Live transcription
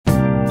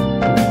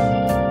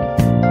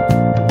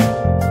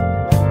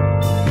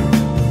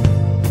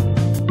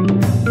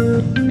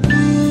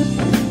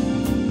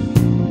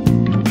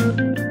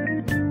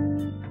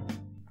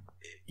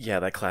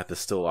that clap is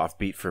still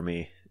offbeat for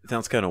me. It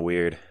sounds kind of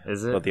weird.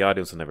 Is it? But the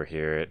audience will never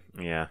hear it.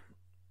 Yeah.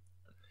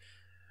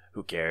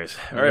 Who cares?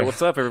 All right,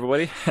 what's up,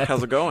 everybody?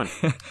 How's it going?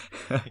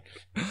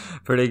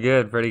 Pretty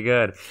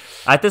good.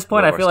 At this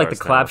point, I feel like the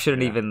clap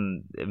shouldn't yeah.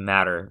 even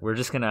matter. We're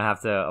just going to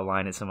have to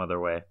align it some other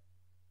way.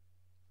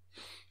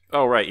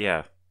 Oh, right,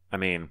 yeah. I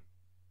mean,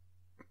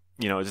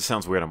 it just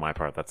sounds weird on my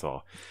part, that's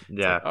all.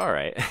 Yeah. Like, all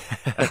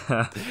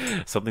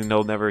right. Something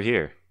they'll never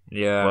hear.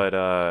 Yeah.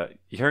 But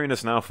you're hearing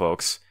this now,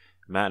 folks.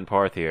 Matt and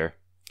Parth here.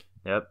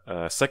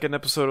 Yep. Second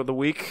episode of the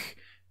week.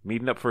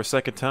 Meeting up for a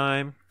second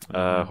time.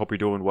 Hope you're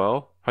doing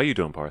well. How you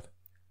doing, Parth?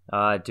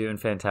 Doing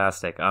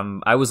fantastic.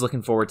 I was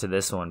looking forward to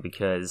this one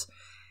because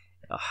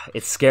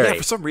it's scary. Yeah,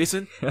 for some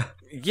reason.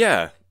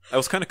 Yeah, I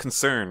was kind of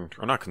concerned,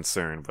 or not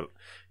concerned, but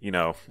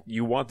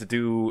you want to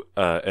do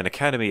an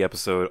Academy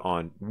episode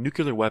on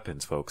nuclear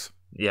weapons, folks.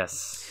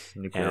 Yes,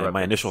 nuclear and weapons.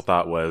 My initial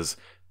thought was,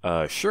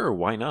 sure,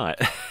 why not?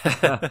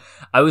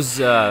 I was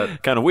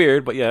kind of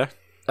weird, but yeah.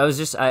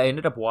 I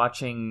ended up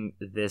watching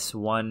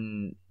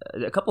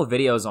a couple of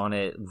videos on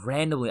it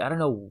randomly. I don't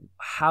know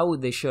how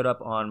they showed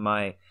up on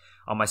my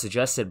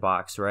suggested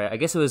box, right? I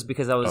guess it was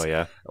because I was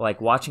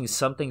like watching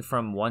something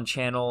from one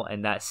channel,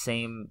 and that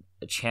same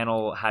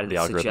channel had the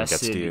algorithm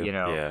suggested, gets to you.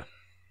 Yeah.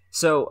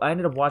 So I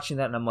ended up watching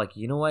that, and I'm like,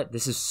 you know what?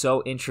 This is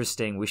so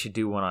interesting. We should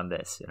do one on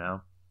this,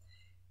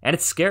 And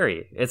it's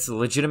scary. It's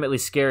legitimately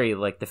scary,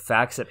 like the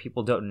facts that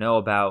people don't know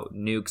about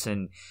nukes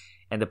and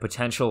the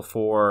potential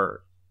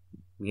for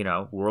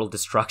world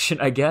destruction,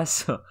 I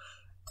guess.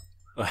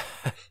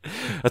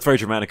 That's very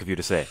dramatic of you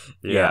to say.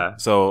 Yeah.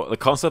 So the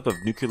concept of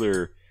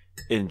nuclear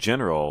in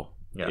general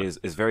is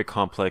very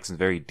complex and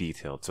very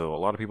detailed. So a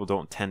lot of people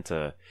don't tend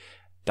to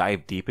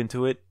dive deep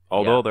into it,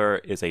 although there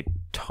is a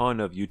ton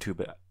of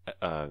YouTube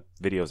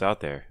videos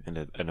out there and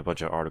a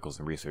bunch of articles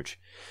and research.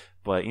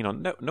 But,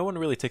 no one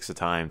really takes the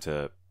time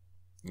to,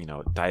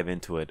 dive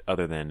into it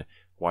other than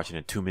watching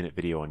a 2-minute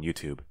video on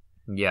YouTube.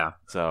 Yeah.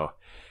 So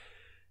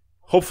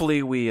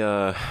hopefully we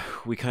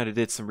kind of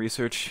did some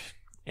research,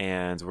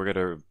 and we're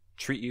going to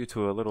treat you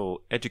to a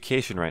little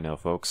education right now,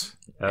 folks.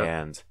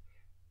 And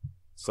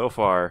so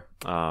far,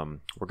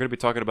 we're going to be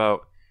talking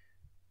about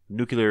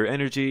nuclear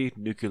energy,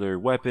 nuclear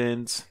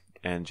weapons,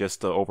 and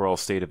just the overall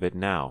state of it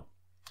now.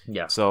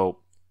 Yeah. So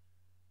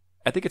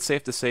I think it's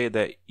safe to say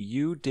that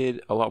you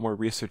did a lot more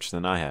research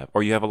than I have,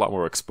 or you have a lot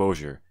more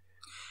exposure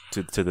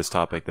to this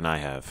topic than I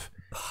have.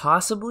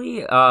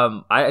 Possibly.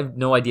 I have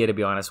no idea, to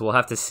be honest. We'll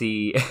have to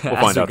see as we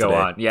go today.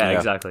 on. Yeah.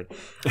 Exactly.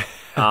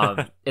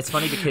 It's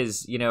funny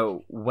because,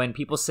 when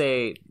people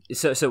say...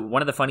 So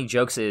one of the funny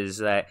jokes is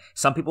that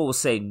some people will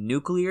say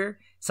nuclear,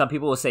 some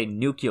people will say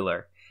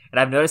nuclear. And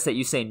I've noticed that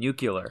you say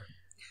nuclear.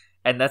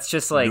 And that's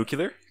just like...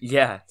 Nuclear?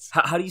 Yeah.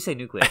 How do you say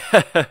nuclear?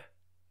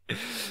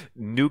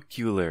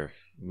 Nuclear.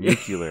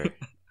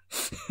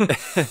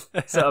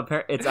 So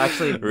it's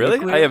actually really?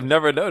 nuclear? I have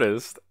never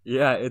noticed.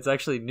 Yeah, it's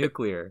actually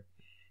nuclear.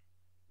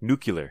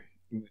 Nuclear.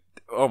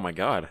 Oh my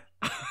god.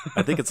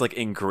 I think it's like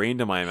ingrained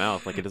in my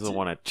mouth. Like it doesn't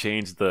want to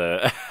change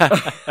the...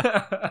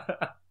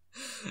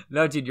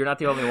 No, dude, you're not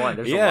the only one.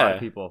 There's a lot of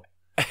people.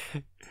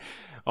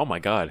 Oh my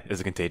god. Is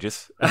it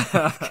contagious?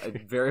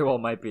 It very well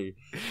might be.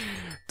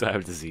 Do I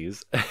have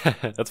disease?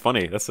 That's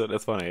funny. That's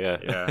funny, yeah.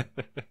 Yeah.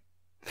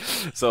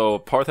 So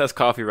Parth has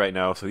coffee right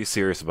now, so he's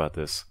serious about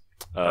this.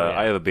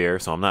 I have a beer,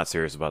 so I'm not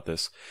serious about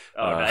this.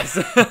 Oh, nice.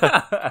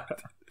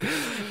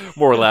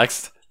 More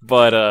relaxed.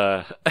 But,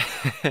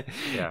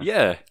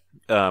 yeah.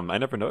 I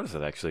never noticed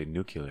it, actually.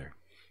 Nuclear.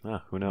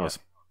 Who knows?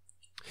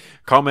 Yeah.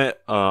 Comment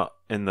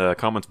in the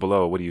comments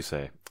below, what do you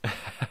say?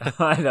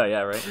 I know,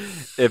 yeah, right?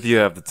 If you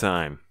have the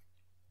time.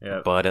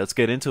 Yeah. But let's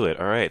get into it.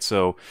 All right,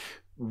 so,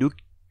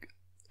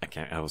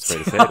 I was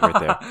afraid to say it right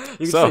there. You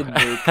can say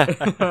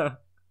nuke.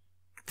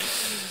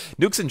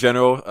 Nukes in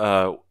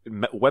general,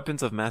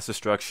 weapons of mass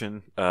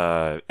destruction,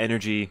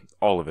 energy,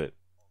 all of it.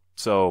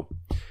 So,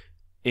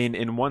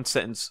 in one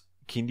sentence,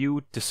 can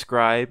you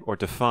describe or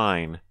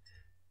define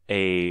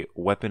a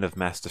weapon of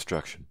mass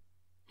destruction?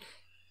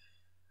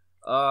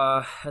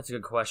 That's a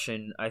good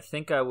question. I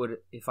think I would,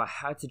 if I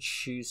had to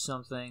choose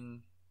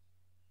something,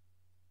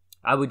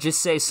 I would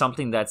just say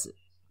something that's...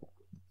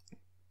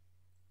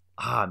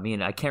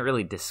 I can't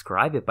really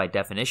describe it by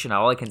definition.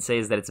 All I can say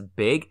is that it's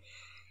big,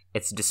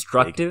 it's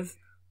destructive.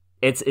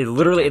 It's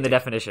literally in the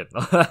definition.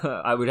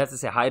 I would have to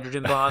say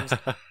hydrogen bombs.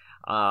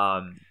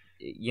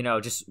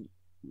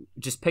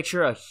 Just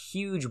picture a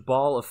huge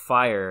ball of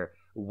fire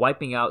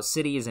wiping out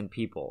cities and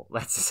people.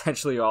 That's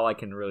essentially all I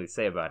can really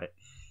say about it.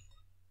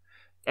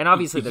 And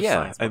obviously there's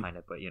science behind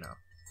it, but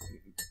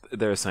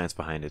There is science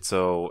behind it.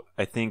 So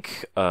I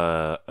think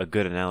a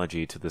good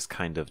analogy to this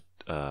kind of,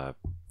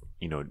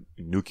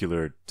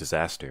 nuclear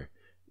disaster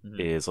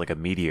is like a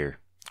meteor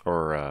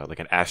or like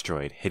an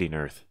asteroid hitting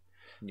Earth.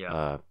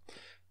 Yeah.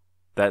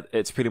 That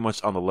it's pretty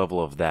much on the level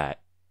of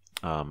that.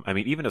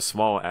 Even a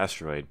small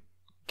asteroid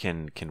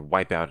can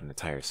wipe out an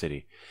entire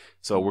city.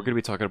 So we're going to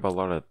be talking about a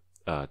lot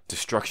of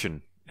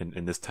destruction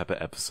in this type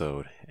of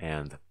episode,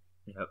 and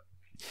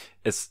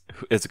is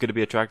it going to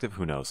be attractive?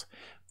 Who knows?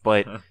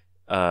 But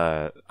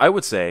I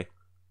would say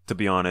to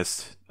be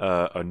honest,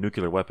 a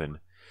nuclear weapon,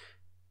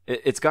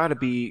 it's got to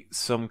be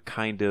some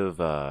kind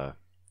of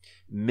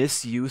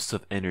misuse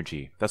of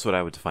energy. That's what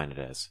I would define it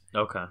as.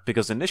 Okay.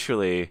 Because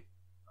initially,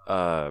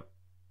 I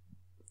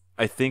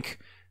think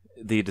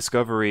the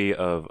discovery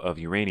of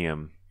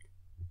uranium,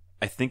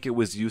 I think it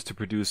was used to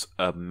produce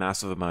a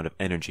massive amount of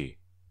energy.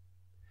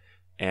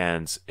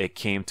 And it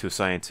came to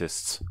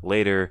scientists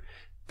later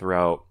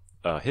throughout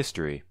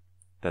history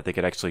that they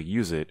could actually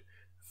use it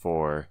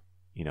for,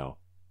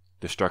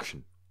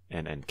 destruction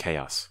and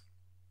chaos.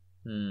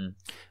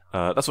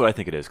 That's what I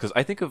think it is. Because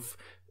I think of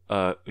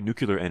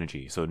nuclear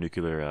energy, so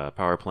nuclear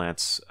power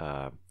plants,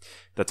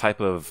 the type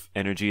of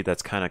energy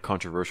that's kind of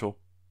controversial.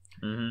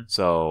 Mm-hmm.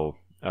 So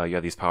you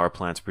have these power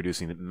plants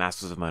producing a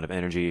massive amount of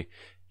energy,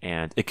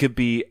 and it could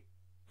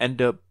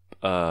end up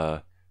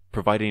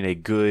providing a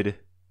good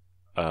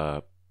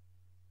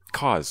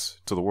cause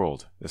to the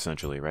world,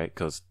 essentially, right?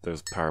 Because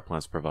those power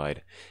plants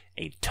provide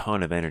a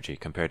ton of energy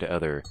compared to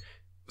other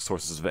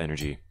sources of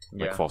energy,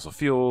 like fossil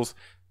fuels,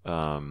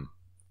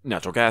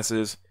 natural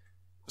gases,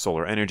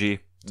 solar energy.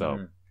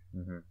 So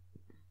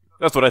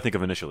that's what I think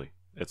of initially.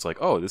 It's like,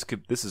 oh,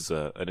 this is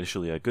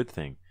initially a good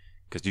thing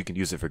because you can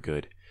use it for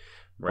good,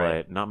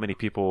 right? But not many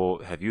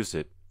people have used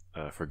it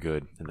for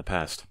good in the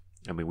past.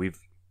 I mean,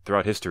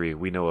 throughout history,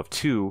 we know of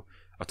 2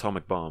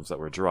 atomic bombs that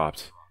were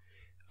dropped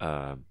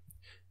at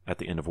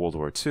the end of World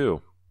War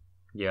II.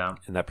 Yeah.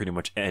 And that pretty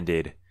much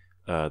ended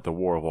the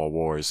war of all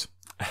wars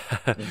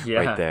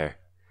right there.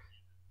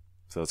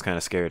 So it's kind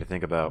of scary to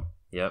think about.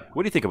 Yep.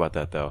 What do you think about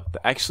that, though?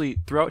 Actually,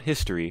 throughout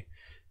history,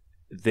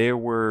 there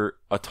were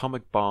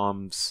atomic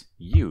bombs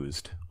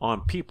used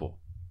on people.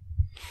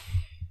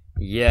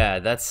 Yeah,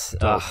 that's...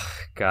 God,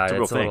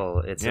 it's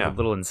a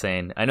little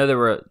insane. I know there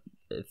were,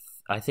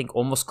 I think,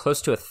 almost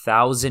close to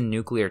 1,000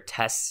 nuclear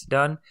tests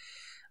done.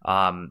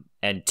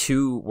 And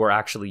 2 were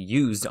actually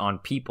used on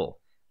people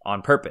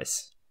on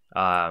purpose,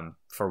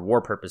 for war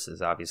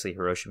purposes, obviously,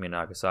 Hiroshima and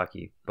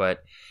Nagasaki.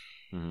 But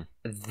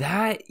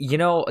that,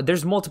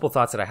 there's multiple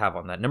thoughts that I have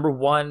on that. Number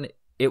one,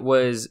 it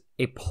was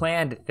a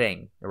planned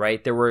thing,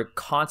 right? There were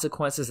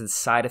consequences and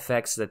side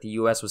effects that the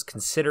U.S. was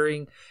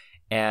considering,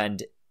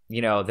 and,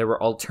 there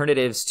were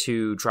alternatives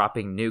to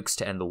dropping nukes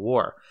to end the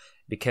war.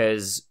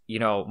 Because,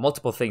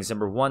 multiple things.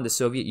 Number one, the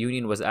Soviet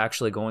Union was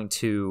actually going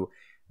to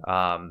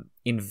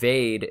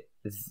invade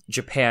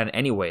Japan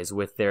anyways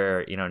with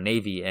their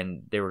navy,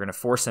 and they were going to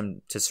force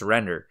them to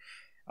surrender.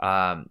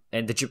 And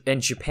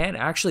Japan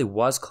actually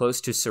was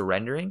close to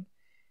surrendering,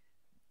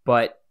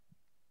 but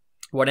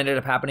what ended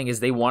up happening is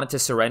they wanted to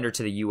surrender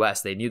to the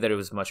U.S. They knew that it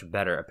was much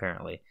better,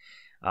 apparently.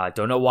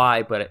 Don't know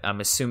why, but I'm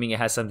assuming it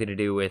has something to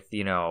do with,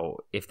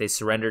 if they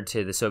surrendered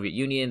to the Soviet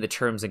Union, the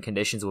terms and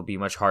conditions will be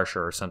much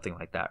harsher or something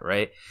like that,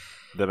 right?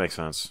 That makes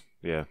sense.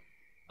 Yeah.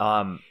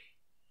 Much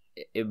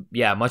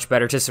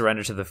better to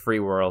surrender to the free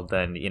world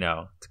than,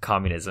 to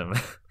communism.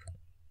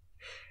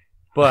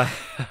 but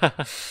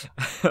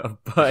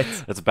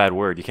that's a bad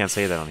word. You can't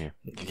say that on here.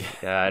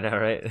 Yeah, I know,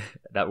 right?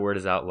 That word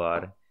is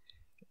outlawed.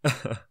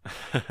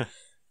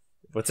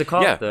 What's it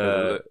called? Yeah,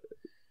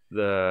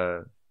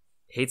 the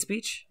hate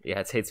speech? Yeah,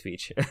 it's hate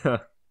speech.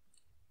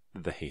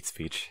 The hate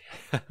speech.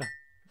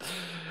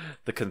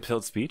 The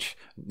compelled speech.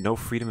 No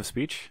freedom of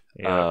speech.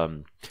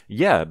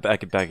 Yeah.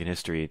 Back in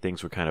history,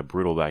 things were kind of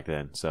brutal back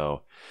then.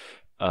 So,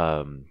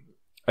 I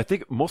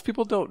think most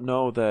people don't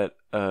know that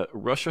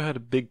Russia had a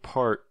big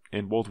part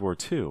in World War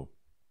II.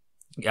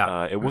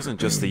 Yeah. It wasn't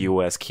just the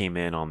U.S. came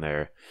in on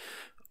their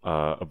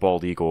a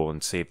bald eagle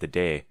and saved the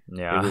day.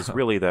 Yeah. It was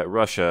really that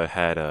Russia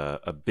had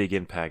a big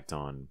impact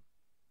on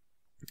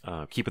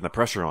keeping the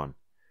pressure on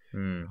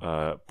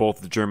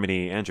both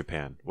Germany and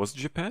Japan. Was it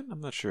Japan?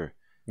 I'm not sure.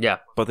 Yeah.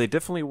 But they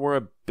definitely were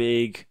a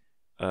big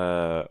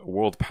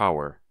world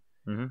power.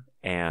 Mm-hmm.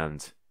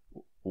 And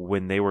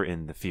when they were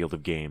in the field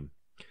of game,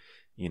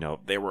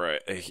 they were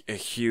a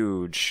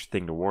huge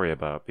thing to worry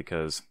about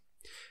because,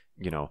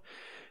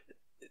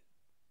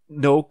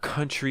 no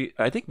country,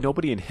 I think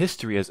nobody in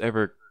history has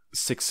ever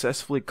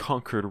successfully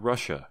conquered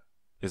Russia.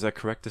 Is that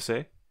correct to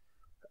say?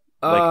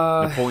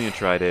 Like Napoleon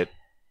tried it,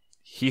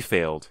 he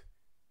failed.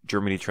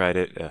 Germany tried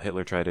it,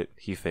 Hitler tried it,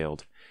 he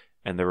failed.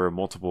 And there were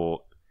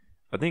multiple,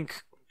 I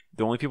think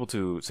the only people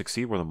to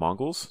succeed were the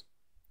Mongols.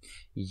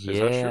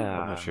 Yeah.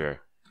 I'm not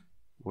sure.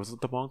 Was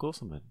it the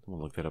Mongols? I'm going to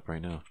look that up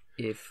right now.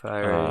 If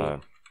I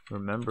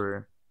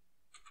remember.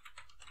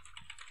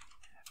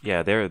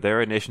 Yeah,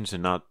 they're a nation to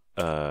not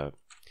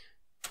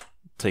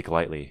take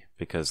lightly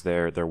because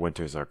their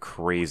winters are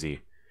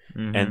crazy.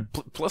 Mm-hmm. And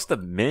plus the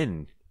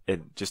men,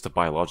 just the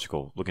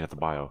biological, looking at the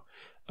bio,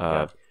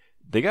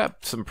 they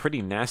got some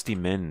pretty nasty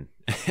men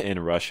in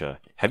Russia.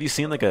 Have you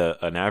seen like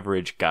an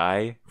average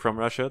guy from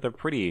Russia? They're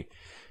pretty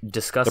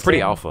disgusting. They're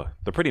pretty alpha.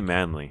 They're pretty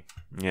manly.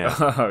 Yeah.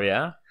 Oh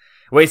yeah.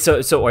 Wait.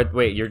 So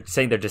wait. You're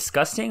saying they're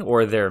disgusting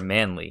or they're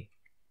manly?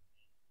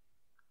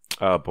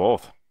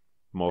 Both.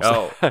 Most.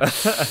 Oh.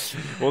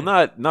 Well,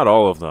 not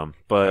all of them,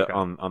 but Okay.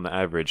 on the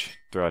average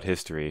throughout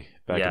history,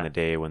 back in the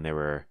day when they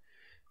were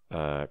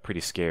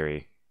pretty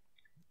scary,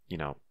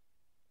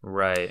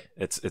 Right.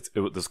 it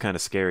was kind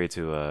of scary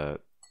to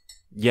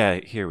Yeah,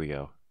 here we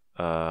go.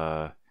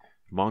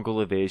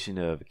 Mongol invasion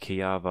of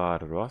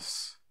Kievan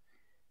Rus.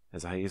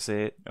 Is that how you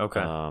say it?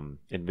 Okay.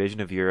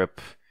 Invasion of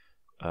Europe.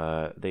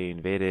 They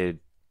invaded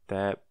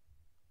that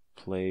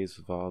place,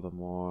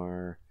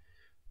 Voldemort.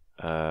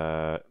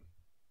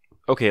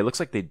 Okay, it looks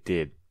like they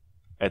did.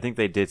 I think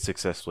they did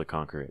successfully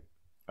conquer it.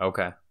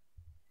 Okay.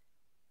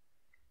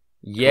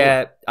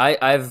 Yeah,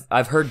 cool.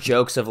 I've heard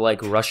jokes of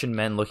like Russian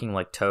men looking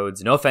like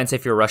toads. No offense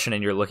if you're Russian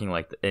and you're looking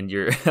like and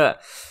you're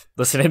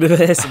listening to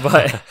this,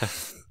 but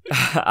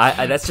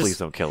that's please just,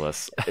 don't kill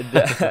us.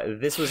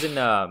 This was in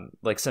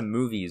like some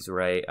movies,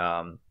 right?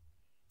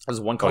 There's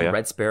one called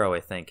Red Sparrow,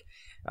 I think.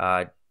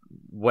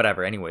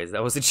 Whatever. Anyways,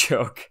 that was a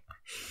joke.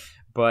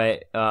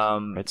 But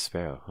Red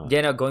Sparrow. Huh.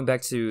 Yeah, no. Going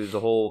back to the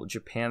whole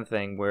Japan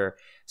thing, where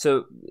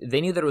so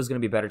they knew that it was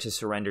going to be better to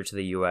surrender to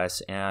the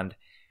U.S. and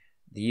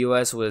the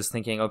U.S. was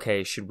thinking,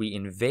 okay, should we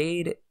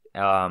invade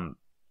and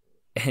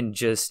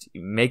just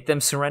make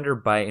them surrender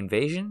by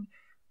invasion,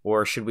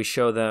 or should we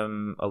show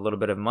them a little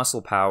bit of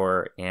muscle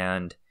power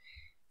and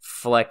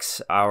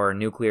flex our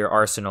nuclear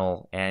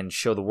arsenal and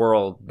show the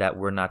world that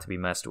we're not to be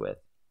messed with?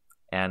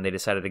 And they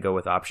decided to go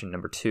with option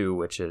number 2,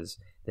 which is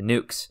the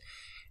nukes.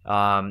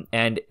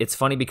 And it's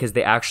funny because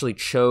they actually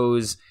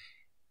chose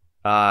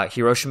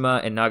Hiroshima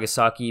and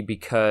Nagasaki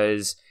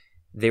because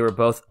they were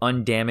both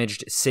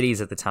undamaged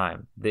cities at the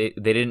time. They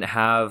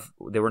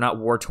were not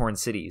war-torn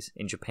cities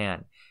in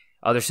Japan.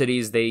 Other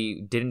cities they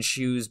didn't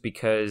choose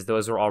because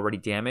those were already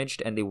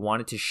damaged, and they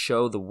wanted to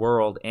show the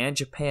world and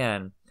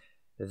Japan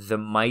the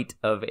might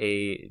of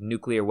a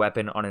nuclear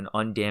weapon on an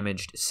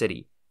undamaged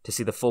city to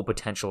see the full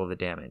potential of the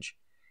damage.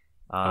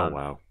 Oh,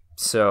 wow.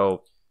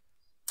 So,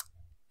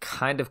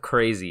 kind of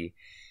crazy.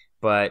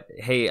 But,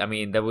 hey, I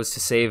mean, that was to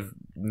save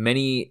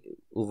many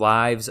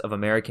lives of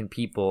American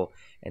people,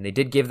 and they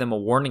did give them a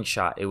warning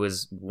shot. It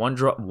was one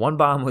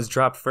bomb was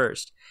dropped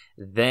first.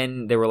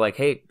 Then they were like,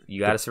 hey,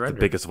 you got to surrender.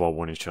 The biggest of all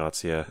warning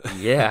shots, yeah.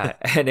 Yeah,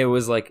 and it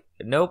was like,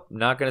 nope,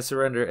 not going to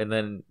surrender. And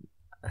then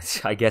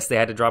I guess they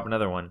had to drop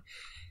another one.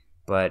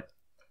 But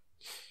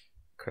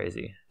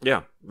crazy.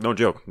 Yeah, no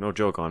joke,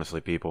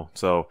 honestly, people.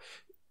 So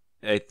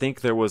I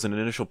think there was an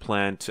initial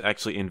plan to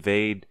actually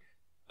invade,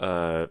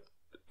 I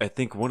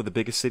think one of the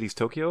biggest cities,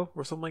 Tokyo,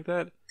 or something like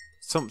that.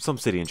 Some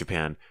city in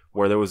Japan,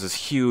 where there was this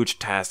huge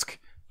task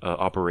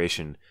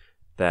operation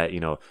that, you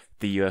know,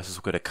 the U.S. was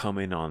going to come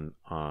in on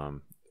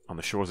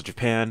the shores of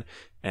Japan,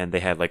 and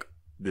they had like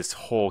this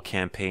whole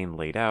campaign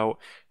laid out.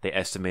 They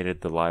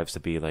estimated the lives to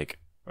be like,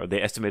 or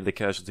they estimated the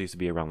casualties to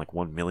be around like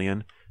 1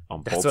 million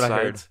on both sides. I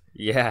heard.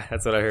 Yeah,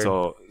 that's what I heard.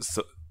 So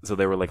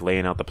they were like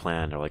laying out the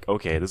plan. They're like,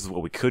 okay, this is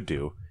what we could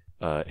do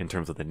in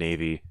terms of the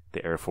Navy,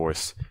 the Air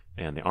Force,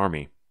 and the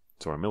Army,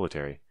 so our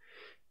military.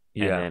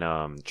 Yeah. And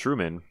then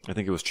Truman, I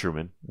think it was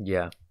Truman.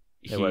 Yeah.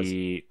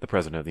 The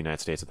president of the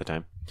United States at the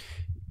time,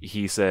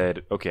 he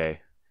said,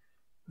 okay,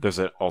 there's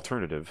an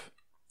alternative.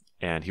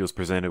 And he was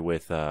presented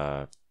with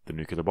the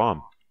nuclear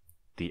bomb,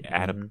 the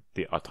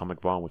atomic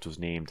bomb, which was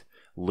named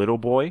Little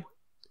Boy.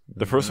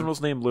 The first one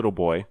was named Little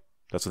Boy.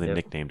 That's what they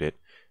nicknamed it.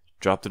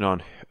 Dropped it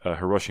on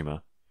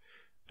Hiroshima.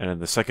 And then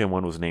the second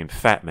one was named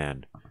Fat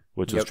Man,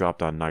 which was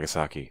dropped on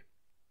Nagasaki.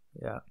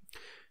 Yeah.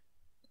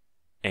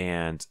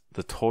 And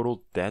the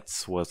total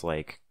deaths was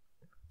like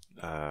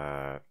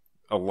a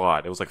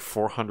lot. It was like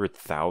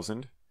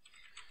 400,000.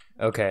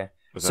 Okay.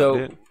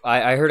 So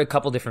I heard a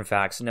couple different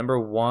facts. Number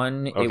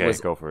one, it was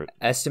go for it.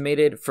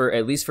 Estimated for,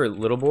 at least for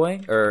Little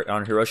Boy, or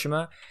on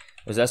Hiroshima,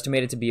 it was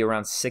estimated to be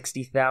around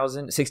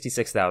 66,000.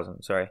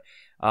 Sorry.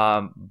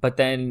 But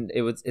then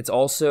it's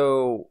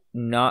also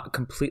not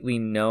completely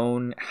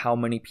known how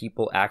many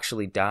people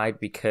actually died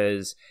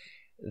because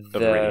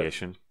of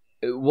radiation.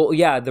 Well,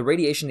 yeah, the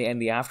radiation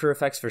and the after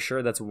effects for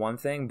sure. That's one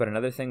thing. But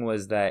another thing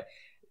was that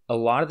a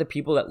lot of the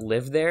people that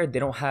live there, they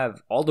don't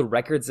have all the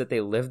records that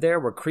they lived there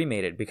were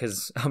cremated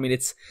because, I mean,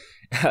 it's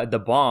the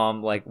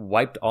bomb like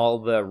wiped all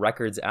the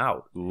records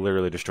out.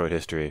 Literally destroyed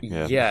history.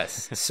 Yeah.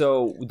 Yes.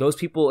 So those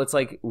people, it's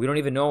like we don't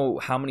even know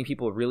how many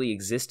people really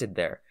existed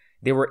there.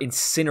 They were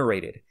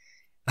incinerated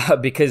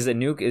because the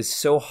nuke is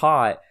so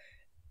hot.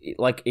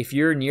 Like if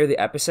you're near the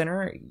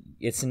epicenter,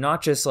 it's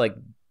not just like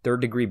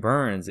third-degree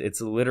burns. It's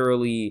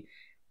literally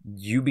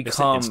you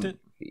become. It's instant?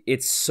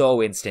 It's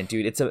so instant,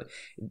 dude.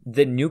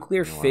 The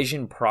nuclear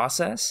fission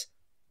process,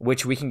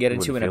 which we can get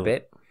into in a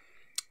bit.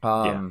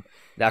 The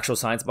actual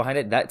science behind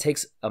it, that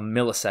takes a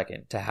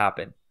millisecond to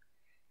happen.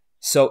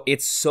 So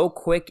it's so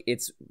quick,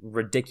 it's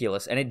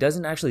ridiculous, and it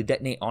doesn't actually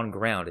detonate on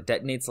ground. It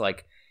detonates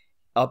like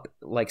up,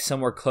 like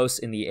somewhere close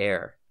in the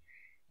air,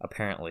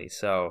 apparently.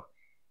 So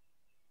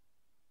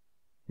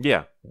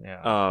yeah.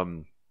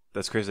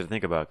 That's crazy to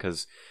think about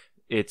because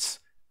it's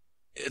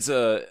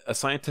a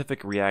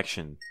scientific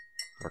reaction.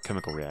 Or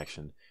chemical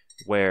reaction,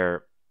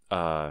 where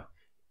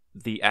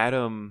the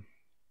atoms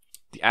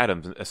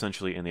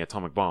essentially in the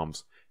atomic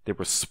bombs, they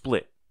were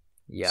split.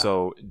 Yeah.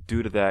 So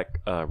due to that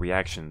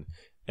reaction,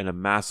 and a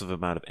massive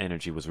amount of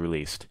energy was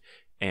released,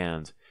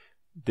 and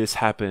this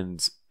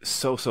happens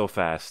so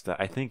fast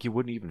that I think you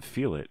wouldn't even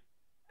feel it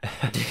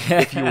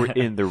if you were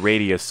in the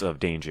radius of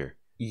danger.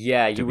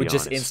 Yeah, you would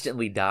just honest.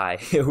 instantly die.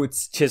 It would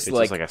just It's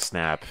just like a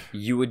snap.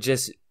 You would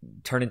just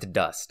turn into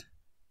dust.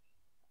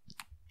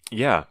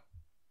 Yeah.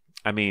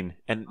 I mean,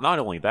 and not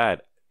only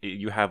that,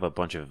 you have a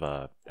bunch of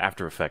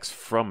after effects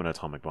from an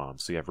atomic bomb.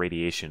 So you have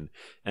radiation,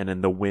 and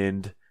then the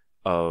wind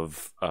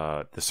of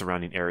the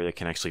surrounding area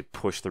can actually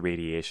push the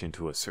radiation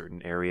to a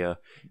certain area,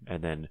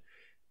 and then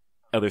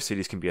other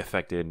cities can be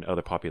affected and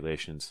other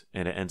populations,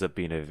 and it ends up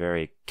being a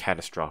very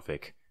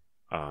catastrophic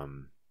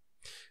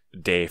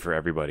day for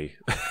everybody.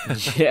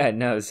 Yeah,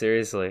 no,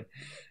 seriously.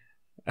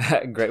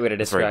 Great way to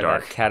describe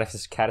that.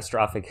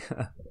 Catastrophic.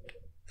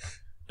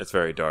 It's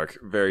very dark,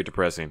 very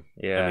depressing.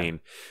 Yeah. I mean,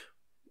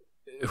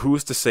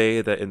 who's to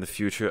say that in the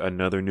future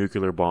another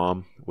nuclear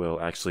bomb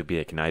will actually be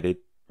ignited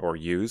or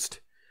used?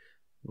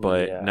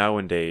 But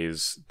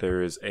nowadays,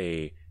 there is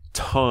a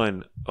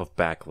ton of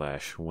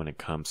backlash when it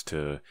comes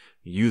to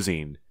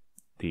using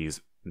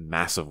these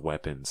massive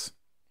weapons.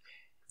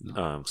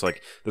 So,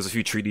 like, there's a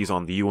few treaties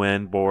on the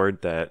UN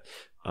board that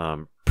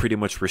pretty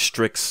much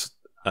restricts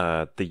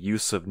the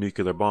use of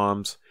nuclear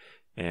bombs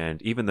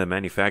and even the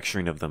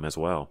manufacturing of them as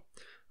well.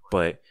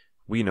 But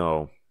we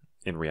know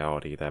in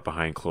reality that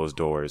behind closed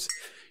doors,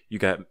 you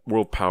got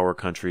world power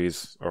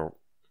countries or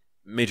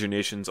major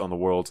nations on the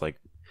world like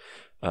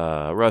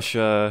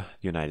Russia,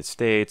 United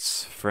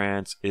States,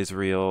 France,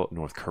 Israel,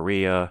 North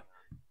Korea,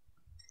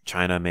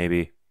 China,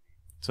 maybe.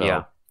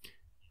 So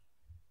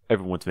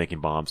everyone's making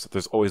bombs.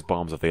 There's always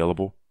bombs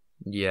available.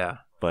 Yeah.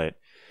 But,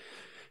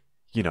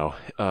 you know,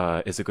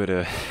 is it going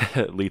to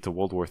lead to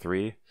World War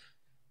III?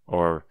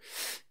 Or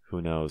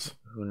who knows?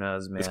 Who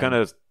knows, man? It's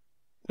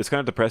kind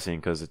of depressing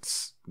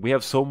because we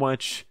have so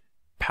much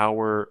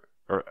power.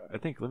 Or I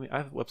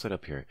have a website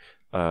up here.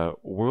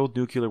 World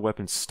Nuclear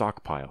Weapons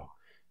Stockpile.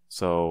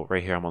 So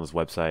right here, I'm on this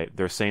website.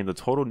 They're saying the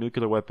total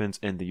nuclear weapons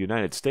in the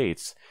United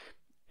States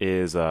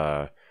is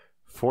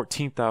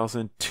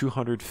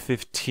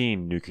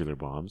 14,215 nuclear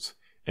bombs.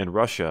 In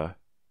Russia,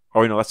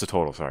 that's the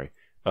total. Sorry.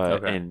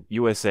 Okay. In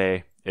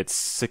USA, it's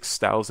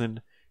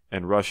 6,000.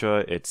 In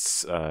Russia,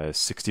 it's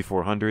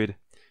 6,400.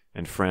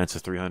 In France,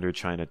 it's 300.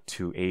 China,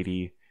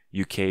 280.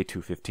 UK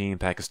 215,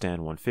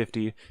 Pakistan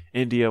 150,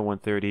 India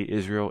 130,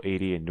 Israel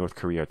 80, and North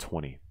Korea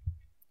 20.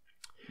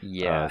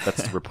 Yeah.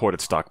 That's the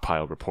reported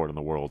stockpile report in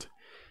the world.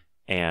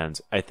 And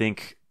I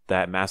think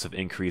that massive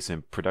increase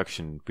in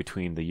production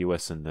between the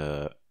US and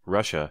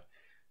Russia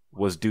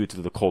was due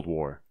to the Cold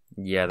War.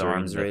 Yeah, the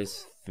arms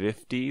race.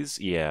 50s?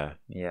 Yeah.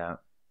 Yeah.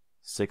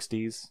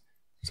 60s?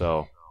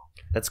 So.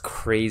 That's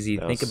crazy.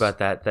 Think about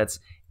that. The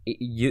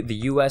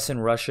US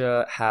and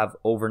Russia have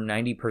over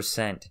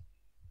 90%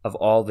 of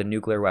all the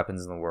nuclear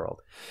weapons in the world.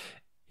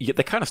 Yeah,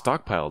 they kind of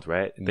stockpiled,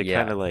 right? They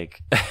kind of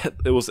like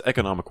it was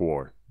economic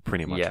war,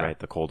 pretty much, right?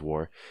 The Cold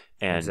War,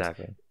 and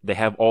exactly. They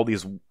have all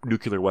these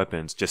nuclear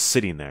weapons just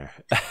sitting there.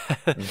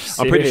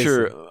 I'm pretty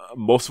sure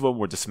most of them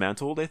were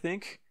dismantled. I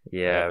think.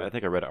 Yeah, I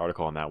think I read an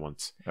article on that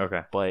once.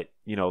 Okay, but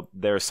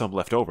there's some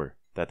left over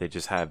that they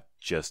just have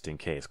just in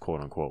case, quote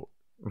unquote.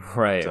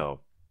 Right. So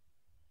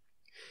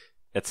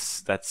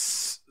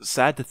that's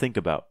sad to think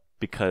about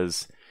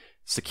because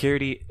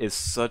security is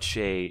such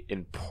a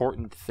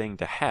important thing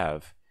to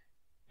have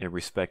in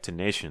respect to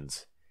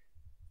nations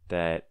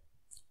that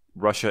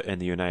Russia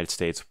and the United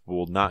States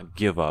will not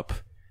give up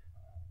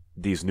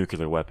these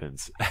nuclear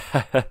weapons.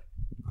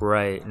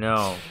 Right.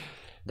 No.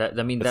 That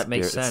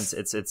makes sense.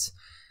 It's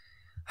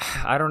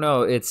I don't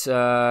know. It's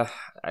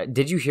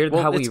did you hear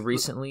how we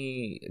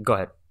recently go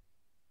ahead.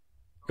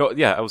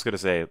 Yeah, I was going to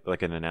say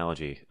like an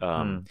analogy.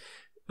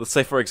 Let's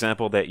say for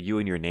example that you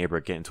and your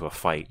neighbor get into a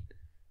fight.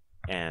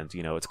 And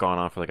it's gone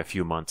on for like a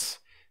few months,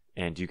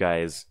 and you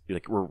guys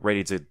we're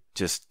ready to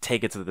just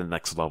take it to the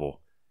next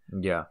level.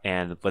 Yeah.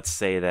 And let's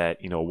say that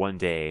one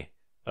day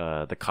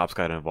the cops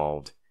got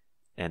involved,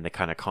 and they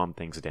kind of calmed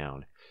things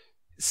down.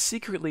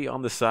 Secretly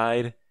on the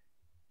side,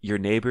 your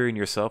neighbor and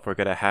yourself are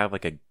gonna have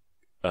like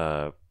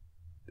a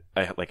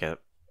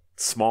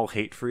small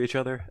hate for each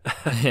other.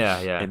 Yeah.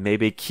 And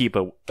maybe keep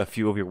a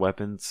few of your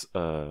weapons,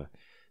 of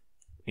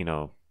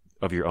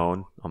your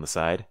own on the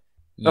side.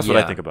 That's what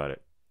I think about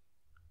it.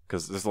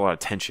 Because there's a lot of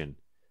tension.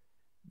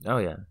 Oh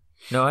yeah,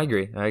 no, I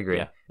agree.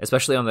 Yeah.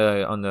 Especially on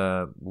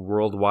the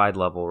worldwide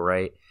level,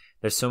 right?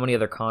 There's so many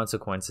other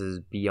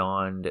consequences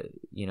beyond.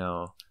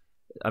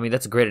 I mean,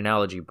 that's a great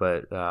analogy,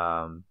 but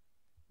on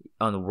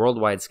the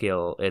worldwide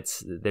scale,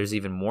 there's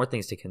even more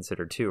things to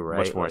consider too, right?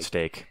 Much more at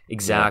stake.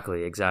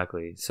 Exactly.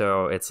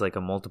 So it's like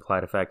a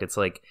multiplied effect. It's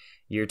like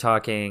you're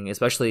talking,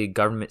 especially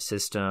government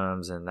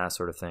systems and that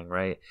sort of thing,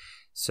 right?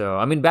 So,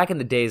 I mean, back in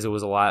the day, it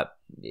was a lot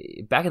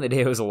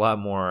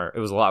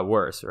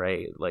worse,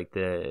 right? Like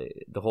the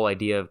whole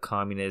idea of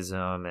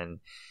communism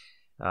and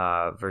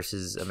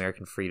versus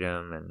American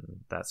freedom and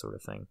that sort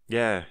of thing.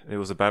 Yeah, it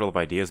was a battle of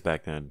ideas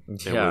back then.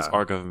 It was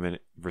our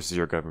government versus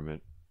your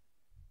government.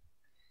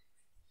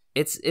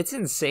 It's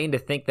insane to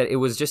think that it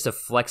was just a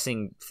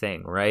flexing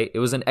thing, right? It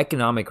was an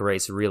economic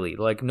race, really.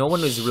 Like no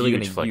one was really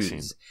going to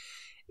use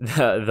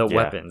the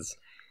weapons.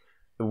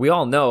 We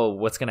all know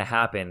what's going to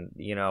happen.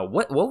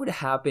 What would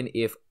happen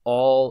if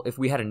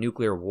we had a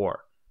nuclear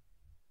war?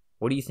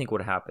 What do you think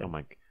would happen? Oh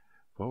my,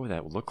 what would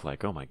that look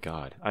like? Oh my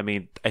God. I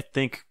mean, I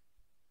think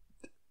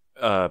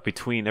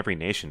between every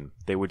nation,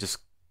 they would just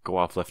go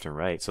off left and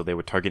right. So they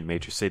would target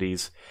major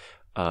cities,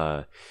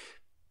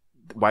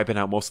 wiping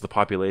out most of the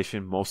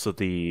population, most of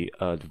the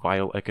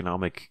vital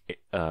economic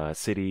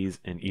cities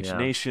in each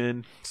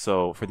nation.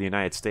 So for the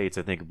United States,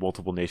 I think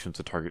multiple nations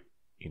would target,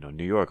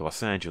 New York,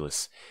 Los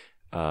Angeles,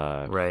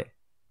 right,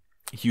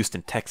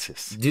 Houston,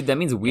 Texas. Dude, that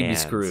means we'd be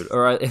screwed.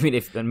 Or I mean,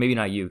 if maybe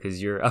not you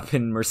because you're up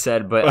in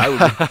Merced, but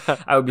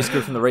I would be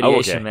screwed from the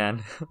radiation,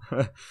 man.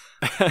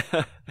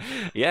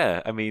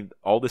 Yeah, I mean,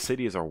 all the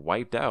cities are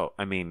wiped out.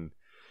 I mean,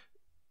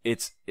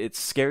 it's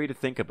scary to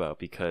think about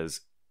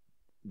because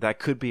that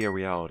could be a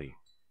reality.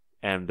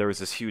 And there was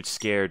this huge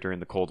scare during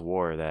the Cold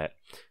War that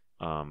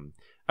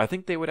I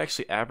think they would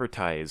actually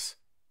advertise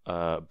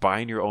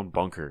buying your own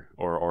bunker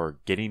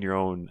or getting your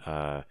own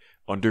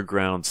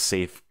underground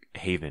safe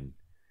haven.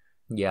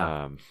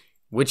 Yeah,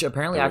 which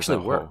apparently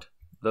actually worked.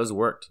 Those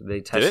worked. They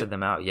tested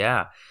them out.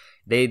 Yeah,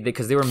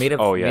 because they were made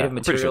of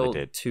material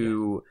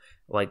to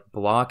like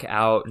block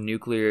out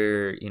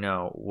nuclear,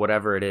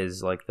 whatever it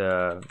is, like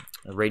the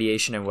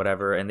radiation and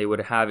whatever. And they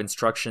would have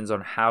instructions on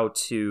how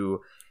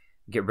to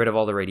get rid of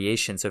all the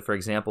radiation. So, for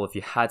example, if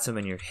you had some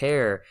in your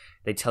hair,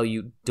 they tell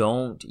you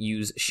don't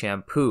use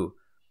shampoo.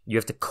 You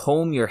have to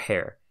comb your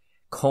hair,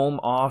 comb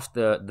off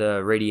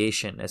the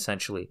radiation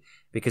essentially.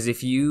 Because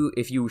if you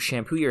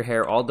shampoo your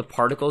hair, all the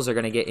particles are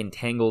going to get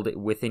entangled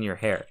within your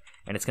hair,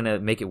 and it's going to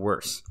make it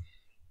worse.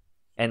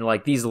 And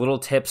like these little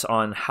tips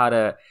on how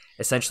to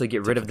essentially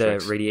get rid of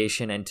the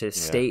radiation and to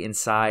stay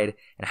inside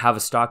and have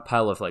a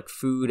stockpile of like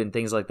food and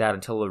things like that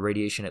until the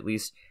radiation at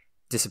least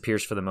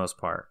disappears for the most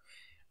part.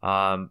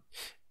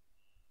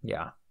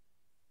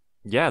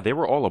 Yeah, they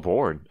were all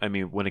aboard. I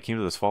mean, when it came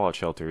to those fallout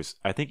shelters,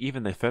 I think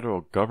even the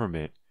federal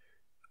government,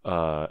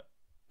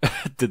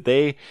 did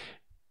they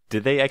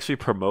actually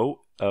promote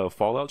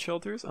fallout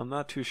shelters? I'm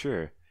not too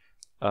sure.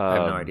 I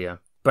have no idea,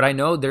 but I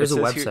know there's a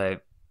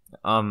website.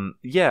 I'm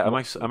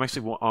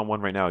actually on one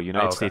right now.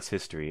 United States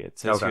history. It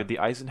says here the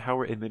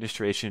Eisenhower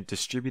administration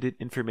distributed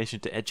information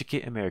to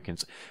educate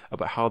Americans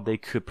about how they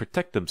could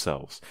protect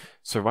themselves.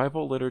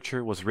 Survival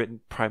literature was written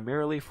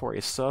primarily for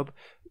a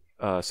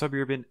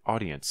suburban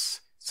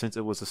audience, since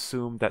it was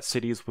assumed that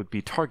cities would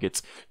be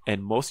targets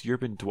and most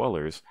urban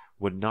dwellers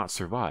would not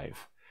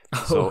survive.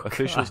 So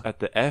officials at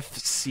the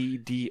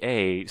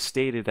FCDA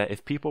stated that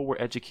if people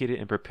were educated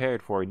and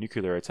prepared for a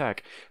nuclear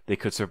attack, they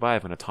could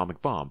survive an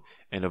atomic bomb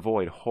and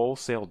avoid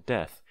wholesale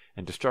death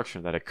and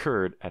destruction that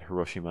occurred at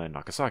Hiroshima and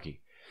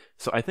Nagasaki.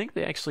 So I think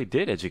they actually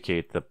did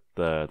educate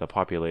the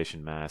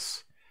population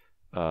mass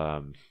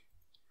in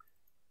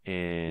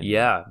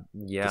the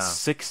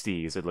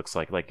 60s, it looks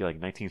like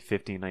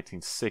 1950,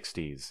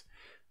 1960s.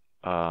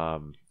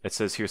 It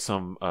says here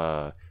some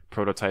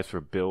prototypes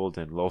were built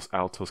in Los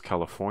Altos,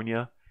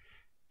 California,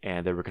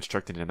 and they were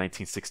constructed in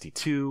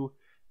 1962,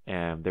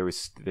 and there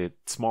was the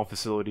small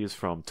facilities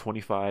from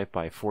 25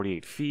 by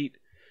 48 feet.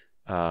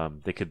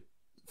 They could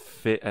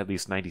fit at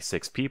least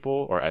 96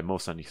 people, or at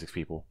most 96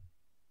 people.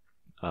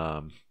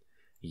 I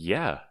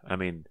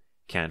mean,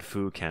 canned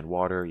food, canned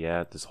water,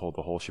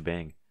 the whole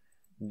shebang.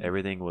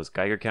 Everything was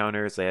Geiger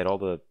counters. They had all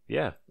the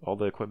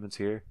equipment's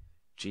here.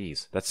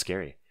 Jeez, that's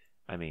scary.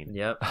 I mean,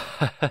 yep.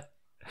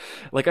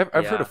 Like I've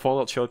heard of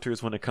fallout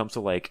shelters when it comes to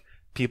like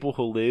people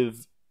who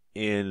live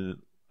in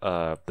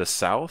the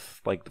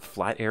south, like the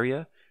flat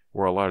area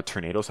where a lot of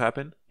tornadoes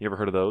happen. You ever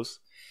heard of those?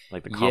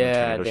 Like the common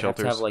tornado shelters. Yeah, they have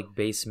to have like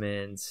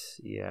basements.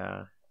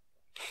 Yeah.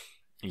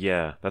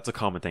 Yeah, that's a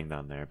common thing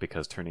down there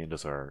because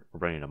tornadoes are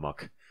running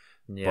amok.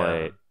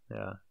 Yeah,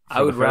 but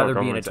I would rather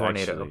be in a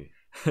tornado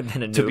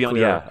than a nuclear. To be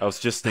honest, I was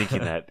just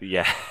thinking that.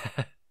 Yeah,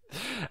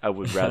 I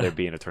would rather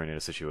be in a tornado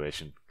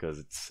situation because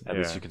it's at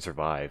least you can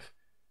survive,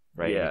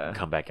 right? Yeah, and you can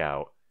come back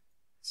out.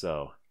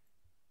 So,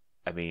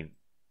 I mean,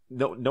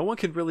 no one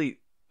can really.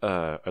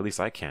 At least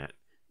I can't.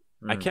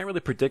 I can't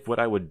really predict what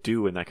I would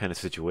do in that kind of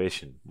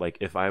situation. Like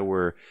if I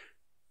were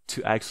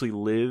to actually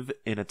live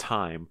in a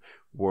time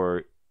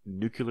where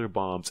nuclear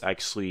bombs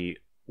actually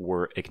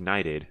were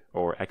ignited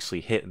or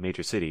actually hit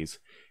major cities,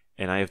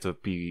 and I have to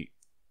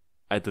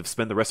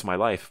spend the rest of my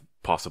life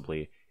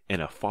possibly in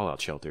a fallout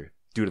shelter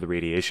due to the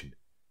radiation.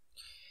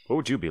 What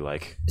would you be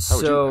like?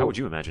 How would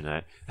you imagine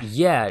that?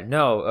 Yeah,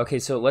 no. Okay,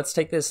 so let's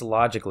take this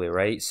logically,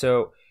 right?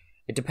 So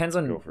it depends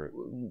on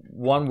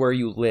one, where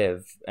you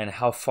live and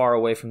how far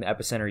away from the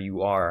epicenter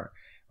you are,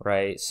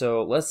 right?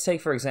 So let's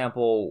take, for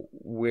example,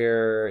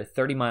 we're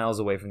 30 miles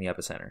away from the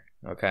epicenter,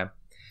 okay?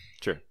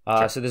 Sure.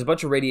 So there's a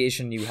bunch of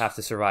radiation you have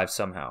to survive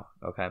somehow,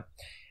 okay?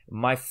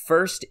 My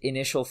first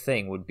initial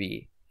thing would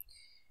be,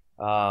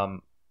 number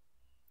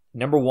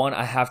one,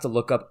 I have to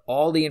look up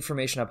all the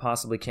information I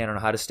possibly can on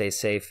how to stay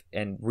safe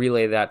and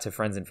relay that to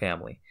friends and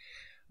family.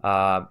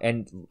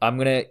 And I'm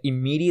going to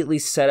immediately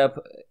set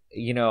up,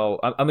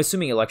 I'm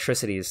assuming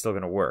electricity is still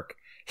going to work,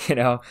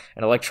 and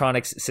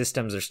electronics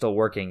systems are still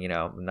working,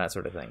 and that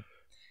sort of thing.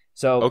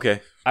 So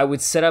okay. I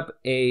would set up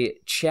a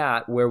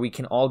chat where we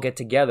can all get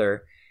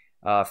together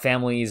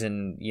families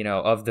and,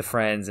 of the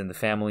friends and the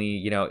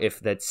family, if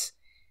that's,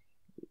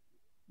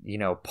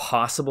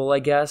 possible, I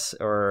guess,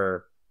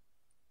 or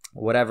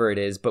whatever it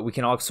is, but we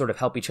can all sort of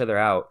help each other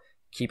out,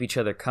 keep each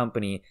other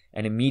company,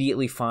 and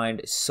immediately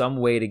find some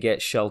way to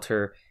get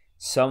shelter,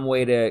 some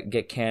way to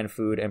get canned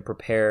food and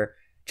prepare.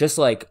 Just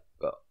like,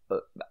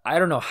 I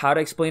don't know how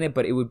to explain it,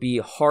 but it would be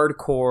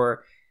hardcore,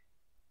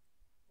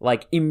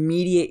 like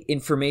immediate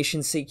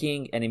information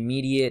seeking and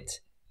immediate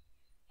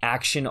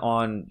action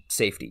on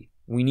safety.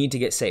 We need to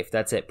get safe.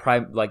 That's it.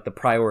 Like the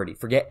priority.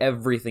 Forget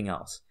everything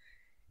else,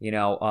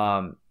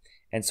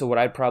 and so what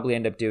I'd probably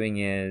end up doing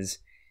is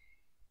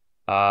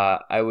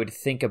I would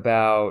think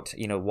about,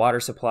 water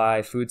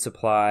supply, food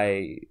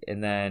supply,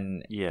 and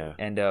then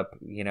end up,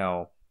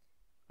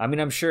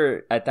 I'm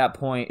sure at that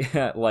point,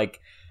 like,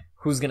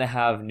 who's going to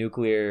have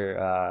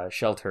nuclear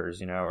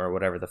shelters, or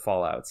whatever, the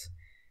fallouts.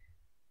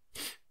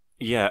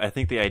 Yeah, I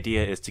think the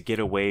idea is to get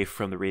away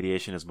from the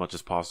radiation as much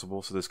as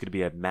possible. So there's going to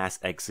be a mass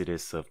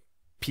exodus of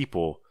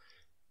people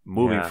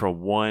moving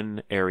from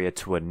one area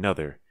to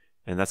another.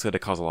 And that's going to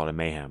cause a lot of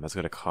mayhem. That's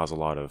going to cause a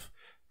lot of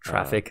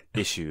traffic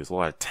issues, a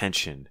lot of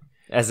tension.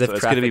 As if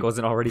traffic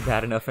wasn't already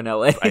bad enough in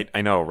LA.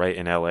 I know, right?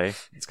 In LA,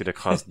 it's going to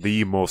cause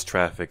the most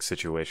traffic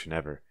situation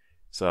ever.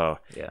 So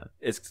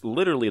it's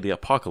literally the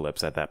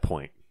apocalypse at that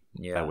point.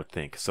 Yeah, I would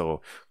think.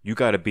 So you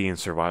got to be in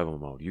survival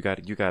mode. You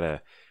got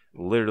to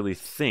literally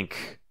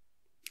think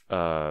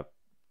that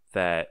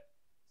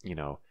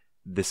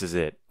this is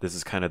it. This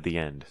is kind of the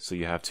end. So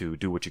you have to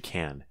do what you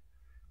can.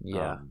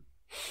 Yeah.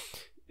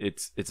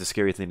 It's a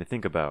scary thing to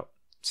think about.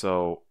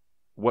 So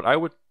what I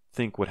would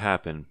think would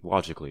happen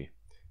logically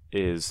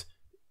is,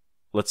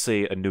 let's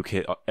say a nuke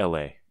hit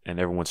LA and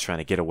everyone's trying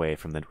to get away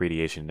from the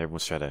radiation.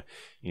 Everyone's trying to,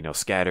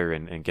 scatter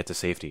and get to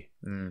safety.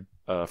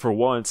 For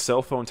one,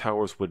 cell phone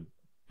towers would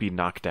be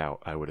knocked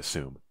out, I would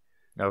assume.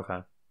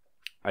 Okay.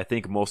 I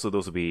think most of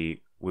those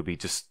would be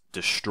just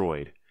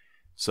destroyed.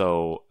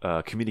 So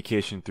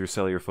communication through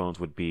cellular phones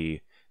would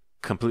be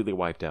completely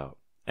wiped out.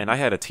 And I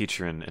had a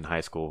teacher in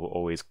high school who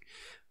always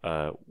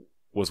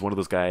was one of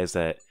those guys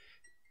that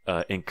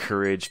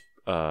encouraged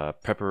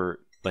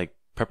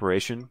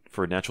preparation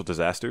for natural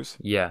disasters.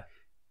 Yeah.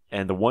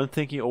 And the one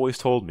thing he always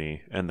told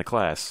me in the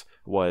class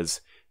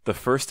was the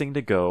first thing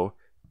to go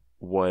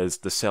was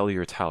the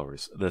cellular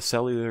towers. The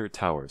cellular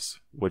towers,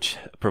 which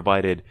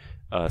provided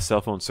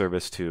cell phone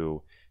service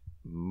to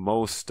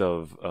most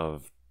of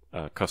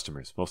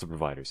customers, most of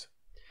providers.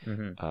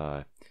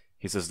 Mm-hmm.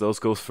 He says those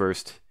go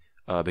first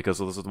because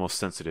those are the most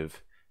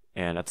sensitive,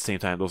 and at the same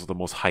time, those are the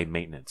most high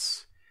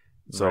maintenance.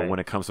 So when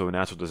it comes to a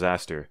natural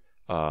disaster,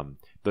 I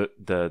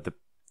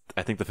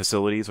think the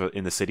facilities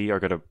in the city are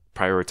going to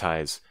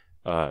prioritize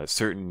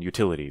certain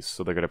utilities.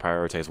 So they're going to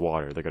prioritize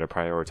water. They're going to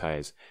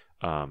prioritize,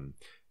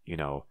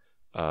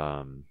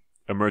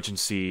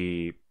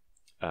 emergency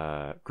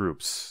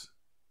groups,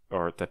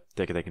 or that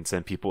they can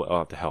send people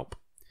out to help.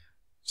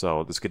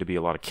 So there's going to be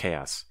a lot of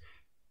chaos.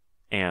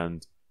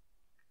 And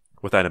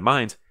with that in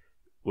mind,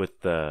 with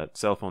the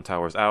cell phone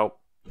towers out,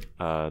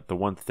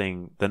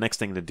 the next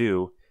thing to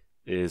do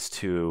is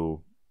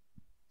to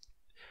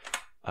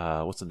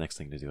what's the next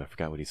thing to do? I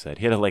forgot what he said.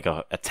 He had a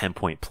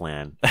 10-point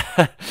plan.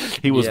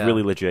 He was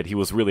really legit. He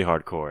was really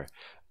hardcore.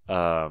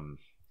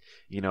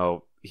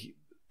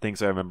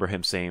 Things I remember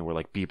him saying were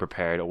like, be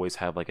prepared, always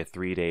have like at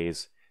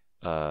least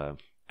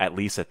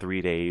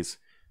 3 days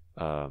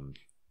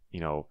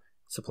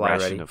supply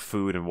ration ready of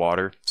food and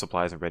water,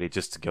 supplies and ready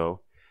just to go.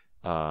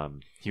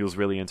 He was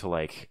really into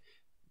like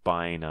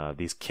buying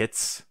these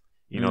kits,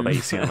 that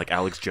you see on like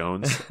Alex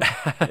Jones.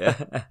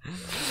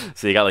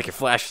 So you got like your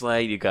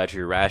flashlight, you got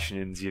your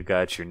rations, you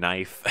got your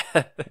knife.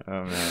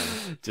 Oh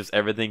man, just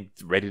everything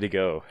ready to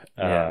go.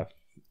 I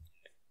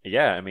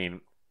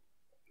mean,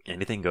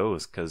 anything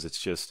goes, because it's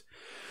just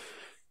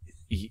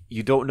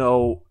you don't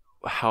know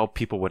how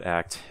people would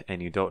act,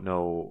 and you don't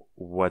know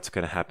what's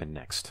going to happen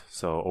next.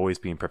 So always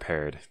being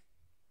prepared.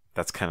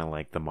 That's kind of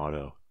like the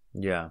motto.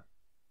 Yeah.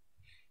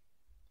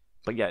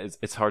 But yeah,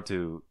 it's hard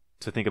to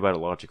think about it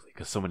logically,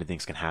 because so many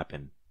things can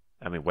happen.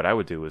 I mean, what I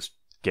would do is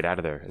get out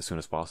of there as soon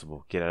as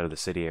possible. Get out of the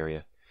city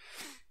area.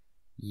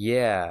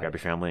 Yeah. Grab your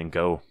family and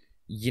go.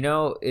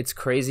 It's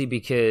crazy,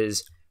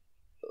 because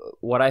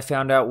what I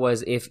found out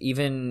was I think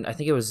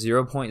it was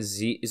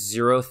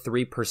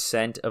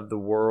 0.03% of the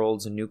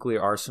world's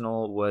nuclear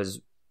arsenal was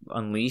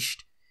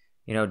unleashed,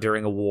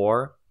 during a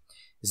war.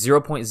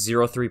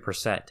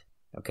 0.03%.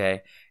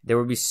 Okay. There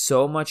would be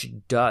so much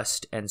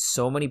dust and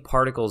so many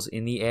particles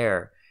in the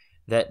air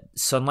that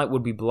sunlight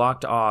would be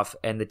blocked off,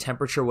 and the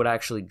temperature would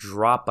actually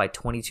drop by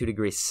 22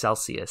 degrees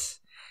Celsius.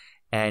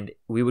 And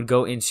we would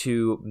go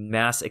into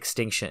mass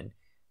extinction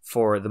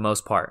for the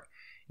most part.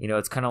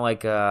 It's kind of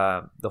like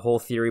the whole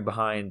theory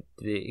behind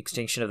the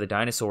extinction of the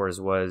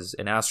dinosaurs was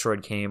an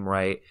asteroid came,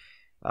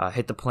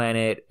 hit the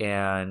planet,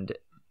 and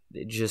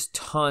just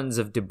tons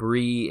of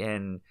debris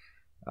and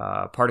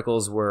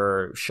particles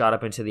were shot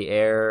up into the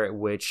air,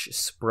 which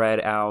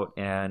spread out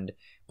and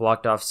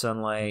blocked off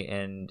sunlight,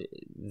 and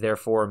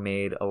therefore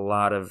made a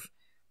lot of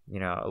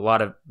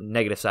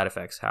negative side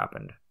effects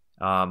happened.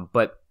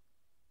 But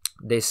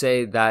they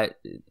say that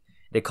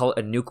they call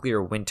it a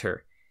nuclear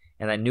winter,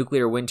 and that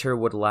nuclear winter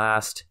would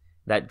last.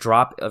 That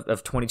drop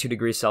of 22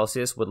 degrees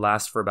Celsius would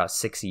last for about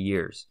 6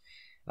 years,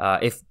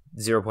 if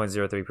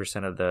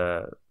 0.03% of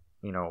the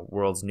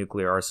world's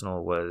nuclear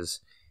arsenal was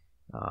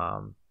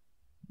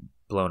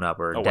blown up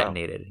or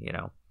detonated.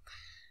 Wow.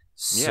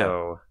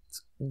 So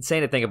it's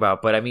insane to think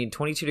about. But I mean,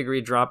 22-degree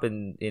drop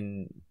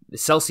in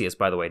Celsius,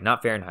 by the way,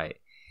 not Fahrenheit.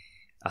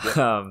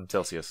 Yep.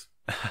 Celsius.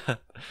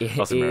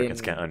 Us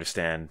Americans can't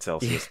understand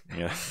Celsius.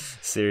 Yeah.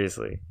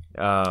 Seriously.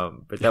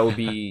 But that would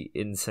be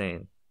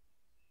insane.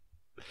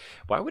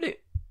 Why would it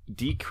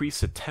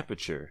decrease the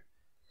temperature?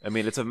 I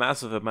mean, it's a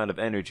massive amount of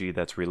energy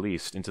that's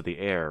released into the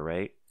air,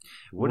 right?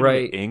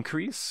 Wouldn't it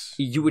increase?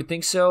 You would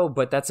think so,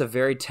 but that's a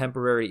very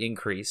temporary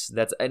increase.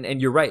 And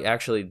you're right.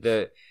 Actually,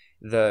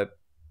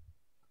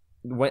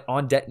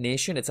 on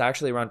detonation, it's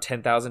actually around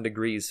 10,000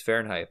 degrees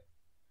Fahrenheit.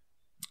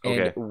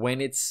 And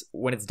when it's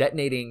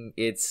detonating,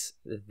 it's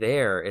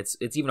there.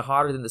 It's even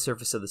hotter than the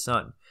surface of the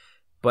sun.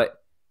 But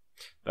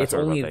it's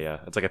only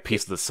it's like a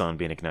piece of the sun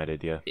being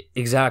ignited. Yeah,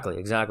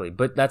 exactly.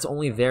 But that's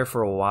only there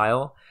for a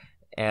while,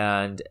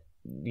 and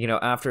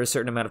after a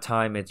certain amount of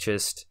time, it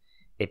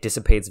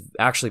dissipates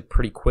actually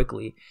pretty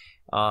quickly.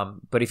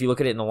 But if you look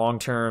at it in the long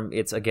term,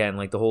 it's again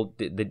like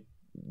the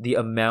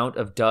amount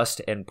of dust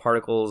and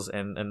particles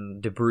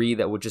and debris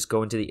that would just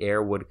go into the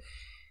air would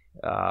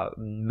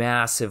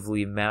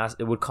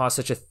it would cause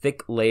such a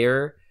thick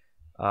layer,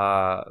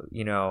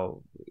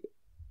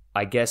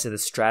 I guess in the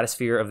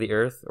stratosphere of the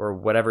earth or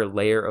whatever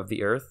layer of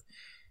the earth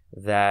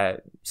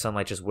that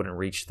sunlight just wouldn't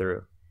reach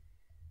through.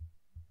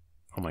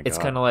 Oh my god. It's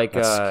kind of like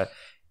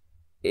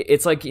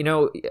it's like, I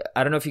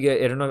don't know if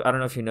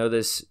you know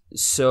this.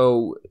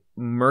 So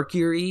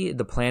Mercury,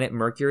 the planet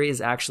Mercury, is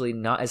actually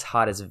not as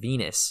hot as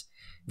Venus.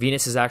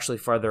 Venus is actually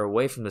farther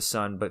away from the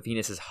sun, but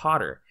Venus is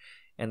hotter.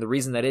 And the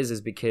reason that is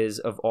because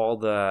of all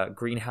the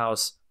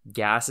greenhouse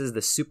gases,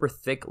 the super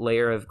thick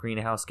layer of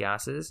greenhouse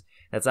gases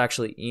that's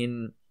actually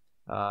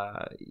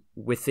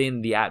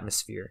within the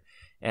atmosphere,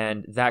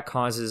 and that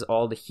causes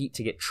all the heat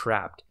to get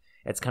trapped.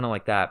 It's kind of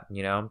like that,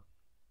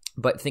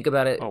 But think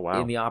about it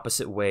in the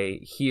opposite way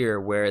here,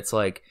 where it's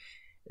like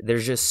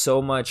there's just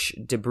so much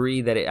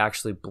debris that it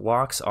actually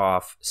blocks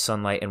off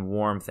sunlight and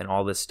warmth and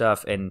all this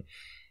stuff. And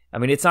I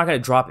mean, it's not going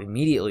to drop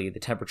immediately, the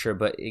temperature,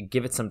 but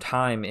give it some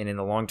time, and in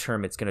the long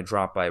term, it's going to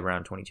drop by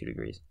around 22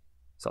 degrees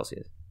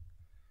Celsius.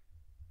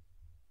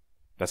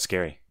 That's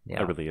scary. Yeah.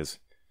 That really is.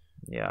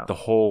 Yeah. The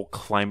whole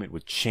climate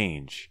would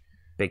change.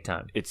 Big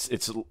time.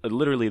 It's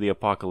literally the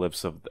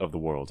apocalypse of the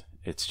world.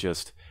 It's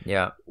just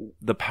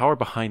the power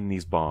behind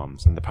these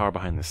bombs and the power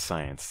behind this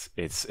science.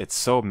 It's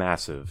so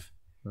massive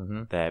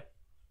that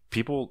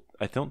people,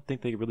 I don't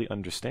think they really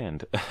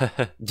understand.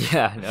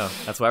 Yeah, no,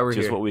 that's why we're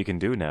just here. What we can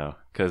do now,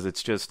 because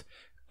it's just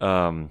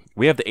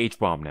we have the H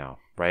bomb now,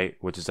 right?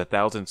 Which is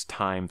 1,000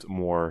 times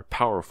more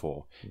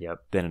powerful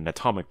than an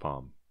atomic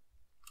bomb.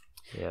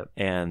 Yep.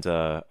 And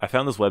I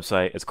found this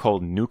website. It's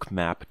called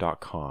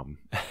nukemap.com.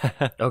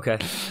 Okay.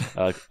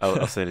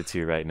 I'll send it to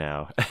you right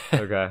now.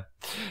 Okay.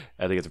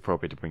 I think it's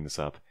appropriate to bring this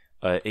up.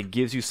 It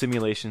gives you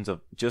simulations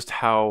of just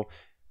how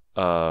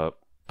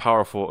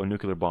powerful a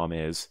nuclear bomb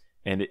is,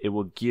 and it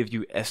will give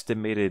you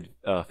estimated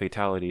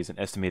fatalities and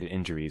estimated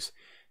injuries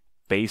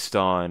based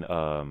on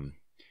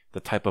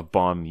the type of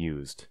bomb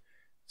used.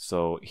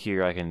 So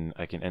here I can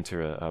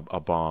enter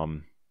a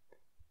bomb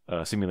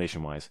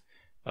simulation-wise.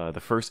 The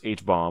first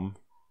H bomb,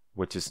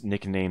 which is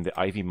nicknamed the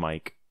Ivy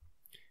Mike,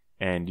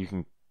 and you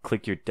can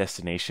click your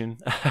destination,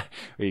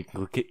 or you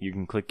can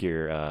click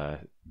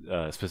your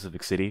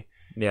specific city.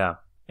 Yeah,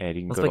 and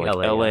you can go to like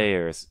LA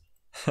or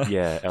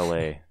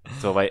LA.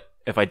 So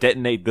if I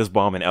detonate this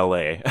bomb in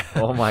LA,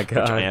 oh my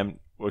god,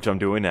 which I'm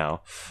doing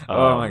now.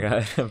 Oh my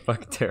god, I'm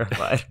fucking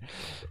terrified.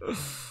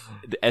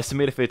 The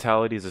estimated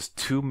fatalities is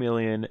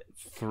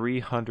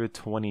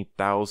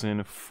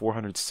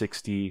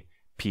 2,320,460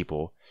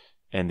 people.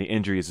 And the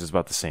injuries is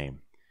about the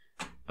same.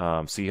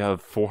 So you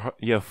have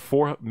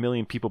 4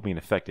 million people being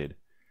affected,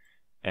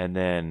 and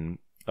then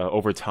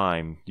over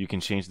time you can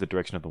change the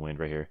direction of the wind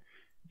right here.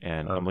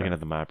 And I'm looking at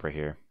the map right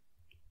here,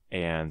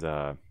 and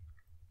I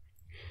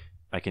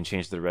can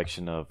change the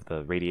direction of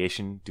the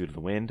radiation due to the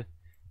wind,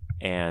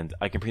 and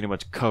I can pretty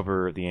much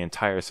cover the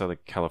entire Southern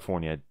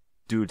California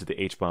due to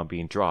the H bomb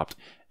being dropped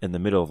in the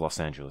middle of Los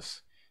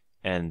Angeles.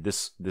 And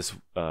this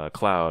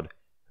cloud.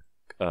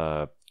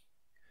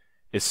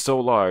 Is so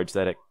large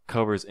that it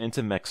covers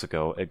into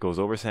Mexico. It goes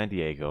over San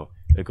Diego.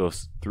 It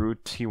goes through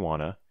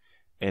Tijuana,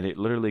 and it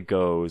literally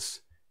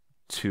goes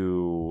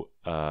to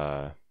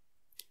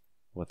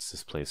what's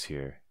this place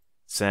here?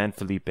 San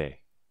Felipe. I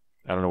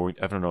don't know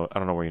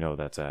where you know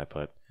that's at,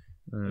 but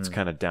it's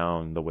kind of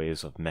down the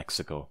ways of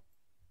Mexico.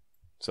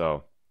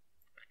 So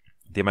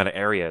the amount of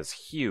area is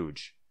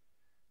huge.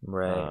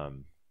 Right.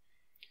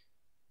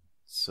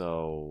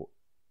 So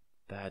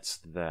that's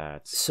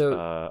that.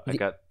 So I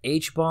got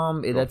H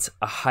bomb. That's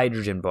a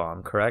hydrogen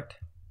bomb, correct?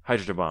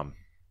 Hydrogen bomb.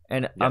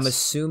 And Yes. I'm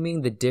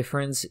assuming the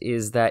difference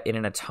is that in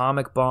an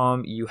atomic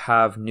bomb, you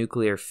have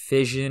nuclear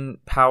fission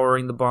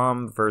powering the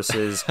bomb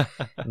versus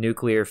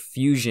nuclear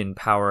fusion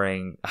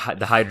powering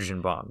the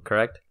hydrogen bomb,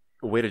 correct?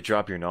 Way to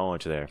drop your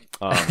knowledge there.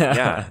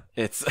 Yeah,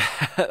 it's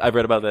I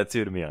read about that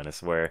too, to be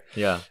honest. Where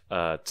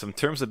some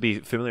terms to be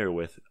familiar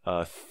with,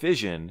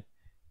 fission,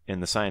 in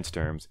the science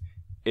terms,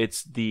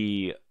 it's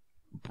the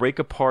break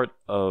apart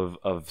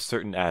of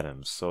certain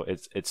atoms. So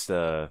it's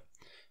the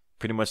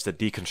pretty much the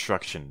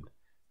deconstruction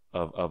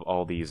of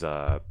all these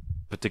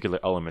particular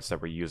elements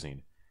that we're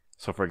using.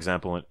 So, for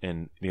example,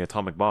 in the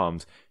atomic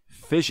bombs,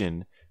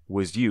 fission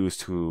was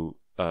used to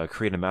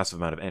create a massive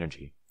amount of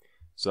energy.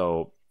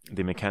 So,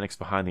 the mechanics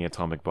behind the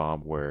atomic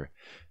bomb were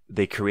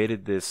they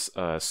created this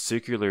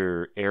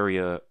circular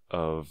area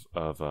of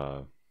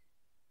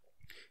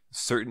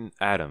certain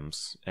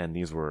atoms, and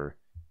these were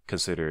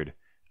considered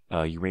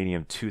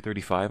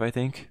uranium-235, I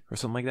think, or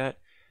something like that.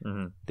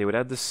 Mm-hmm. They would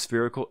have this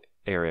spherical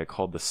area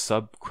called the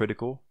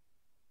subcritical.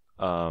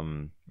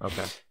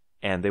 Okay.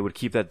 And they would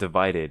keep that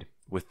divided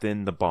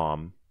within the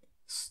bomb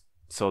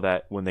so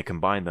that when they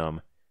combine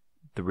them,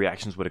 the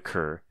reactions would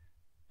occur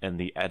and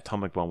the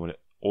atomic bomb would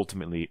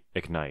ultimately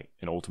ignite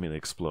and ultimately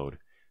explode.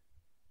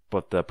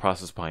 But the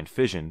process behind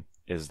fission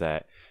is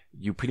that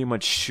you pretty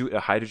much shoot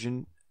a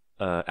hydrogen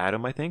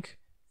atom, I think,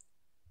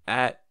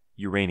 at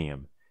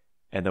uranium.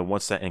 And then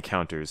once that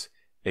encounters,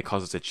 it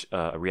causes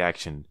a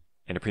reaction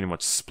and it pretty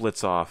much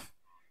splits off,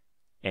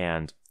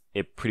 and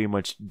it pretty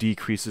much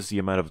decreases the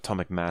amount of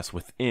atomic mass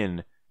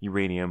within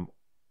uranium,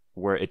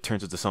 where it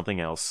turns into something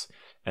else,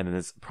 and then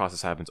this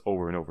process happens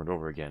over and over and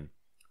over again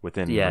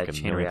within like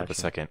a millionth of a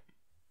second.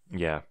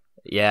 Yeah,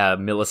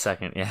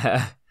 millisecond.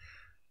 Yeah.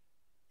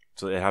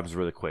 So it happens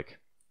really quick,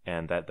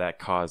 and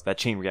that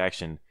chain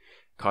reaction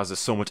causes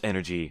so much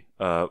energy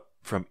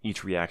from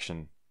each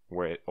reaction,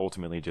 where it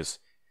ultimately just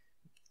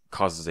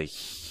causes a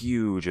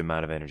huge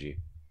amount of energy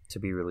to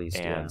be released.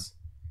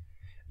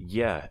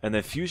 Yeah, and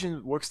then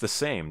fusion works the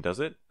same, does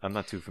it? I'm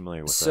not too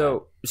familiar with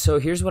that. So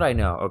here's what I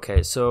know.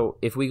 Okay, so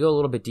if we go a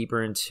little bit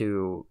deeper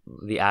into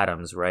the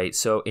atoms, right?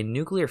 So in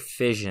nuclear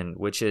fission,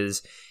 which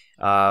is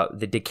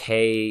the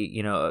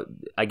decay,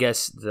 I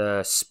guess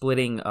the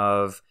splitting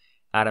of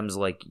atoms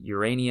like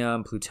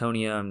uranium,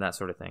 plutonium, that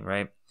sort of thing,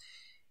 right?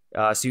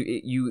 So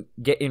you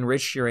get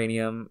enriched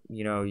uranium,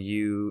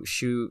 you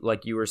shoot,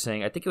 like you were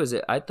saying, I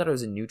thought it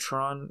was a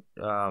neutron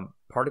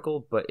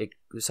particle,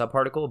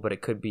 subparticle, but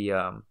it could be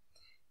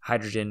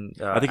hydrogen.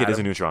 I think it is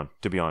a neutron,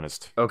 to be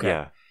honest. Okay.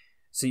 Yeah.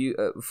 So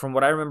you, from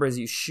what I remember, is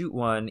you shoot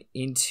one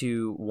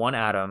into one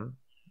atom,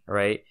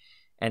 right?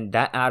 And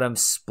that atom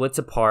splits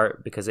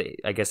apart because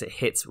I guess it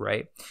hits,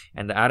 right?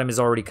 And the atom is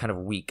already kind of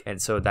weak,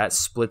 and so that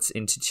splits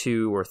into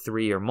 2 or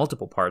 3 or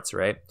multiple parts,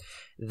 right?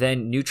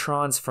 Then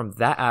neutrons from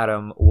that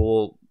atom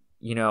will,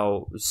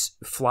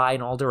 fly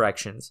in all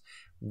directions.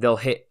 They'll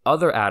hit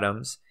other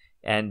atoms,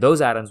 and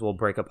those atoms will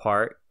break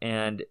apart,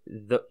 and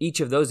each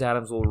of those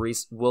atoms will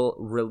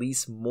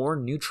release more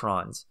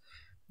neutrons,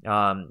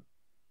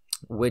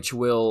 which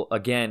will,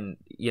 again,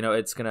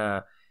 it's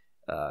gonna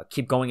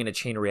keep going in a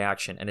chain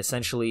reaction, and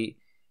essentially,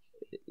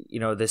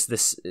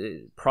 this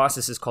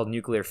process is called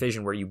nuclear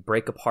fission, where you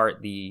break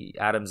apart the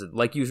atoms,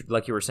 like you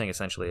were saying.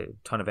 Essentially, a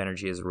ton of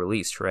energy is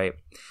released, right?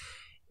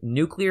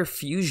 Nuclear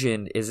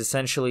fusion is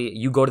essentially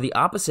you go to the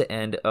opposite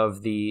end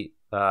of the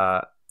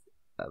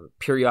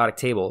periodic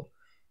table.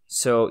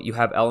 So you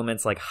have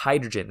elements like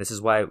hydrogen. This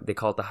is why they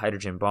call it the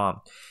hydrogen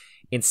bomb.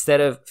 Instead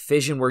of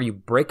fission, where you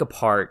break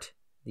apart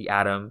the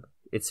atom,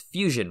 it's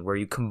fusion, where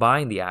you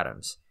combine the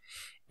atoms.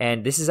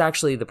 And this is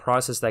actually the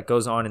process that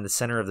goes on in the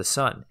center of the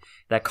sun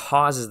that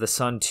causes the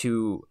sun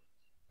to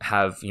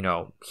have,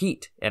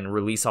 heat and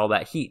release all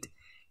that heat.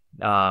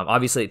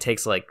 Obviously, it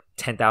takes like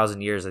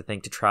 10,000 years, I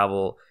think,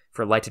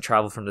 for light to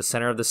travel from the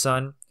center of the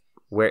sun,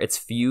 where it's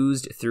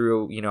fused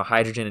through,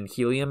 hydrogen and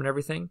helium and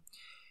everything,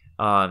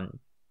 to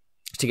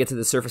get to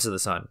the surface of the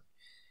sun.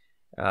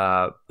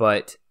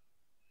 But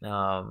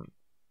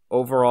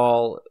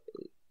overall,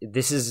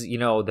 this is,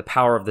 the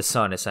power of the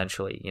sun,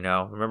 essentially.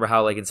 Remember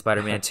how, like, in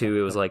Spider-Man 2,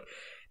 it was like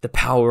the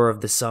power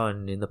of the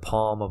sun in the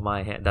palm of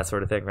my hand, that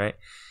sort of thing, right?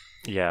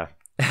 Yeah.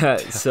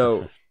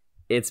 So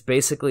it's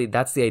basically,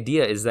 that's the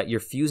idea, is that you're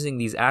fusing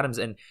these atoms,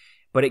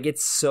 but it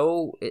gets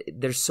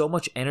there's so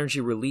much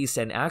energy released,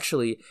 and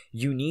actually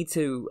you need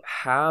to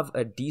have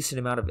a decent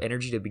amount of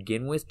energy to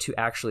begin with to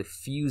actually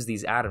fuse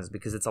these atoms,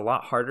 because it's a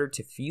lot harder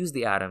to fuse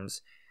the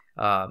atoms.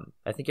 I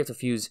think you have to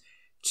fuse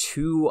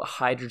 2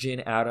 hydrogen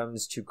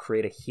atoms to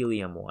create a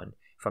helium one,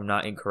 if I'm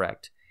not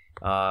incorrect.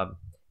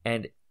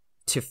 And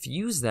to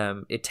fuse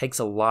them, it takes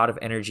a lot of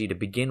energy to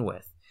begin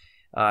with.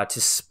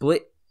 To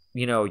split,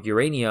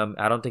 uranium,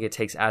 I don't think it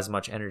takes as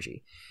much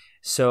energy.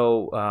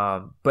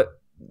 So, but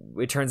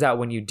it turns out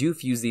when you do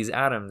fuse these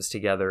atoms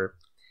together,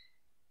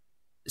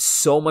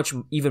 so much,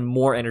 even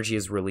more energy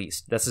is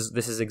released. This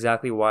is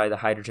exactly why the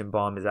hydrogen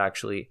bomb is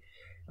actually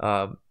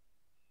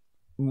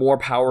more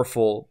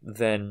powerful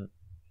than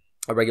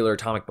a regular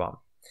atomic bomb.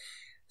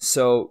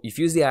 So you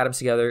fuse the atoms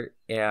together,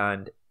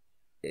 and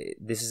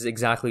this is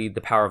exactly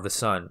the power of the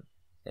sun.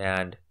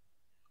 And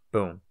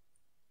boom.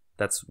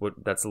 That's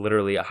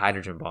literally a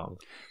hydrogen bomb.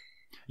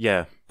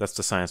 Yeah, that's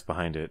the science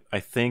behind it. I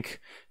think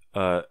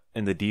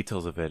in the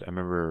details of it, I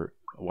remember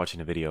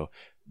watching a video.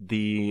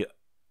 The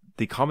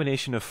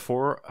combination of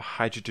 4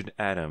 hydrogen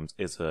atoms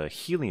is a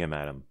helium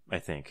atom, I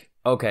think.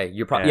 Okay,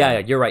 you're probably yeah,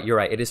 you're right. You're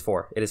right. It is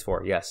 4. It is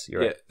 4. Yes,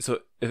 you're right. So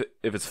if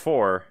it's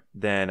 4,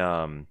 then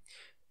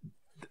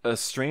a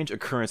strange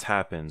occurrence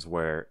happens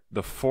where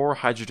the 4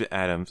 hydrogen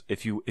atoms,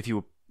 if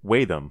you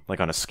weigh them like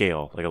on a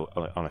scale, like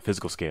on a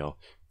physical scale,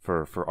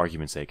 for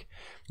argument's sake,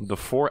 the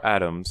 4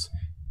 atoms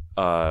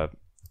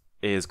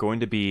is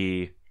going to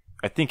be,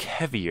 I think,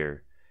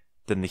 heavier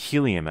than the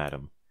helium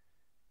atom.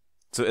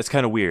 So it's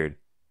kind of weird.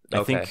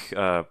 I think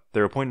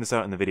they were pointing this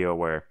out in the video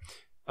where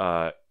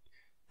the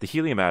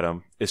helium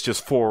atom is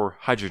just 4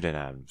 hydrogen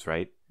atoms,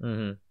 right?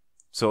 Mm-hmm.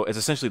 So it's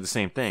essentially the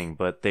same thing,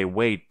 but they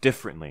weigh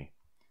differently.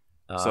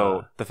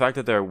 So the fact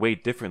that they're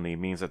weighed differently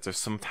means that there's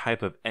some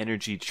type of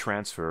energy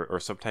transfer or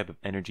some type of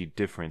energy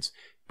difference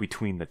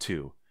between the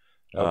two.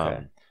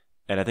 Okay.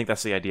 And I think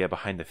that's the idea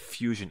behind the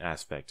fusion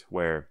aspect,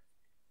 where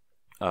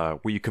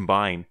you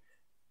combine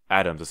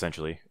atoms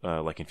essentially,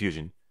 like in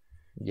fusion.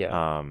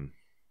 Yeah.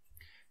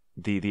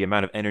 The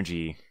amount of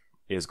energy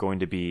is going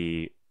to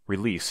be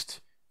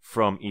released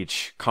from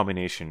each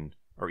combination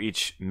or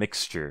each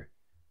mixture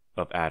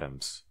of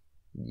atoms.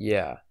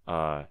 Yeah.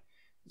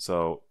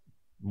 So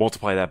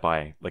multiply that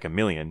by like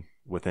 1,000,000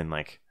 within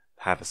like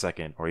half a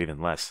second or even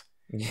less.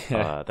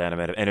 Yeah. That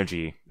amount of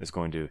energy is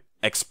going to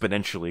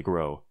exponentially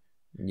grow.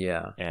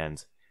 Yeah.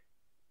 And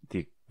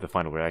the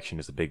final reaction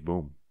is a big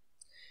boom.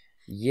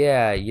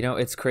 Yeah,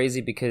 it's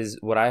crazy because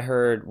what I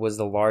heard was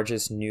the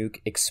largest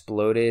nuke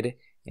exploded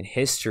in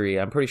history.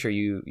 I'm pretty sure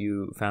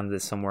you found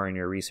this somewhere in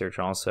your research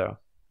also.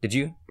 Did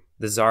you?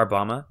 The Tsar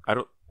Bomba?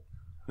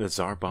 The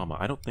Tsar Bomba?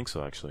 I don't think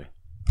so, actually.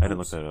 I didn't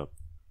look that up.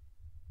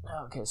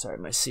 Okay, sorry,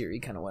 my Siri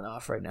kind of went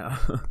off right now.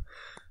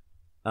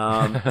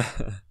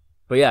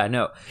 But yeah,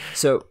 no.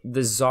 So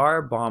the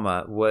Tsar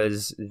Bomba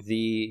was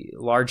the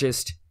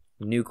largest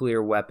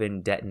nuclear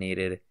weapon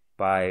detonated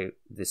by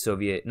the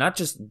Soviet, not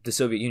just the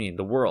Soviet Union,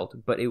 the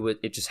world, but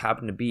it just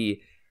happened to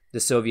be the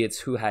Soviets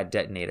who had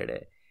detonated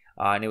it,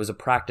 and it was a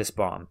practice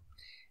bomb.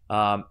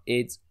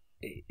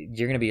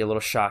 You're gonna be a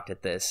little shocked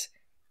at this.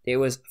 It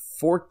was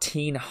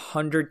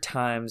 1,400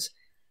 times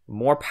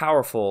more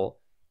powerful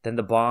than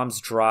the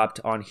bombs dropped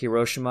on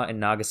Hiroshima and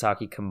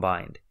Nagasaki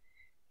combined.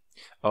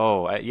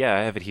 Oh, yeah,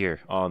 I have it here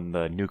on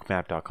the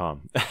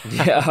nukemap.com.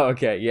 Yeah,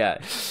 okay, yeah.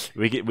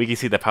 We can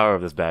see the power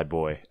of this bad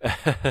boy.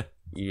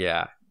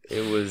 Yeah,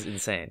 it was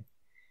insane.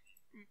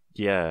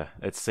 Yeah,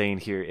 it's saying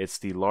here it's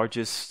the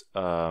largest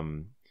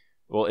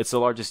it's the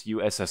largest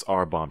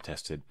USSR bomb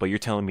tested, but you're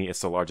telling me it's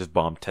the largest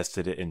bomb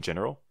tested in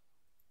general?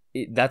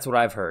 That's what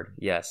I've heard,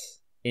 yes.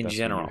 That's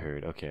general. what you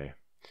heard, okay.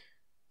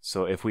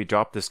 So if we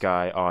drop this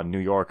guy on New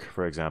York,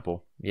 for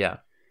example. Yeah.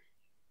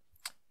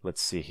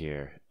 Let's see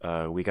here.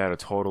 We got a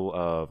total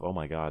of, oh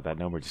my god, that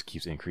number just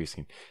keeps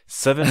increasing.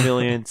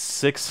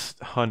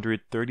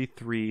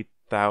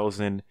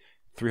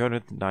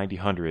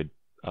 7,633,390.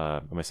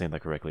 Am I saying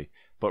that correctly?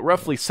 But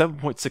roughly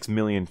 7.6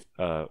 million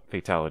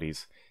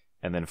fatalities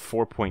and then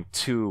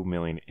 4.2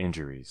 million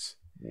injuries.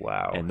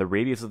 Wow. And the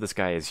radius of this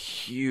guy is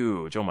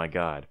huge. Oh my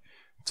god.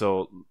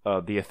 So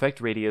the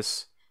effect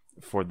radius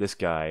for this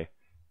guy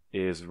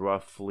is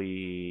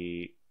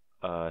roughly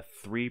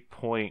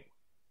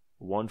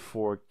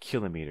 3.14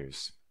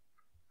 kilometers.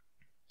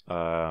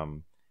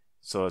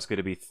 So it's going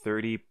to be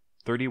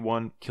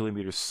 31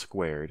 kilometers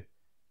squared,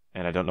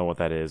 and I don't know what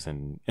that is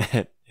in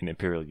in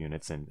imperial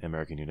units and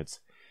American units.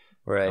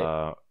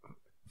 Right.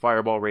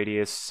 Fireball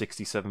radius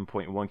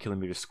 67.1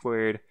 kilometers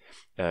squared.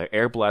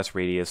 Air blast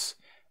radius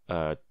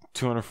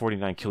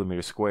 249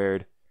 kilometers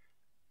squared,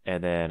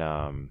 and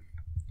then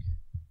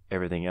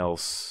everything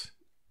else,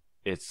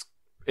 it's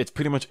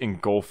pretty much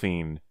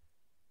engulfing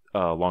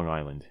Long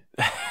Island.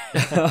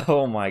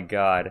 Oh my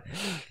god.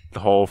 The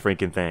whole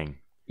freaking thing.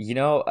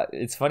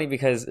 It's funny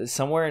because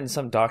somewhere in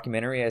some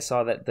documentary I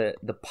saw that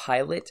the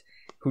pilot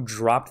who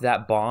dropped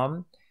that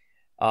bomb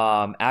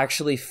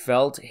actually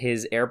felt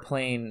his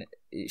airplane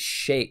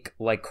shake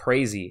like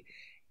crazy,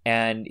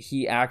 and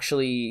he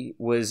actually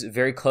was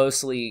very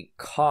closely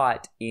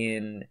caught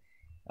in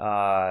he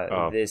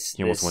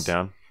almost went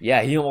down.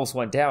 Yeah, he almost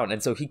went down,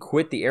 and so he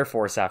quit the Air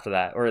Force after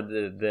that, or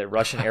the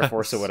Russian Air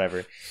Force or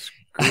whatever.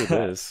 Screw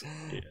this.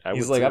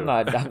 He's like, I'm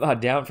not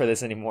down for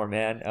this anymore,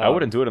 man. I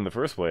wouldn't do it in the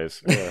first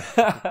place.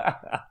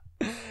 Yeah.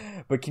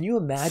 But can you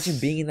imagine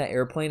being in that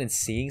airplane and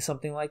seeing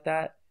something like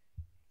that?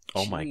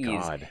 Oh my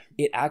god.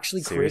 It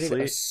actually created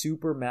Seriously? a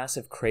super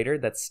massive crater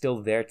that's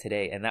still there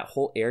today, and that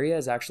whole area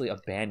is actually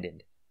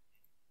abandoned.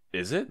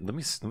 Is it? Let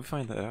me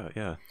find that out.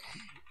 Yeah.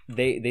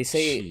 They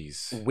say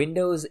Jeez.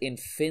 windows in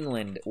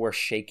Finland were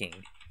shaking.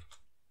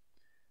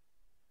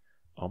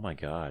 Oh my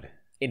god.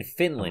 In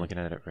Finland. I'm looking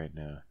at it right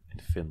now. In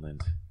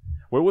Finland.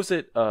 Where was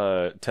it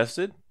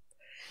tested?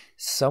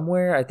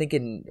 Somewhere, I think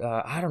in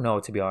I don't know,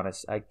 to be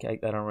honest. I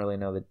don't really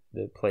know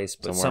the place,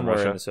 but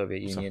somewhere in the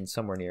Soviet Union,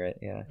 somewhere near it.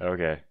 Yeah.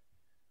 Okay.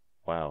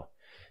 Wow.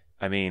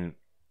 I mean,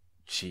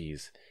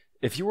 jeez.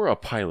 if you were a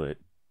pilot,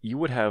 you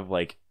would have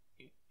like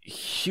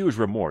huge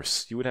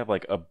remorse. You would have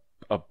like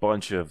a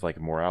bunch of like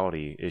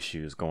morality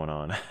issues going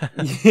on.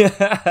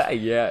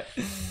 Yeah.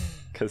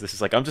 Because it's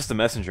just like, I'm just a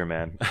messenger,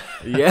 man.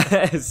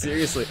 Yeah,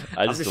 seriously.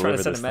 I'm just trying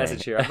to send a this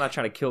message thing. here. I'm not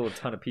trying to kill a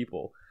ton of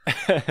people.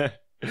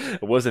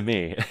 It wasn't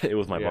me. It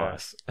was my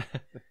boss.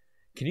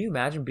 Can you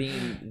imagine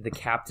being the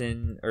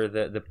captain or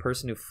the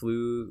person who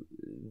flew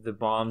the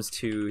bombs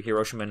to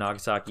Hiroshima and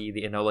Nagasaki,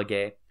 the Enola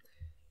Gay,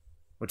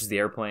 which is the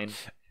airplane?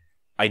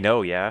 I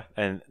know, yeah.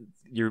 And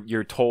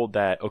you're told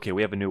that, okay,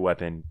 we have a new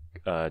weapon,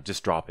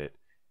 just drop it.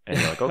 And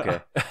you're like,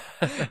 okay.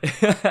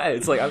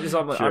 It's like, I'm just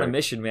on a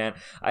mission, man.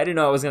 I didn't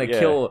know I was going to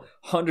kill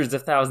hundreds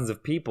of thousands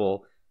of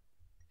people.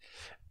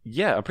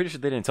 Yeah, I'm pretty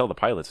sure they didn't tell the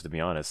pilots, to be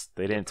honest.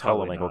 They didn't tell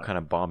them like what kind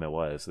of bomb it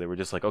was. They were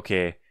just like,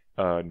 okay,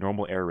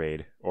 normal air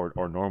raid or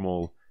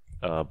normal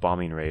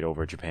bombing raid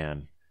over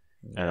Japan.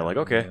 And they're like,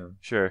 okay,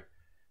 sure.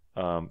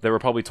 They were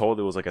probably told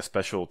it was like a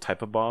special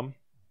type of bomb.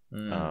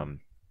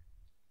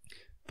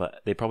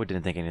 But they probably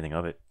didn't think anything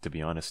of it, to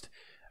be honest.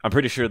 I'm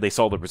pretty sure they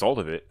saw the result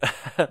of it.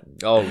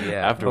 Oh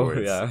yeah,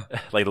 afterwards. Oh, yeah.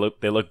 Like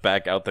they look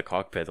back out the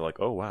cockpit. They're like,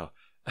 oh wow.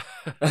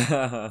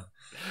 I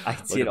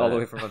can see it all the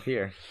way from up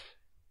here.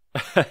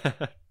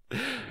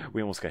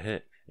 We almost got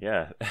hit.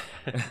 Yeah.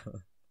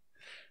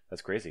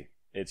 That's crazy.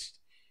 It's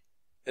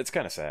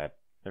kind of sad.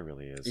 It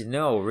really is.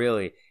 No,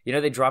 really. You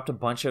know, they dropped a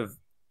bunch of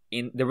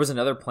there was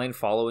another plane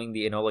following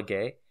the Enola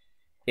Gay.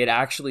 It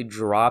actually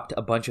dropped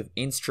a bunch of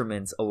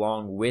instruments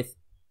along with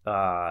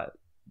the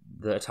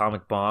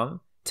atomic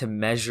bomb to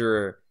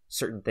measure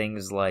certain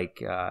things, like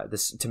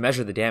to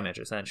measure the damage,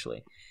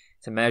 essentially,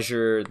 to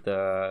measure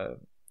the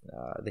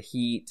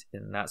heat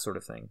and that sort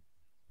of thing,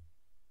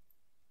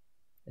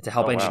 to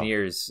help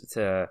engineers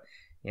to,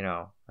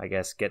 I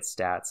guess, get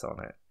stats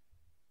on it.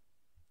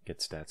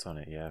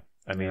 Yeah.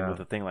 I mean, with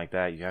a thing like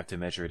that, you have to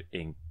measure it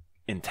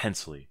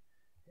intensely.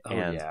 Oh,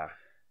 yeah.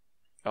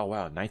 Oh,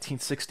 wow.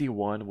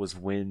 1961 was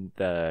when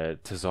the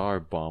Tsar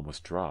bomb was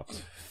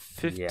dropped.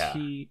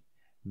 50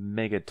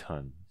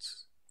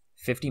 megatons.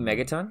 50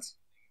 megatons?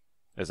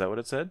 Is that what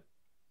it said?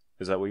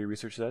 Is that what your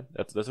research said?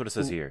 That's what it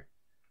says here.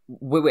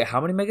 Wait,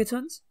 how many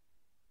megatons?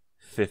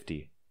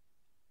 50.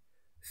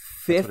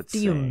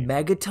 50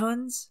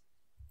 megatons?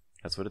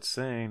 That's what it's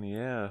saying,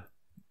 yeah.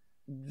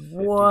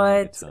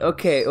 What?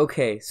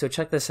 Okay. So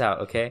check this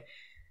out, okay?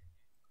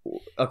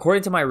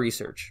 According to my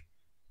research,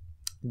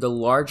 the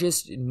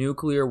largest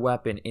nuclear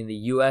weapon in the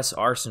U.S.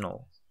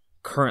 arsenal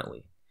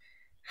currently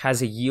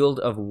has a yield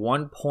of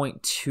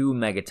 1.2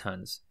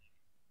 megatons,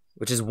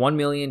 which is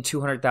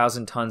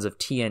 1,200,000 tons of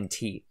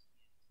TNT.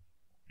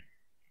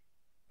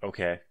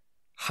 Okay.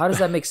 How does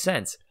that make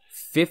sense?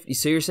 50.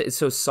 So you're saying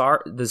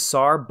the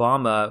Tsar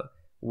bomb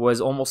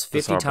was almost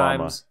 50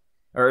 times,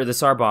 or the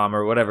Tsar bomb,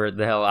 or whatever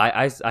the hell.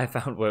 I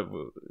found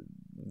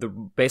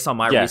based on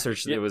my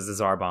research, it was the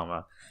Tsar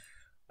bomb.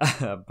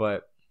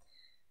 But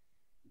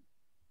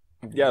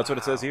yeah, that's what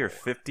it says here.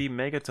 50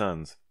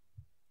 megatons.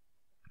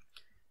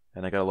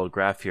 And I got a little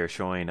graph here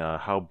showing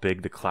how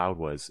big the cloud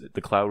was.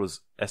 The cloud was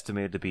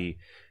estimated to be,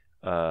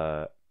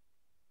 what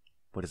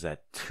is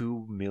that,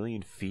 2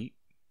 million feet?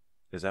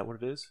 Is that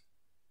what it is?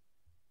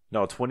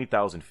 No,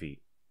 20,000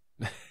 feet.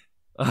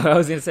 I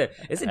was going to say,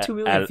 isn't 2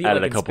 million feet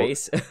like in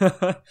space?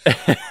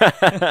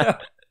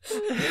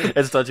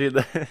 It's touching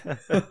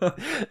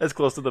it's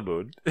close to the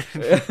moon.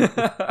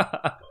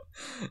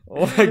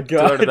 Oh my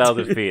god.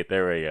 200,000 feet.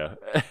 There we go.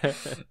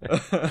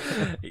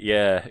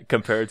 Yeah,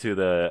 compared to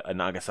the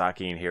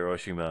Nagasaki and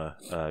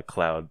Hiroshima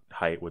cloud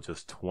height, which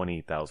was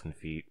 20,000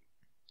 feet.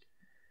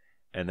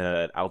 And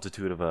the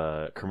altitude of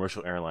a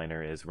commercial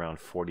airliner is around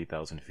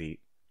 40,000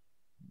 feet.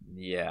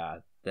 Yeah,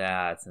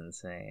 that's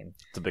insane.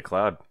 It's a big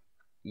cloud.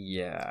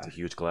 Yeah. It's a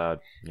huge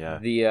cloud. Yeah.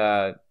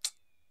 The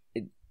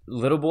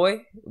Little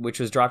Boy, which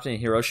was dropped in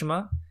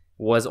Hiroshima,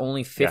 was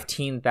only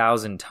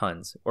 15,000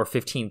 tons, or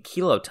 15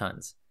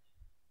 kilotons.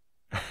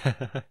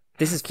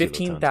 This is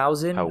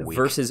 15,000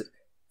 versus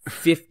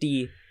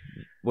 50.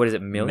 What is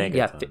it? Million?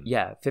 Megatons.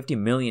 Yeah, 50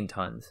 million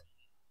tons.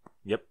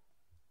 Yep.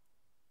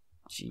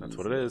 Jesus, that's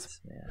what it is.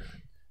 Man.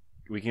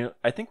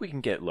 I think we can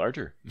get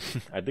larger.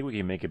 I think we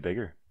can make it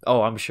bigger.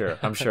 Oh, I'm sure,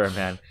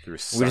 man. Through we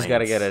science. just got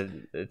to get a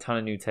ton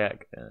of new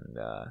tech, and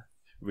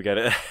we got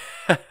it.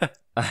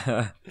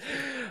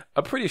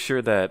 I'm pretty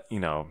sure that,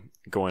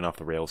 going off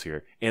the rails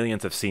here,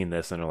 aliens have seen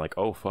this and are like,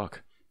 "Oh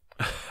fuck."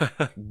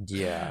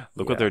 Yeah.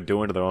 Look what they're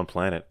doing to their own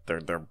planet.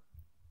 They're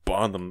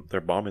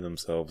bombing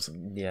themselves.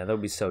 Yeah, they'll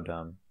be so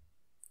dumb.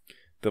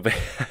 They'll be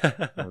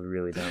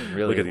really dumb.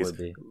 Really,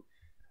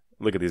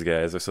 look at these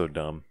guys. They're so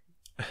dumb.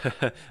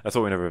 That's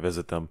why we never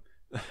visit them.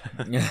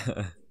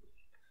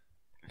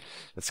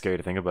 That's scary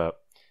to think about.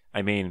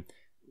 I mean,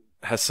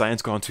 has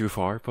science gone too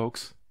far,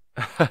 folks?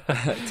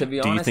 To be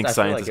honest, do you think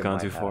science has gone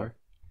too far?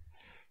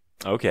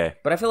 Okay,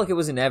 but I feel like it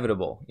was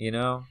inevitable.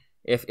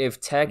 If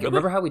tech, really?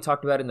 Remember how we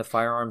talked about in the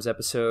firearms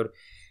episode,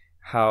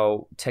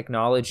 how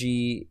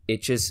technology,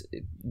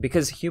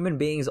 because human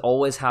beings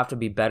always have to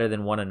be better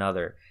than one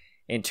another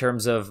in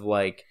terms of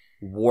like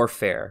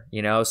warfare,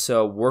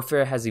 so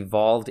warfare has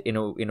evolved in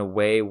a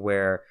way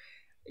where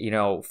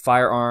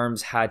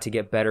firearms had to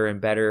get better and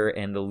better,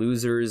 and the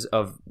losers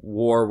of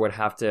war would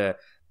have to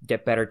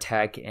get better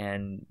tech,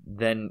 and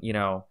then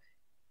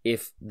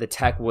if the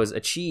tech was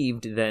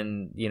achieved,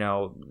 then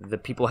the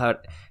people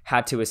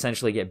had to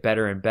essentially get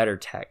better and better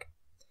tech,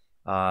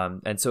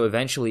 and so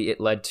eventually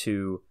it led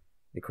to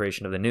the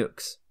creation of the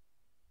nukes.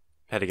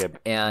 Had to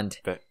get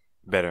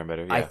better and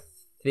better. Yeah.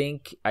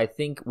 I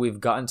think we've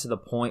gotten to the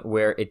point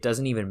where it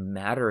doesn't even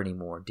matter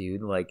anymore,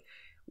 dude. Like,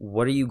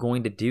 what are you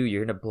going to do?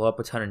 You're going to blow up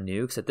a ton of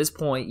nukes? At this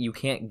point, you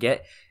can't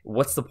get...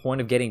 What's the point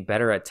of getting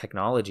better at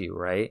technology,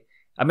 right?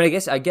 I mean,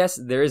 I guess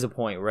there is a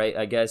point, right?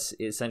 I guess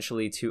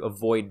essentially to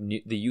avoid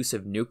the use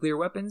of nuclear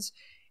weapons,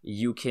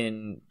 you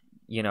can,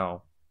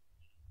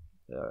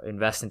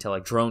 invest into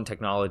like drone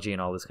technology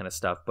and all this kind of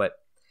stuff. But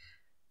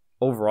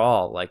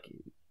overall, like,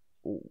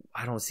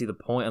 I don't see the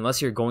point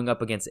unless you're going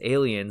up against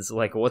aliens.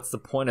 Like, what's the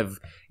point of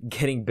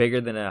getting bigger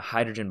than a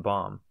hydrogen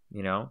bomb?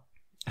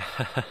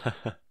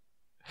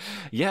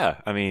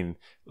 Yeah, I mean,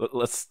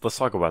 let's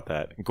talk about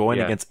that. Going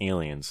against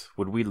aliens,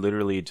 would we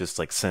literally just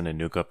like send a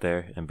nuke up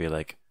there and be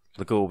like,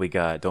 "Look at what we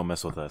got. Don't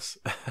mess with us"?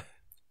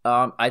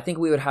 I think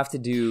we would have to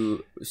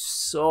do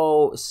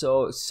so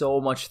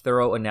much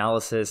thorough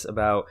analysis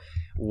about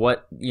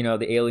what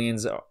the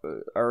aliens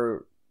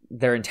are,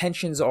 their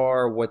intentions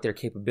are, what their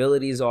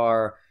capabilities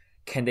are.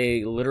 Can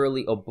they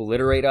literally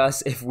obliterate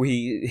us if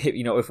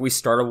we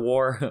start a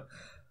war?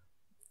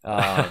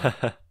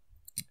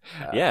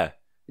 Yeah.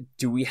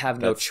 Do we have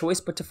no choice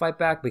but to fight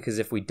back? Because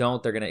if we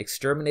don't, they're going to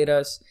exterminate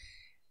us.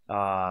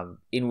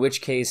 In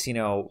which case,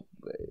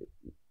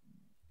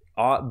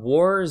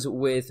 wars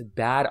with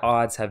bad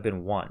odds have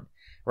been won,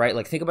 right?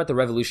 Like, think about the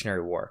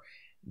Revolutionary War.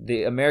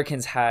 The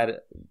Americans had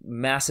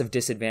massive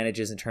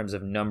disadvantages in terms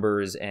of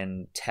numbers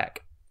and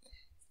tech.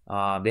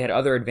 They had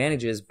other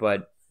advantages,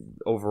 but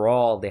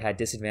overall they had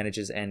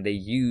disadvantages, and they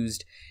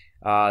used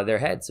their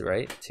heads,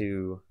 right,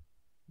 to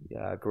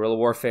guerrilla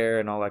warfare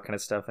and all that kind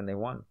of stuff, and they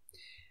won.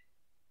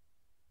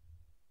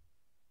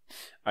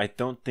 I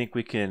don't think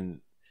we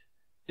can,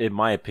 in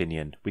my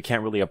opinion, we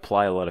can't really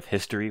apply a lot of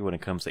history when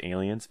it comes to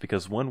aliens,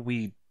 because when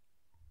we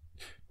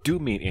do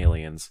meet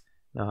aliens,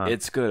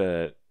 it's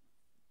gonna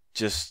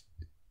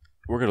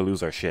we're gonna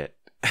lose our shit.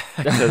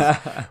 Because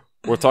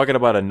we're talking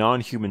about a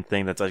non-human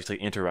thing that's actually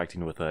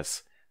interacting with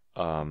us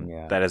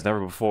that has never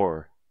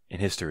before in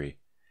history.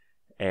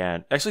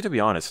 And actually, to be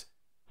honest,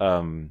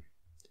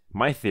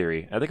 my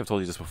theory, I think I've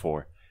told you this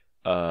before,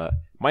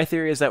 my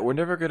theory is that we're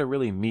never gonna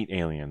really meet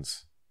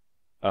aliens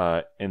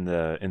in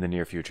the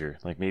near future.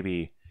 Like,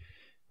 maybe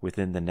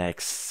within the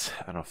next,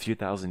 I don't know, few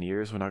thousand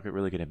years, we're not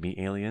really going to meet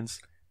aliens.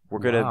 We're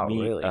going to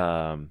meet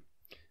really?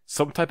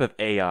 Some type of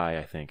AI,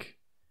 I think.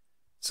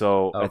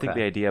 So I think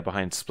the idea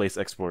behind space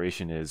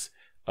exploration is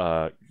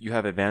you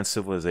have advanced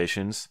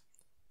civilizations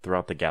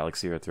throughout the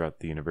galaxy or throughout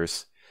the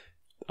universe.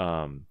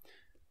 And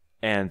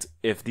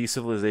if these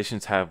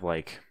civilizations have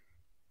like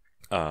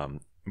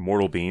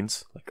mortal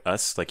beings, like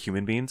us, like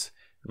human beings,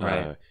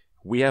 right.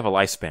 We have a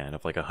lifespan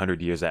of like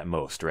 100 years at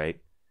most, right?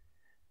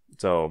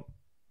 So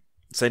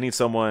sending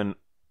someone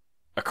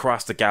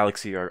across the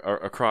galaxy or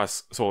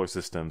across solar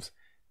systems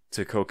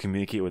to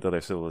co-communicate with other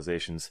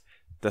civilizations,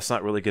 that's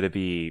not really going to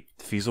be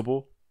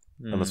feasible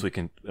unless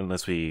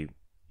we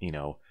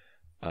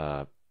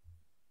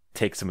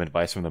take some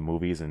advice from the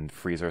movies and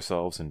freeze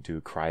ourselves and do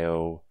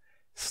cryo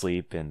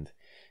sleep and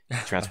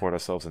transport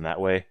ourselves in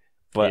that way.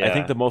 But I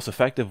think the most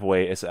effective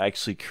way is to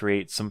actually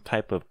create some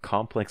type of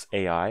complex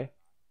AI,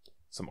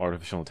 some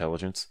artificial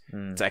intelligence,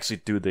 to actually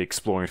do the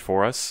exploring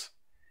for us.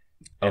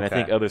 And I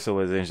think other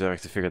civilizations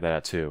have to figure that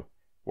out too,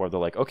 where they're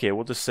like, okay,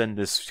 we'll just send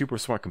this super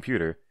smart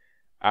computer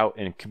out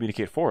and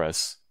communicate for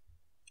us,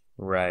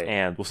 right?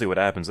 And we'll see what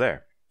happens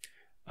there.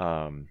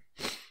 So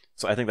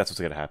I think that's what's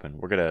going to happen.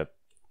 We're going to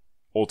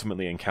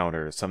ultimately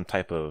encounter some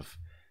type of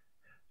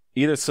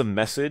either some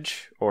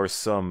message or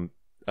some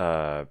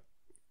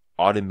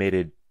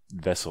automated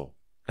vessel.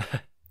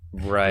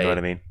 Right. You know what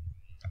I mean?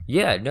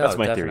 Yeah, no, that's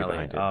my definitely.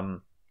 theory behind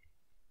it.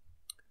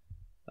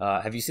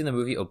 Have you seen the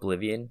movie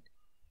Oblivion?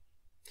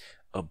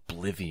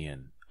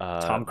 Oblivion.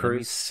 Tom Cruise. Let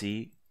me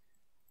see.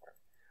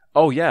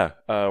 Oh yeah,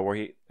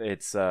 where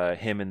it's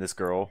him and this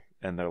girl,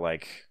 and they're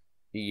like,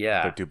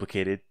 they're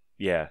duplicated.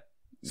 Yeah,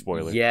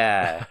 spoiler.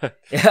 Yeah,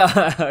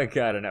 I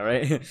don't know,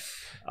 right?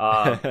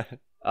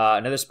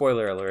 Another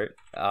spoiler alert.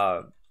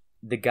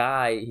 The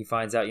guy, he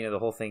finds out, the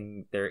whole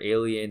thing, they're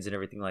aliens and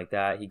everything like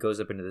that. He goes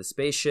up into the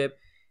spaceship,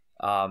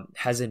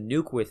 has a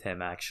nuke with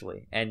him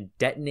actually, and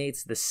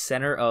detonates the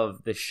center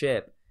of the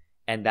ship,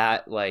 and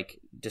that like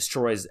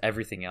destroys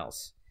everything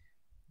else.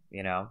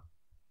 Yeah.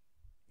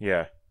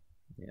 Yeah.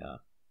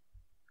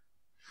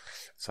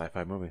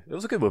 Sci-fi movie. It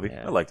was a good movie.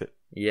 Yeah. I liked it.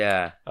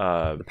 Yeah.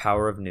 The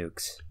Power of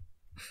Nukes.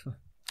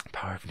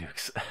 Power of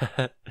Nukes.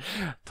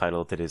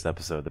 Title of today's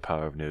episode: The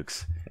Power of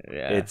Nukes.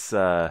 Yeah. It's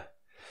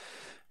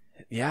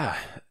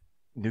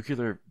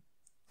nuclear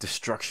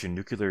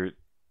destruction,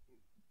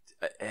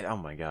 oh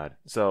my god.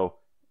 So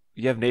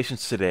you have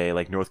nations today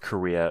like North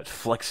Korea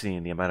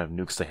flexing the amount of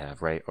nukes they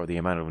have, right? Or the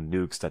amount of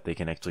nukes that they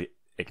can actually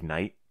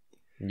ignite.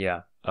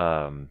 Yeah.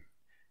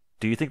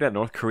 Do you think that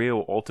North Korea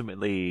will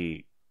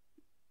ultimately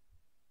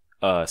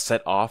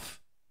set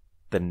off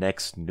the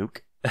next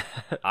nuke?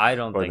 I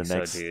don't think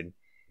so, dude.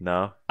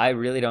 No? I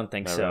really don't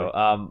think Not so.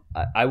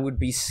 really. I would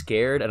be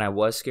scared, and I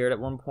was scared at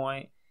one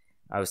point.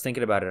 I was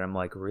thinking about it. I'm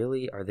like,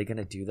 really? Are they going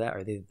to do that?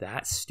 Are they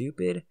that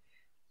stupid?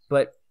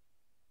 But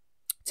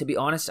to be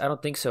honest, I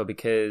don't think so,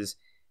 because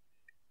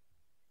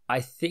I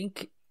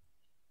think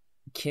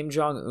Kim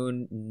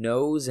Jong-un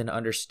knows and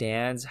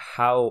understands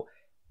how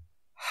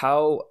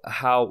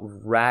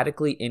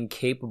radically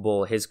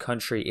incapable his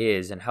country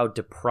is, and how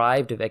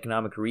deprived of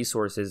economic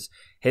resources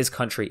his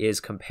country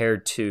is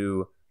compared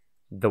to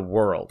the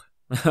world,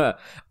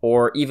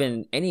 or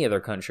even any other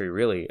country,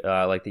 really,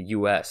 like the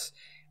U.S.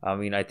 I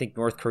mean, I think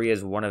North Korea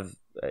is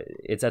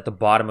it's at the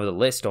bottom of the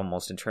list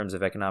almost in terms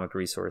of economic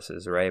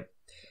resources, right?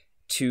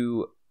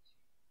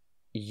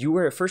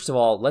 First of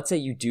all, let's say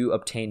you do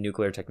obtain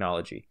nuclear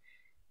technology.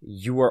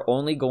 You are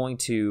only going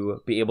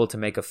to be able to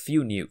make a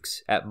few nukes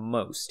at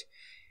most.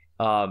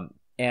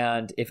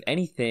 And if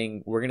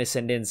anything, we're going to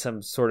send in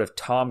some sort of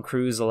Tom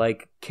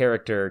Cruise-like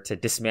character to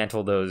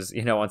dismantle those,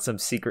 on some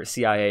secret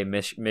CIA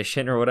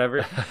mission or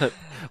whatever.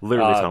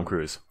 Literally Tom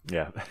Cruise.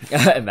 Yeah.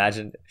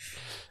 Imagine.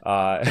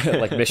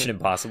 Like Mission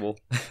Impossible.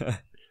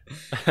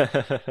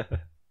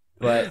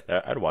 But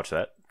I'd watch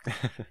that.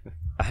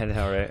 I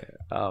know, right?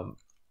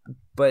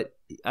 But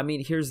I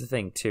mean, here's the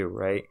thing too,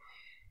 right?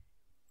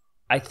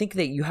 I think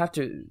that you have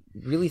to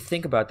really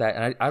think about that,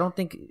 and I don't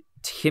think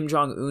Kim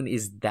Jong-un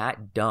is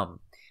that dumb.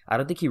 I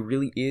don't think he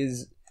really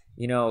is,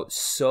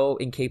 so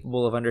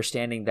incapable of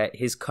understanding that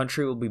his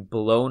country will be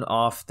blown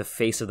off the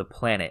face of the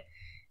planet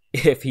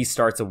if he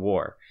starts a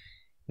war.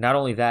 Not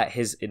only that,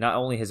 not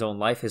only his own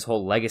life, his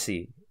whole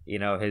legacy,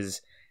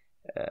 the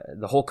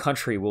whole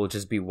country will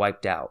just be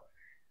wiped out.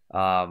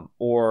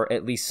 Or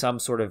at least some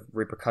sort of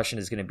repercussion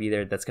is going to be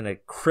there that's going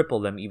to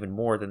cripple them even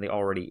more than they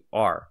already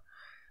are.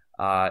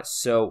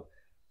 So,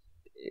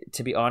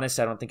 to be honest,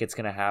 I don't think it's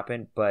going to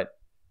happen, but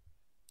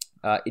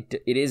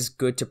it is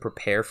good to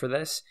prepare for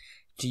this.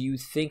 Do you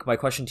think, my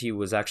question to you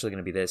was actually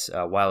going to be this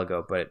a while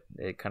ago, but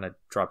it kind of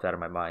dropped out of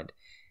my mind.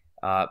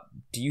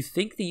 Do you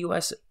think the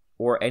U.S.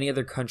 or any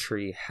other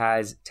country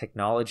has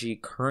technology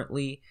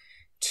currently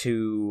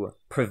to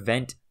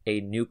prevent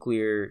a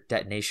nuclear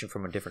detonation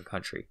from a different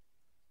country?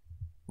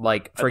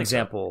 Like, for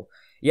example,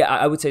 yeah,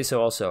 I would say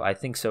so also. I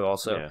think so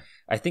also. Yeah.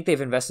 I think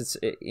they've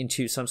invested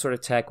into some sort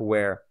of tech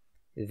where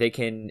they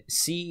can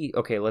see,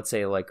 okay, let's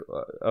say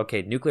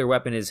nuclear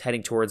weapon is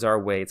heading towards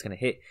our way. It's going to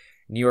hit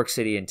New York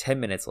City in 10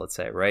 minutes, let's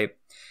say, right?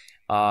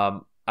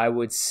 I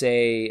would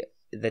say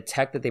the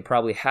tech that they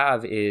probably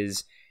have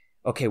is,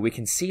 okay, we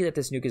can see that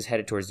this nuke is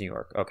headed towards New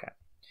York. Okay.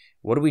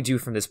 What do we do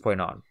from this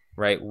point on,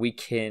 right? We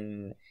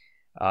can,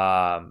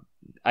 I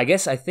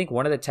think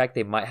one of the tech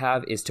they might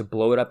have is to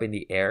blow it up in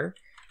the air.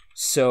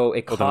 So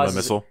it causes a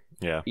missile.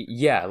 Yeah.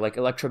 Yeah, like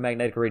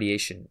electromagnetic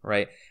radiation,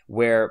 right?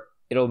 Where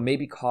it'll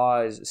maybe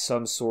cause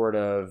some sort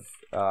of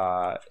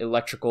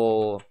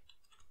electrical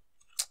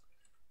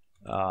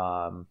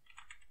like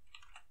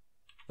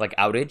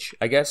outage,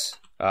 I guess.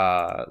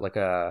 Like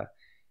a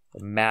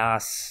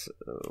mass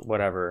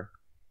whatever.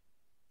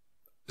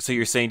 So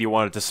you're saying you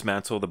want to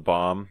dismantle the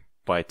bomb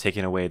by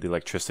taking away the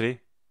electricity?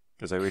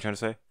 Is that what you're trying to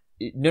say?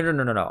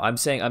 No. I'm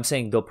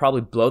saying they'll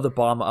probably blow the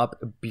bomb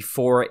up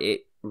before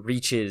it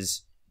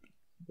reaches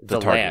the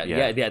target,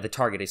 land. Yeah, the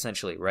target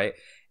essentially, right?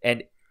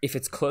 And if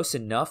it's close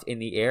enough in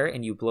the air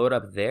and you blow it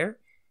up there,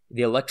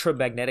 the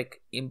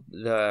electromagnetic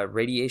the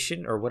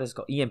radiation, or what is it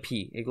called, EMP,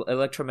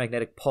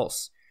 electromagnetic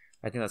pulse,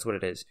 I think that's what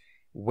it is,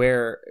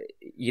 where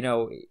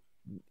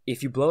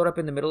if you blow it up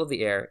in the middle of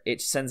the air,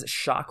 it sends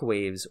shock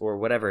waves or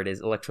whatever it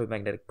is,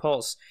 electromagnetic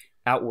pulse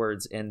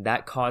outwards, and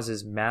that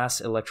causes mass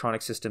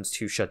electronic systems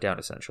to shut down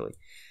essentially.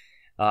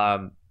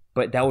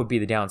 But that would be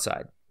the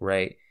downside,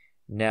 right?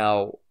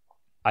 Now,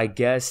 I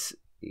guess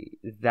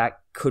that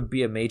could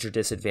be a major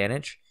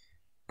disadvantage,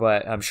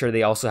 but I'm sure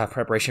they also have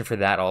preparation for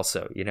that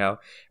also,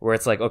 where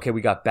it's like, okay, we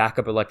got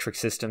backup electric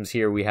systems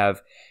here. We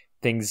have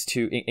things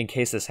in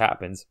case this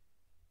happens.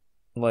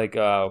 Like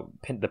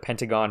the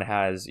Pentagon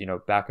has,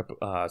 backup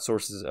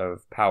sources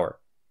of power.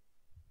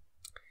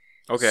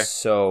 Okay.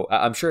 So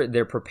I'm sure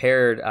they're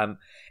prepared.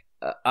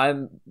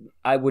 I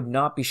would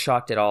not be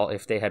shocked at all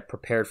if they had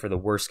prepared for the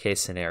worst case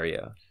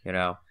scenario,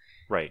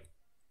 Right.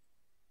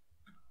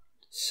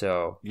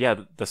 So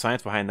yeah, the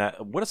science behind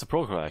that. What is the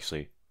protocol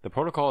actually? The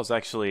protocol is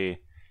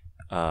actually,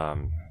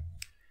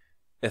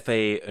 if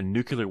a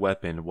nuclear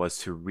weapon was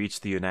to reach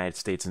the United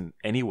States in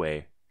any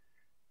way,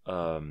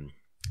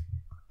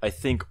 I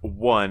think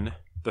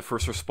the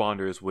first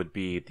responders would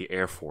be the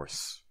Air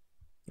Force.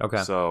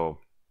 Okay. So,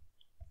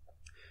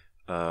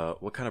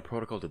 what kind of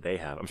protocol did they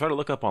have? I'm trying to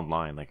look up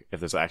online, like if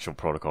there's an actual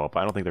protocol,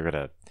 but I don't think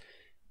they're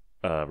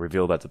gonna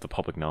reveal that to the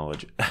public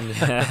knowledge.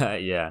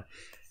 Yeah.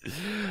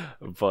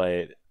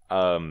 But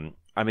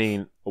I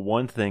mean,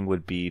 one thing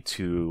would be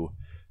to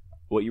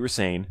what you were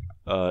saying,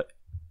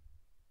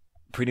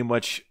 pretty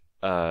much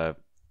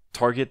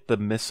target the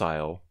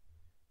missile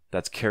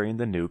that's carrying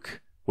the nuke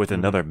with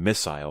another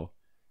missile,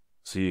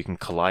 so you can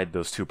collide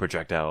those two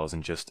projectiles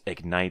and just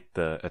ignite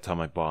the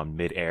atomic bomb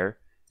mid-air.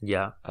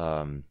 Yeah.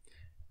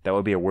 That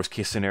would be a worst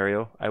case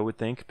scenario, I would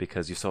think,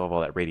 because you still have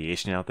all that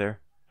radiation out there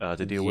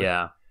to deal with.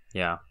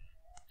 Yeah.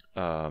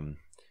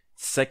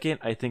 Second,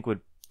 I think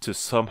would to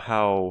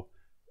somehow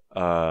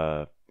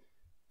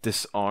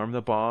disarm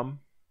the bomb.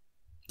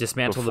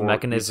 Dismantle the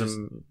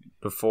mechanism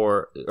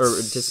before, or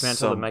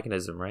dismantle the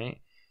mechanism, right?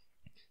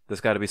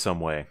 There's got to be some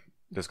way.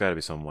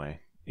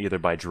 Either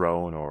by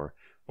drone or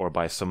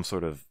by some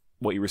sort of,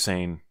 what you were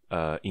saying,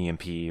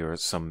 EMP or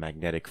some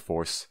magnetic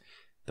force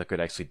that could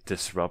actually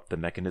disrupt the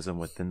mechanism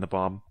within the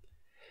bomb.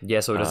 Yeah,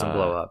 so it doesn't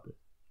blow up.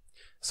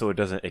 So it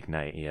doesn't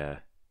ignite, yeah.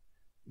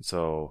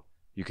 So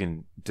you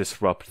can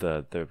disrupt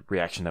the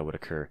reaction that would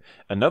occur.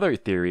 Another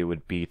theory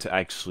would be to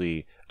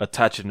actually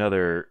attach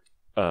another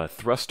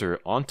thruster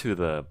onto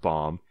the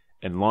bomb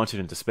and launch it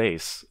into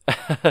space.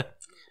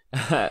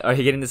 Are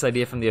you getting this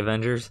idea from the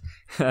Avengers?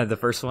 The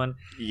first one?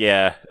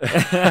 Yeah.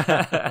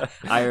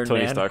 Iron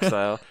Tony Man. Stark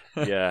style.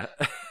 Yeah.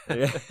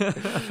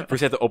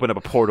 First you have to open up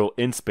a portal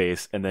in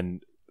space and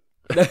then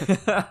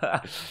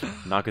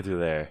knock it through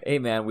there. Hey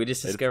man, we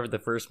just discovered the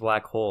first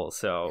black hole,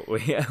 so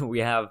we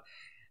have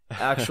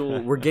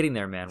actual. We're getting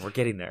there, man. We're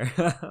getting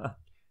there.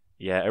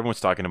 Yeah,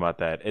 everyone's talking about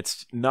that.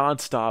 It's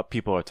nonstop.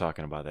 People are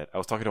talking about it. I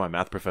was talking to my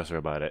math professor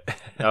about it.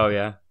 Oh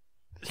yeah.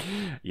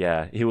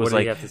 Yeah, he was what like,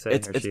 did he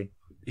have to say?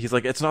 He's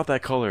like, it's not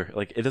that color.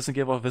 Like, it doesn't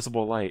give off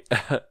visible light.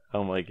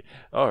 I'm like,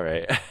 all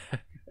right.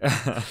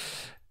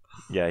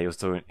 Yeah, he was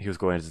going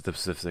into the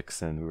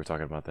specifics, and we were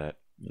talking about that.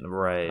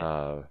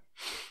 Right.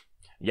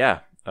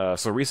 Yeah.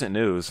 So recent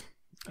news.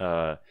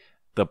 The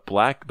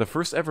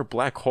first ever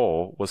black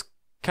hole was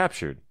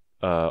captured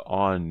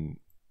on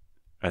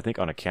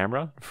a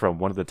camera from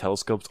one of the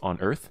telescopes on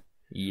Earth.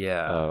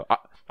 Yeah.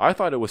 I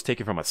thought it was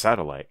taken from a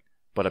satellite,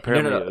 but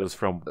apparently it was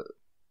from.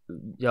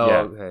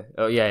 Okay.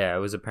 Oh yeah. It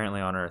was apparently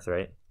on Earth,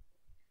 right?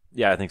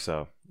 Yeah, I think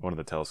so. One of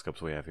the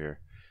telescopes we have here.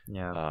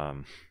 Yeah.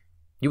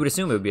 You would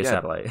assume it would be a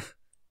satellite.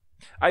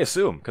 I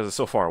assume, because it's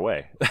so far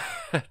away.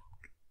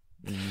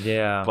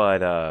 Yeah.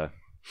 But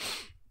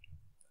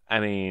I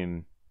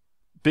mean,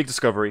 big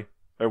discovery.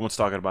 Everyone's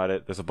talking about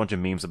it. There's a bunch of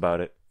memes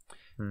about it.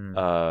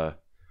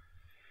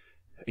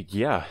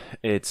 Yeah,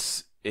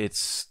 it's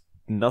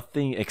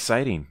nothing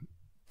exciting,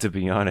 to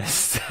be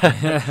honest.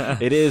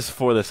 It is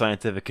for the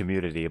scientific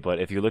community, but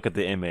if you look at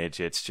the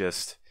image, it's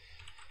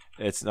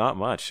not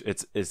much.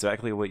 It's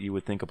exactly what you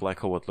would think a black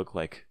hole would look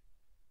like.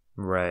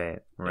 Right.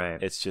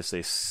 It's just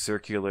a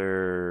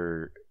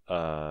circular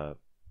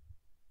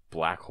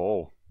black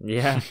hole.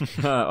 Yeah.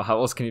 How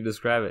else can you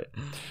describe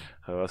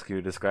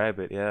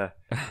it? Yeah.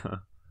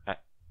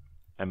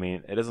 I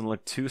mean, it doesn't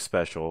look too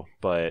special,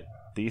 but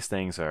these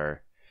things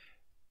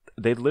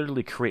they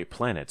literally create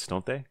planets,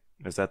 don't they?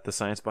 Is that the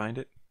science behind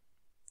it?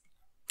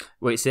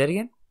 Wait, say it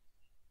again?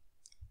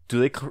 Do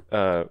they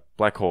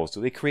black holes?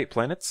 Do they create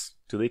planets?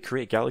 Do they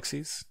create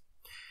galaxies?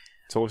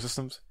 Solar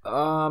systems?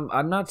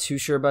 I'm not too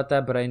sure about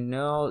that, but I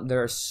know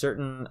there are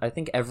certain. I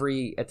think at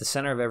the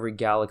center of every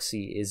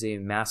galaxy is a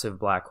massive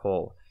black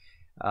hole,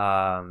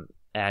 and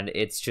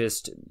it's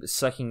just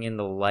sucking in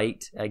the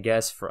light, I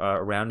guess,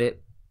 around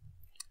it.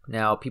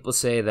 Now, people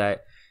say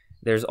that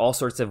there's all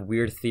sorts of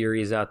weird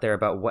theories out there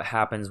about what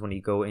happens when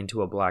you go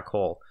into a black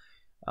hole,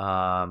 but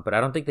I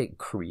don't think they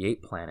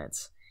create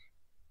planets,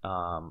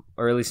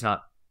 or at least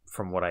not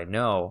from what I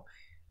know.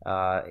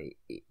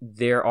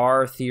 There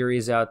are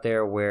theories out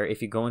there where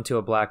if you go into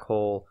a black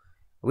hole,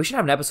 we should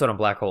have an episode on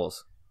black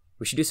holes.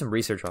 We should do some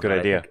research on that. Good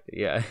idea.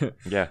 Yeah.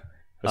 Yeah.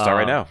 Let's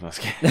start right now.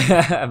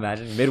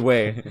 Imagine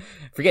midway.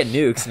 Forget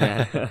nukes,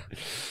 man.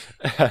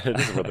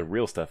 This is where the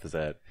real stuff is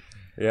at.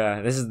 Yeah,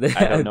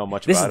 I don't know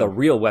much about it. This is the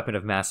real weapon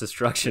of mass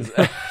destruction.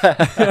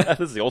 This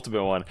is the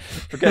ultimate one.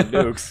 Forget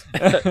nukes.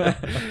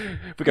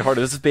 We can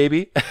harness this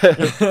baby.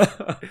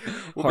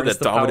 We'll be the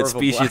dominant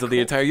species of the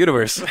entire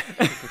universe.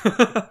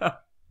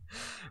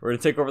 We're going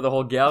to take over the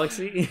whole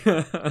galaxy?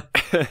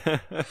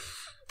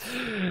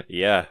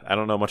 Yeah, I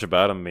don't know much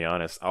about them, to be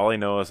honest. All I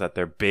know is that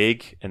they're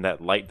big and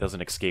that light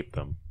doesn't escape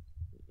them.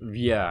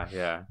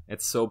 Yeah.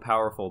 It's so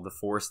powerful, the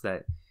force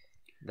that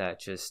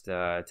just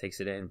takes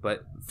it in.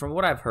 But from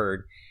what I've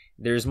heard,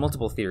 there's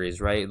multiple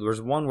theories, right? There's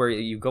one where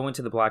you go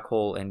into the black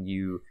hole and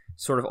you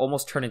sort of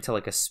almost turn into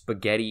like a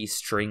spaghetti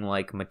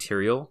string-like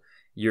material.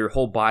 Your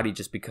whole body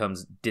just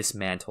becomes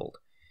dismantled.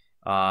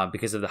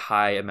 Because of the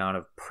high amount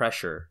of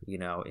pressure, in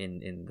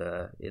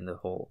the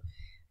hole.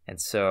 And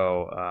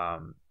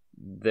so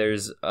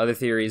there's other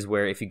theories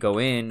where if you go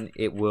in,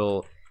 it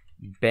will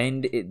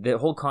bend. The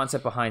whole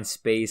concept behind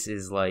space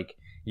is like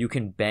you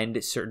can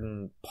bend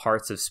certain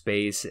parts of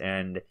space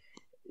and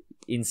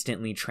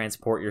instantly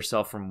transport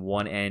yourself from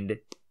one end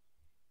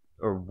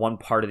or one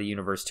part of the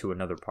universe to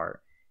another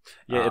part.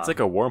 Yeah, it's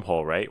like a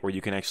wormhole, right? Where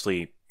you can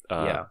actually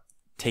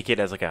take it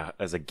as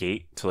a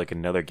gate to like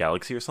another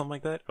galaxy or something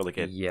like that, or like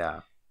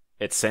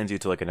it sends you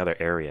to like another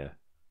area.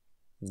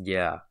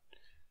 Yeah,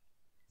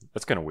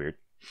 that's kind of weird.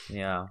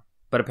 Yeah,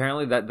 But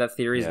apparently that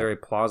theory is very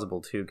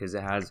plausible too, because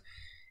it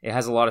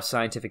has a lot of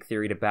scientific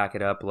theory to back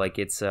it up. Like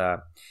it's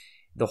the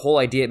whole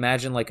idea.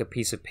 Imagine like a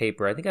piece of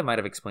paper. I think I might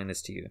have explained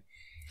this to you.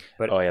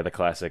 But the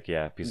classic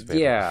piece of paper.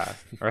 Yeah,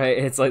 right.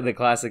 It's like the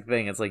classic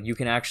thing. It's like you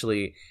can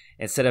actually,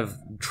 instead of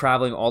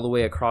traveling all the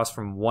way across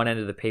from one end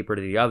of the paper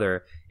to the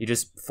other, you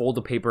just fold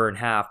the paper in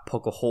half,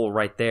 poke a hole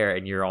right there,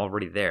 and you're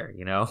already there.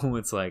 You know,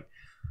 it's like.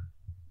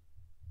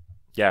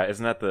 Yeah,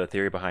 isn't that the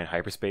theory behind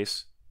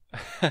hyperspace?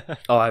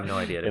 Oh, I have no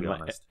idea, to be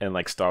honest. And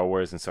like Star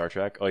Wars and Star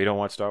Trek. Oh, you don't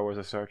watch Star Wars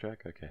or Star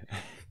Trek? Okay.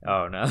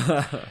 Oh no.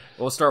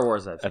 Well, Star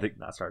Wars, I think,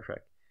 not Star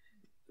Trek.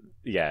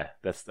 Yeah,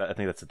 I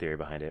think that's the theory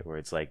behind it, where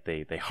it's like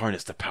they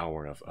harness the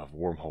power of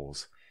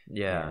wormholes.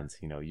 Yeah,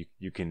 and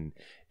you can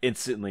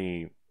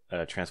instantly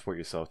transport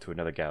yourself to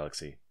another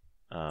galaxy.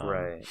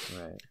 Right.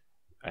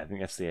 I think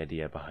that's the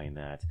idea behind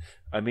that.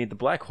 I mean, the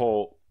black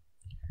hole.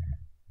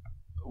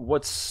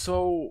 What's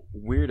so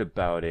weird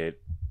about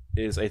it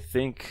is, I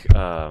think,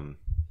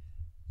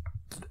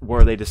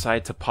 where they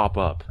decide to pop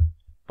up,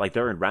 like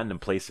they're in random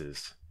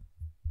places,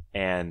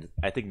 and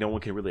I think no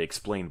one can really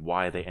explain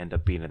why they end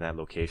up being in that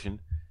location.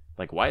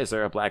 Like, why is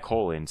there a black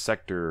hole in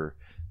sector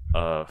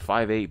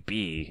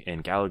 58B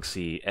in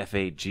galaxy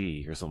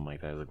F8G or something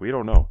like that? Like, we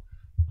don't know.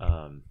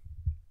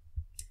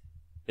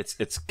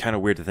 It's kind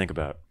of weird to think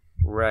about.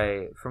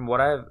 Right. From what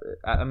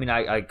I mean,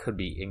 I could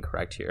be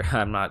incorrect here.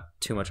 I'm not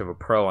too much of a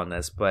pro on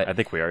this, but I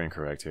think we are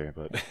incorrect here.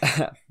 But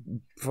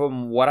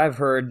from what I've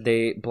heard,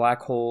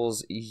 black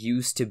holes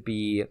used to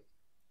be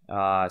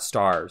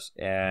stars,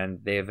 and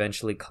they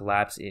eventually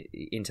collapse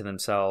into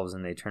themselves,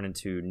 and they turn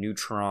into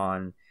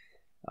neutron,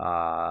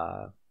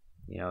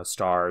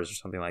 stars or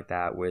something like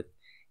that, with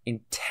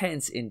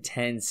intense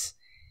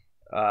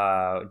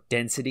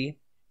density,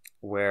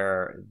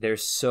 where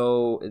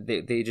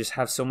they just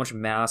have so much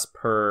mass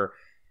for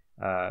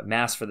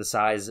the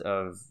size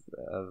of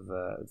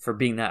for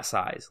being that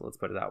size. Let's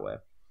put it that way.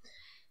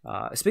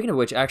 Speaking of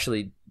which,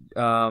 actually,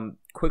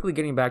 quickly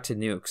getting back to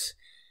nukes,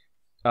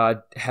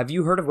 have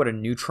you heard of what a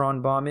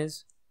neutron bomb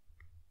is?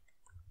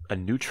 A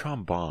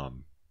neutron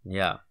bomb?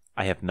 Yeah.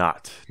 I have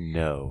not.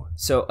 No.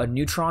 So a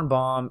neutron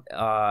bomb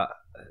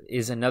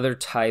is another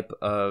type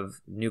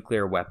of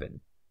nuclear weapon.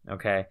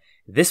 Okay,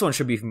 this one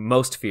should be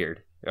most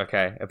feared.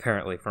 Okay,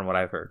 apparently, from what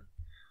I've heard.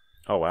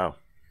 Oh wow.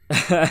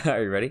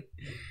 Are you ready?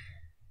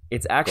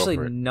 It's actually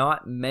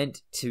not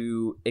meant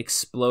to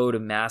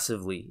explode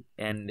massively,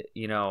 and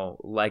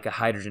like a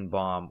hydrogen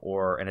bomb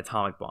or an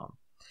atomic bomb.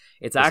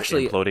 It's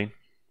actually imploding.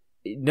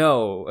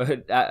 No,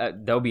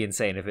 that would be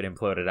insane if it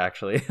imploded.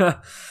 Actually,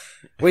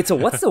 wait. So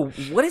what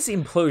is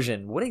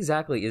implosion? What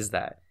exactly is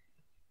that?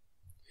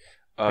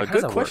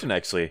 Good question,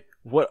 actually.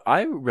 What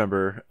I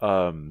remember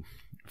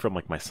from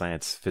like my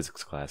science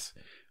physics class,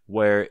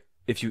 where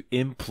if you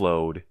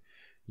implode,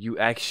 you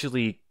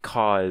actually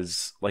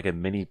cause like a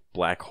mini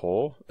black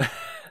hole.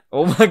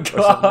 Oh my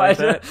god!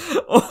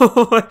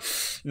 Like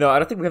no, I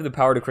don't think we have the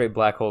power to create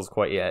black holes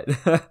quite yet.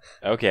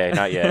 Okay,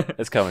 not yet.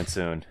 It's coming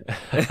soon.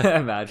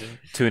 Imagine.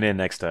 Tune in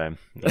next time.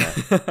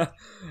 Yeah.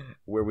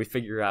 Where we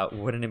figure out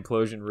what an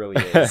implosion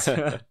really is.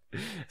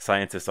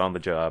 Scientists on the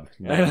job,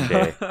 night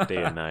and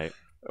day and night.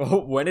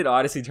 When did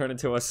Odyssey turn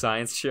into a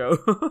science show?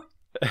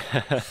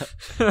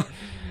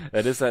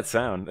 That is that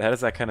sound. That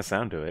is that kind of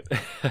sound to it.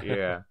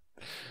 Yeah.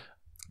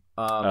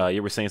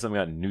 You were saying something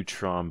about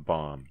neutron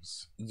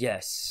bombs.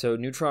 Yes. So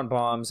neutron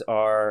bombs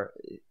they're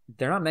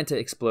not meant to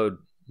explode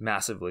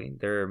massively.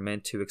 They're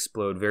meant to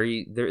explode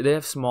they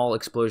have small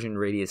explosion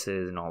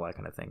radiuses and all that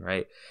kind of thing,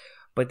 right?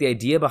 But the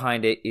idea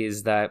behind it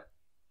is that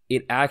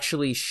it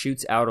actually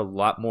shoots out a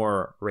lot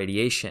more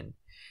radiation.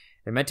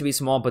 They're meant to be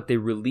small, but they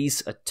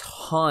release a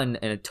ton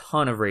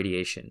of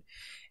radiation.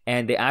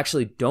 And they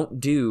actually don't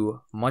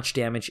do much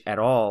damage at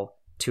all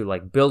to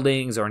like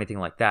buildings or anything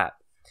like that.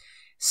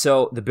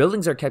 So the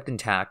buildings are kept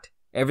intact.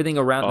 Everything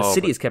around the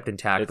city is kept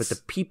intact, but the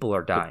people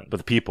are dying. But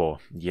the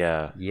people,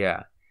 yeah.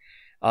 Yeah.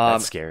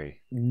 That's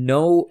scary.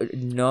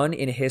 None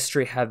in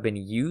history have been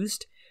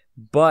used,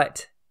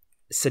 but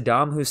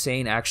Saddam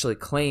Hussein actually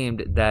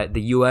claimed that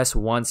the U.S.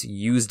 once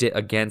used it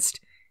against,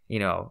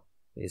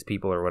 his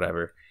people or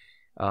whatever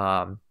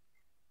at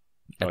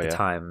the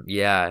time.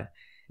 Yeah.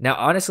 Now,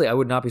 honestly, I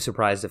would not be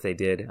surprised if they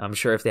did. I'm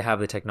sure if they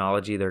have the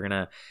technology, they're going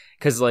to...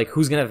 Because,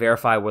 who's going to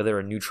verify whether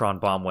a neutron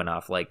bomb went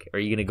off? Are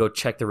you going to go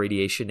check the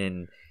radiation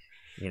in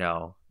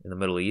the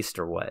Middle East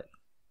or what?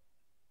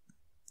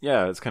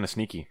 Yeah, it's kind of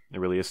sneaky. It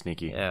really is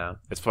sneaky. Yeah.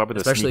 It's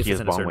probably the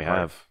sneakiest bomb we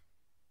have.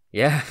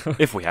 Yeah.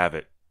 If we have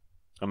it.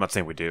 I'm not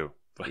saying we do.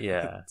 But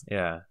yeah.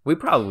 We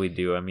probably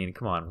do. I mean,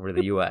 come on. We're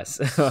the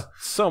U.S.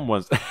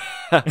 Someone's...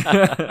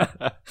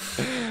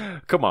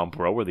 Come on,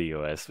 bro. We're the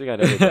U.S. We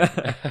got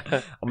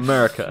everything.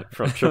 America.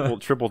 From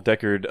triple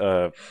deckered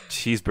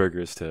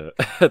cheeseburgers to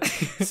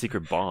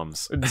secret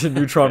bombs. To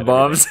neutron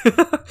bombs.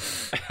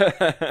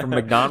 From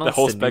McDonald's the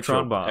whole to spectrum.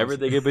 Neutron bombs.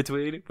 Everything in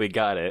between, we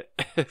got it.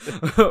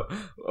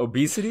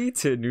 Obesity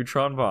to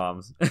neutron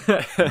bombs.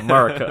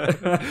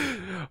 America.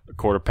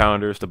 Quarter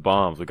pounders to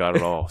bombs. We got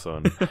it all,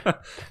 son.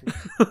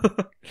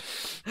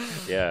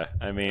 Yeah,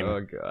 I mean... Oh,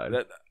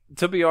 God.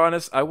 To be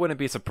honest, I wouldn't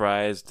be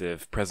surprised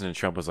if President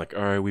Trump was like,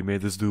 "All right, we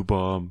made this new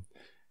bomb.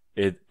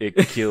 It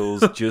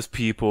kills just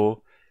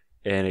people,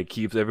 and it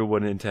keeps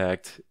everyone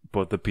intact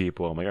but the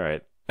people." I'm like, all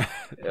right.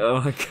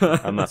 Oh my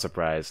god. I'm not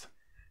surprised.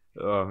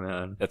 Oh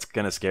man. That's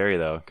kind of scary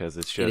though, because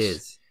it's just. It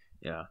is.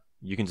 Yeah.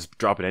 You can just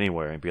drop it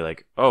anywhere and be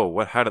like, "Oh,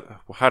 what? How did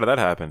that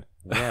happen?"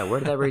 Yeah. Where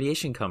did that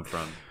radiation come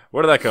from?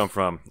 Where did that come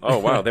from? Oh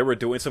wow, they were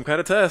doing some kind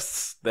of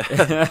tests.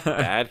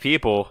 Bad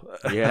people.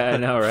 Yeah, I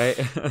know, right?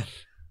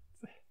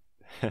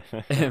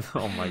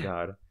 Oh my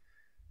god,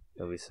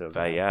 that'll be so bad.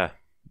 But yeah,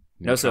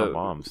 neutron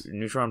bombs.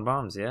 Neutron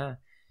bombs, yeah.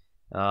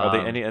 Are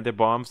there any other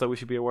bombs that we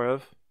should be aware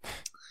of?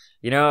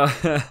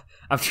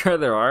 I'm sure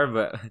there are,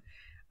 but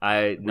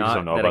I came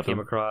them.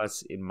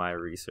 across in my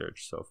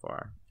research so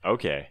far.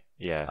 Okay,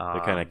 yeah,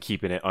 they're kind of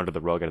keeping it under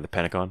the rug at the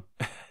Pentagon.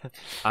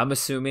 I'm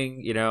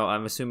assuming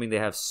they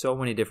have so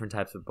many different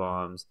types of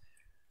bombs.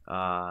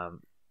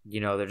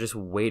 They're just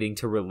waiting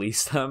to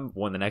release them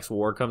when the next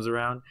war comes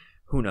around.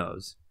 Who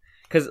knows?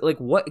 Because,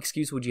 what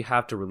excuse would you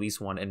have to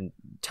release one and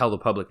tell the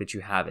public that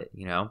you have it,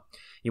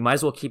 You might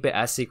as well keep it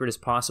as secret as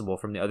possible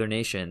from the other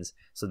nations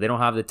so they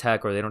don't have the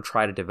tech or they don't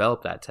try to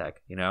develop that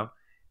tech,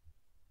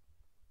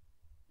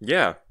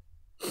 Yeah.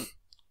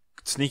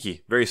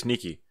 Sneaky. Very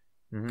sneaky.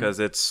 Because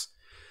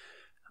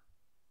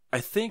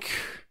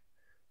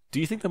do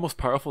you think the most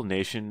powerful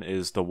nation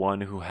is the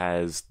one who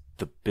has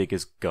the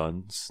biggest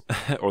guns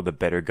or the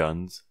better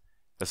guns?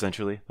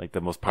 Essentially, like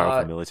the most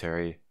powerful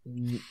military.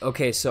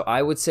 Okay, so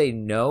I would say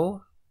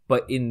no,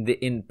 but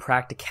in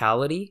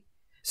practicality,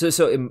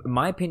 so in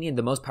my opinion,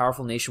 the most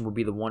powerful nation would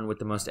be the one with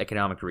the most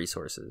economic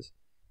resources,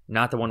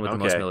 not the one with the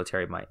most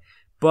military might.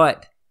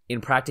 But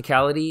in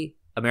practicality,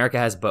 America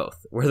has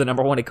both. We're the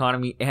number one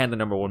economy and the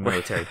number one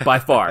military by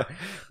far.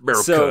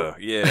 America,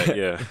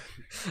 yeah.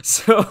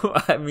 So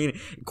I mean,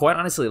 quite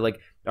honestly,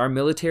 our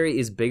military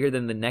is bigger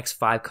than the next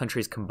 5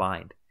 countries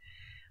combined.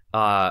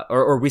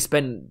 Or we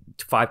spend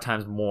 5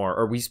 times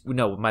more,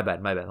 my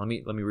bad. Let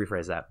me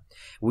rephrase that.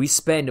 We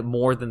spend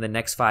more than the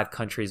next 5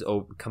 countries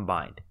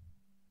combined.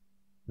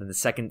 Than the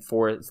second,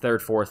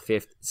 third, fourth,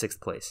 fifth,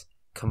 sixth place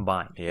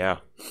combined. Yeah.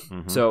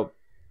 So,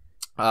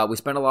 we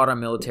spend a lot on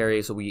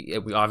military. So we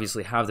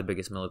obviously have the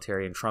biggest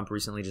military. And Trump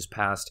recently just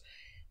passed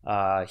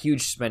a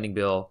huge spending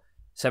bill,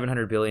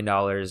 $700 billion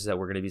that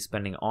we're going to be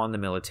spending on the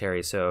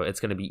military. So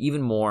it's going to be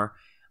even more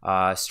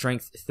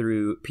strength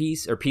through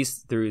peace, or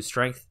peace through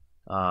strength.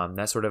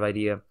 That sort of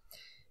idea,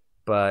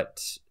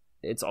 but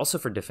it's also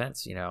for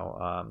defense,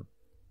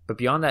 but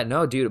beyond that,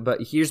 no, dude.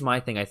 But here's my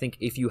thing. I think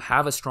if you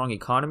have a strong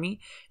economy,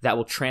 that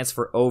will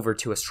transfer over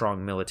to a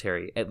strong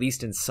military, at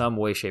least in some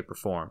way, shape, or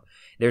form.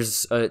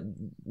 There's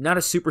not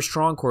a super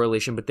strong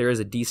correlation, but there is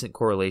a decent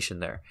correlation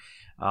there,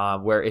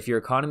 where if your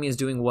economy is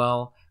doing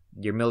well,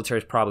 your military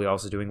is probably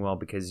also doing well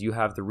because you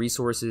have the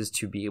resources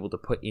to be able to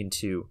put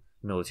into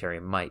military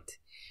might,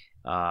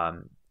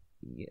 and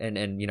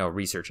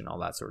research and all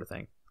that sort of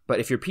thing. But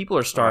if your people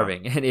are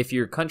starving and if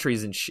your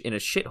country's in a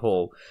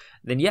shithole,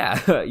 then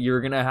yeah,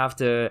 you're going to have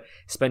to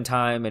spend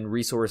time and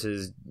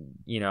resources,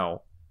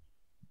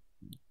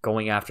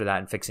 going after that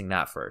and fixing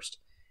that first.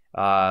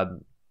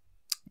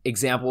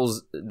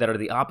 Examples that are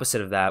the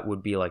opposite of that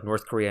would be like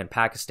North Korea and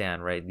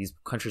Pakistan, right? These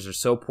countries are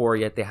so poor,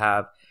 yet they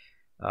have,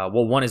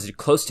 one is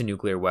close to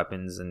nuclear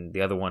weapons and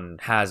the other one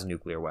has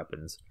nuclear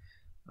weapons.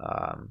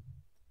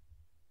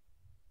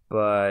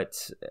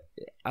 But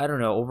I don't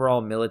know, overall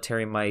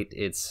military might,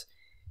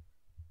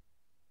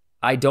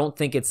 I don't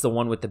think it's the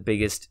one with the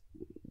biggest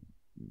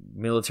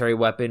military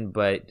weapon,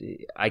 but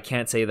I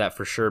can't say that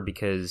for sure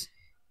because,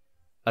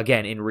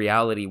 again, in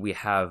reality, we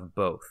have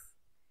both.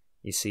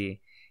 You see,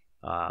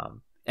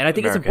 and I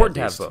think it's important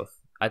to have both.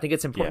 I think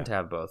it's important to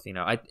have both.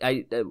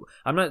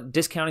 I'm not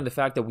discounting the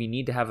fact that we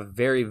need to have a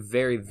very,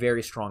 very,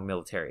 very strong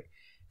military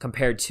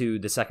compared to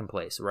the second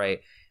place,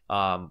 right?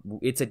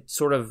 It's a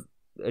sort of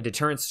a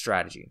deterrence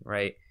strategy,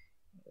 right?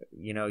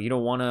 You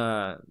don't want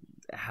to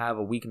have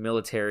a weak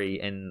military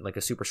and like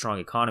a super strong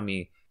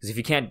economy, because if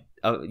you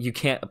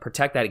can't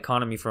protect that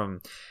economy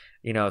from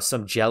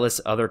some jealous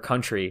other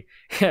country,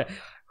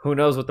 who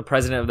knows what the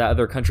president of that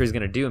other country is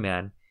going to do,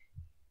 man.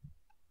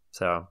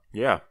 So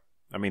yeah,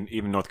 I mean,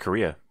 even North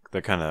Korea,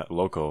 they're kind of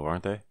local,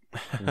 aren't they?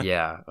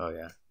 Yeah. Oh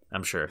yeah,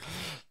 I'm sure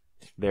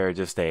they're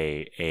just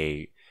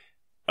a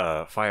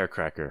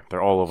firecracker.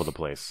 They're all over the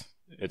place.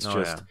 It's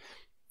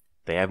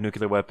they have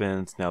nuclear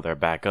weapons, now they're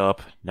back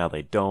up, now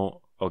they don't.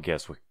 Oh,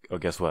 guess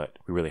what?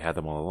 We really had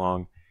them all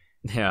along.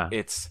 Yeah.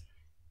 It's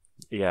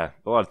a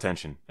lot of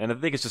tension. And I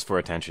think it's just for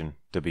attention,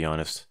 to be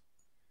honest.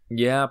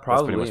 Yeah,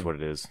 probably. That's pretty much what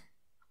it is.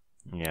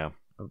 Yeah.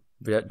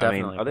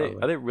 Definitely. I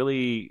mean, are they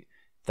really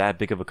that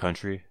big of a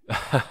country?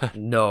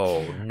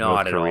 No,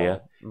 not at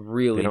all.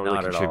 Really, they don't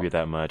really contribute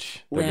that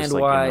much. They're just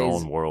like in their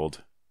own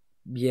world.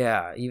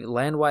 Yeah,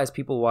 land-wise,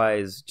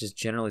 people-wise, just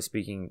generally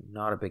speaking,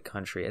 not a big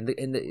country. And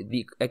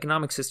the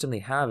economic system they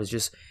have is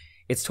just,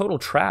 it's total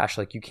trash.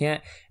 Like, you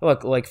can't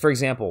look, like, for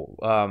example,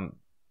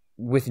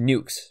 with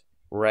nukes,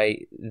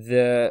 right?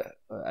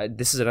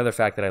 This is another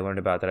fact that I learned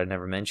about that I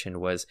never mentioned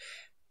was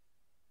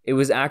It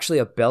was actually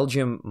a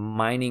Belgium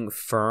mining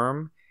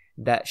firm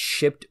that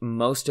shipped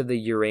most of the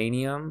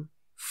uranium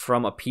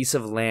from a piece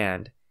of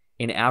land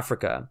in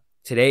Africa.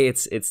 Today,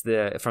 it's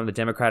from the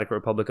Democratic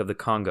Republic of the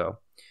Congo,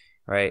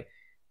 right?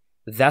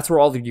 That's where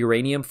all the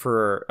uranium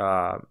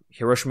for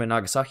Hiroshima and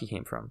Nagasaki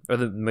came from, or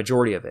the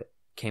majority of it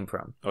came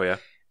from. Oh yeah.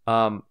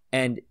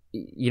 And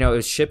it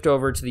was shipped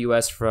over to the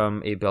U.S.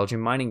 from a Belgian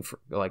mining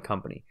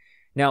company.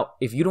 Now,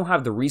 if you don't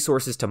have the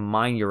resources to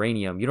mine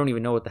uranium, you don't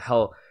even know what the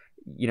hell,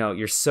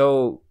 you're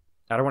so,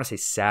 I don't want to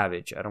say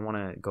savage. I don't want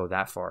to go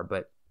that far,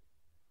 but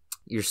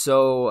you're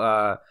so,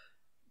 I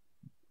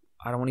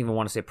don't even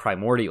want to say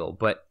primordial,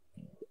 but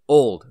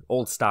old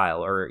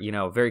style, or,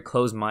 very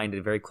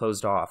closed-minded, very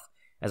closed off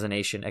as a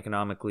nation,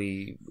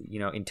 economically,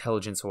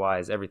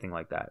 intelligence-wise, everything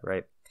like that,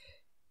 right?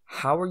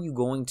 How are you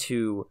going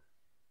to,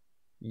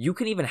 you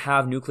can even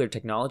have nuclear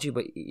technology,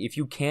 but if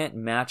you can't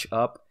match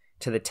up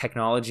to the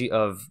technology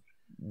of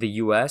the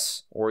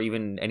US or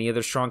even any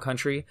other strong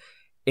country,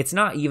 it's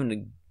not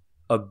even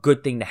a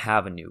good thing to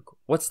have a nuke.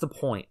 What's the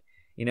point?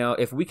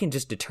 If we can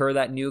just deter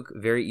that nuke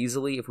very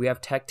easily, if we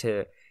have tech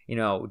to,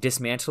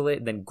 dismantle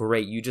it, then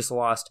great. You just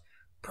lost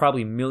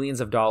probably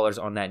millions of dollars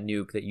on that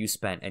nuke that you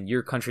spent, and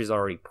your country's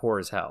already poor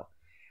as hell.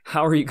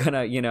 How are you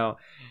gonna,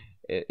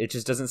 it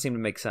just doesn't seem to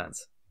make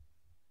sense.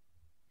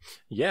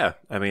 Yeah,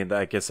 I mean,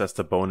 I guess that's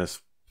the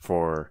bonus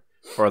or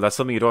that's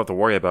something you don't have to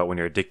worry about when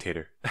you're a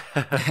dictator.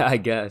 I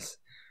guess.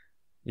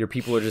 Your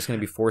people are just going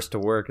to be forced to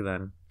work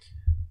then.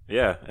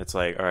 Yeah, it's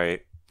like, all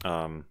right,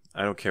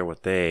 I don't care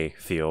what they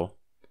feel.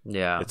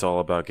 Yeah. It's all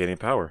about getting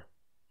power.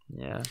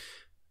 Yeah.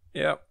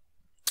 Yeah.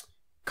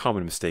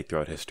 Common mistake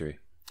throughout history.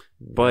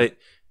 But,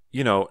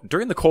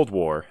 during the Cold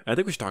War, I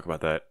think we should talk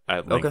about that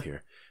at length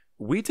here.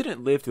 We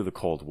didn't live through the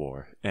Cold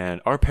War, and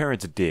our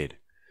parents did.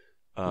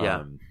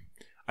 Yeah.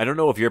 I don't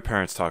know if your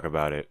parents talk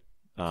about it,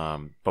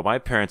 but my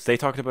parents, they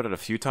talked about it a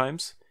few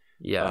times.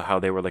 Yeah. How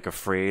they were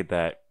afraid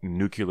that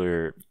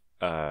nuclear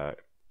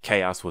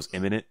chaos was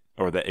imminent,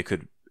 or that it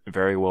could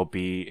very well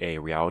be a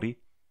reality.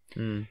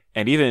 And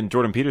even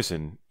Jordan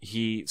Peterson,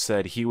 he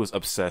said he was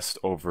obsessed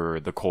over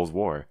the Cold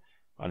War,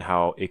 on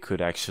how it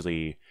could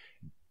actually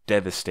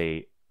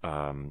devastate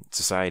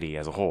society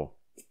as a whole.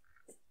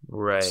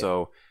 Right.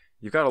 So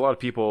you've got a lot of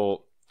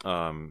people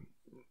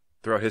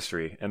throughout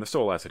history, and they're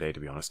still alive today, to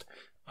be honest,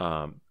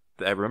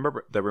 that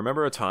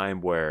remember a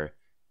time where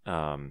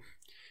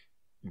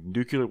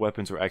nuclear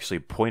weapons were actually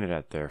pointed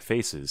at their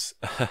faces.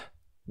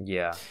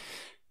 Yeah.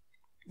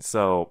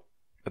 So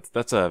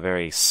that's a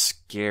very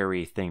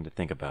scary thing to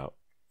think about.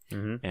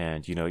 Mm-hmm.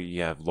 And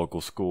you have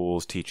local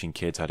schools teaching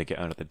kids how to get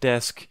under the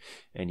desk,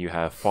 and you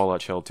have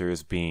fallout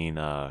shelters being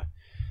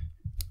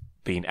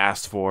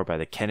asked for by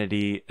the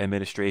Kennedy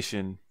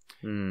administration.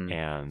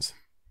 And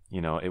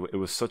it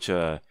was such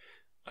a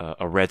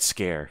red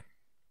scare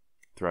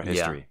throughout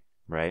history,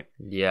 right?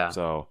 Yeah.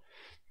 So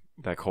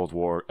that Cold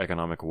War,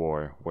 economic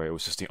war, where it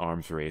was just the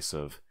arms race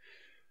of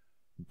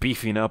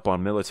beefing up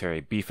on military,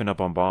 beefing up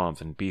on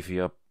bombs, and beefing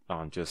up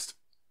on just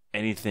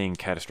anything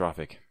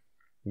catastrophic.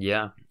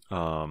 Yeah.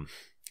 Do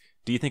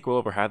you think we'll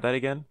ever have that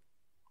again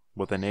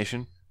with a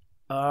nation?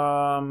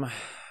 Like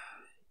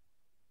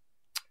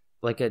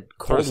a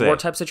Cold War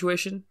type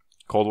situation?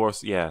 Cold War,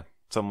 yeah,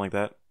 something like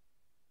that.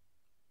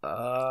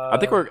 I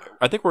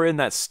think we're in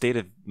that state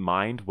of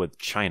mind with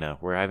China.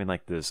 We're having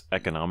this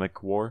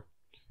economic war.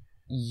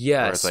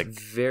 Yes,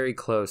 very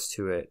close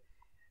to it.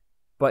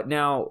 But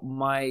now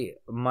my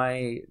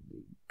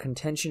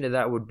contention to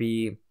that would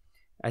be,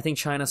 I think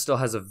China still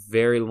has a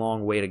very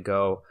long way to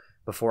go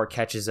before it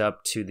catches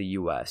up to the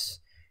U.S.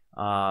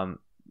 I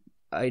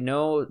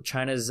know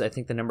China's, I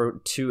think, the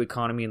number 2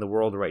 economy in the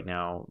world right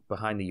now,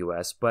 behind the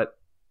U.S., but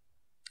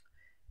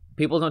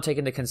people don't take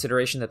into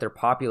consideration that their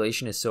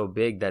population is so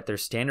big that their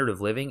standard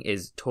of living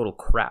is total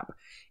crap.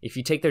 If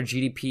you take their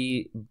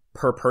GDP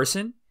per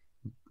person,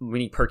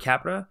 meaning per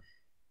capita,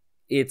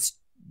 it's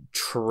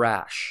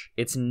trash.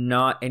 It's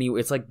not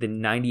it's like the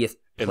 90th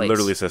It place.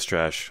 literally says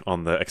trash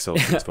on the Excel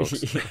sheets,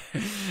 folks.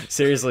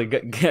 Seriously,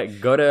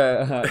 go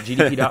to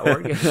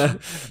gdp.org.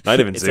 Not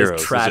even it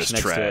zeros. Says trash it's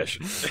just next trash.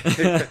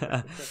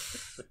 to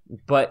it.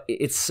 But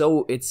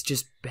it's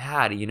just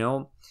bad,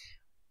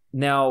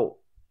 Now,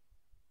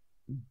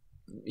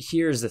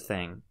 here's the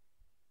thing.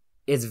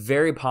 It's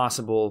very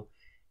possible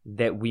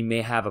that we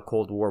may have a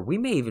Cold War. We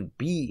may even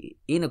be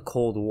in a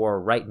Cold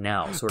War right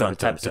now, sort of a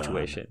type of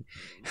situation,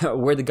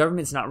 where the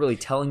government's not really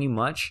telling you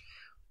much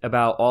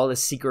about all the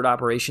secret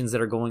operations that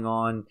are going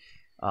on,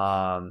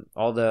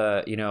 all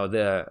the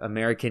the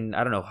American,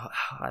 I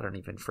don't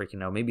even freaking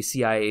know. Maybe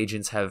CIA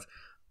agents have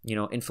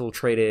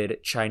infiltrated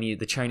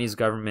the Chinese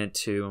government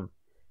to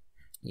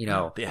the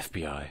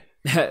FBI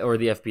or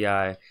the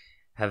FBI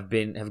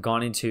have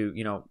gone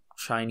into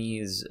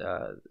Chinese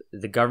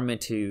the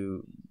government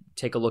to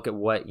take a look at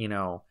what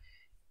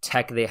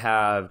tech they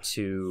have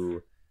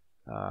to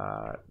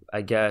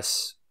I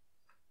guess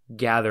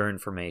gather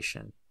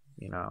information,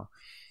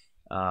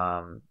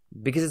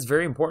 because it's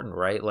very important,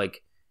 right?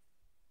 Like,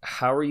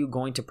 how are you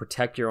going to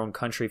protect your own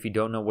country if you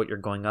don't know what you're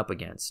going up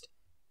against?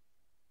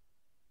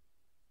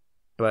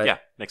 But yeah,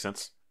 makes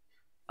sense.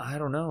 I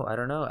don't know.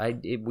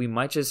 We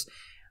might just.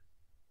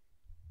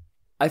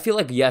 I feel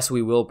like yes,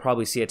 we will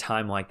probably see a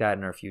time like that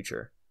in our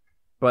future,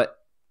 but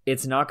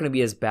it's not going to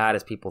be as bad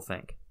as people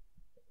think.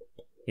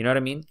 You know what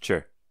I mean?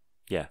 Sure.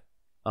 Yeah.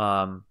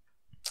 I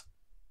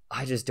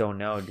just don't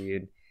know,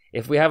 dude.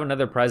 If we have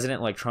another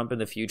president like Trump in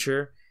the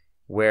future,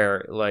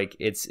 where like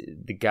it's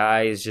the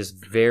guy is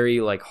just very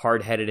like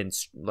hard-headed and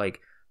like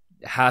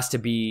has to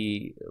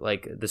be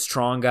like the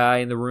strong guy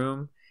in the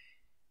room,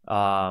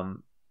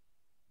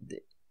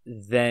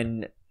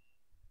 then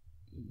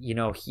you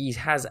know he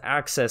has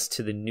access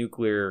to the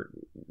nuclear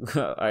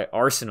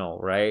arsenal,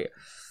 right?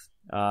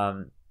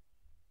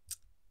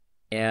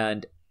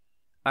 And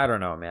I don't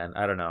know, man.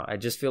 I don't know. I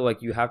just feel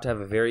like you have to have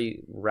a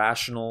very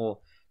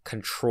rational,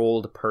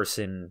 controlled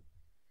person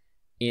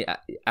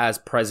as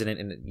president,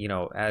 and you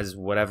know, as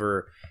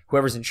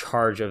whoever's in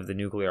charge of the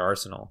nuclear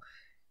arsenal.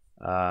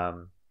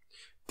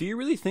 Do you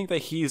really think that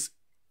he's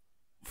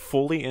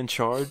fully in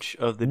charge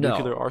of the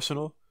nuclear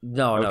arsenal?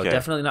 No,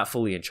 definitely not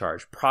fully in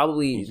charge.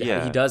 Probably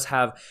he does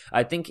have.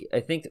 I think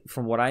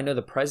from what I know,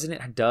 the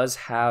president does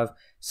have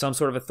some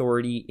sort of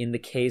authority in the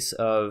case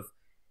of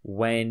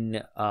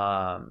when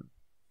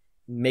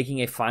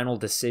making a final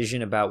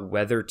decision about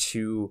whether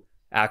to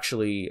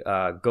actually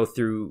go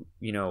through,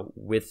 you know,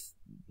 with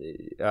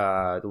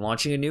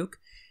launching a nuke.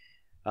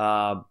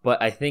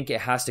 But I think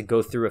it has to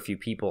go through a few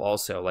people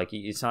also. Like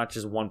it's not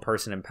just one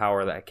person in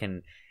power that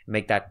can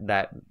make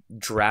that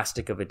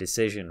drastic of a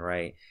decision,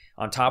 right?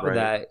 On top of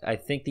that, I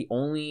think the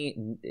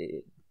only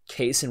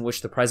case in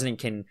which the president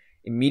can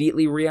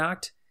immediately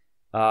react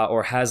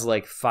or has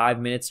like 5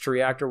 minutes to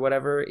react or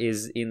whatever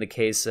is in the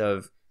case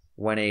of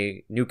when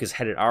a nuke is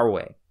headed our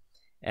way.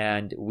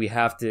 And we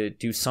have to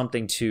do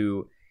something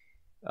to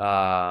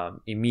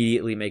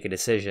immediately make a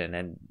decision.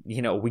 And,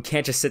 you know, we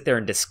can't just sit there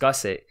and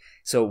discuss it.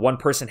 So one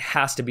person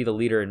has to be the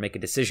leader and make a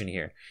decision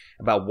here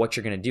about what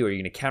you're going to do. Are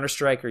you going to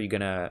counterstrike? Or are you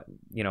going to,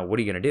 you know, what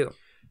are you going to do?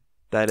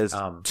 That is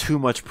too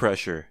much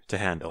pressure to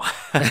handle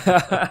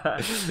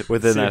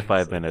within that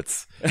 5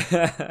 minutes.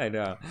 I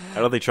know. I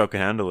don't think Trump can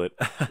handle it.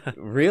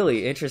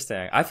 Really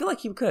interesting. I feel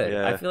like he could.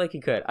 Yeah. I feel like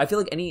he could. I feel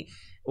like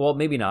well,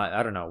 maybe not.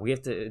 I don't know. We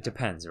have to, it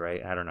depends,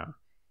 right? I don't know.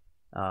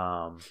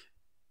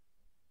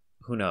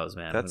 Who knows,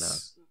 man? Who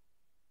knows?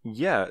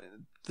 Yeah.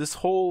 This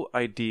whole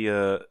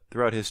idea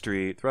throughout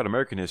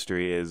American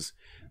history is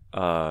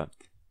that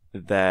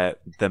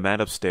the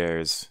man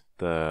upstairs,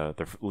 the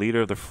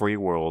leader of the free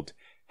world,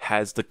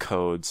 has the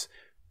codes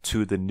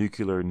to the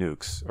nuclear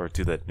nukes, or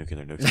to the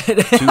nuclear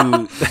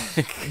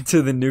nukes,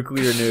 to the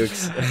nuclear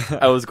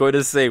nukes. I was going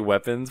to say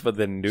weapons, but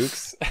then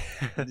nukes.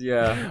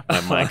 Yeah,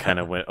 my mind kind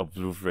of went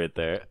obliv right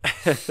there.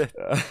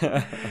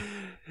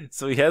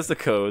 So he has the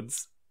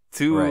codes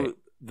to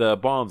the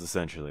bombs,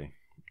 essentially.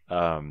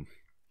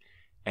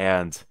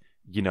 And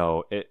you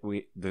know,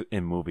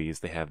 in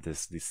movies they have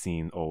this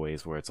scene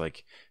always where it's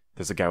like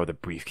there's a guy with a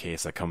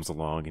briefcase that comes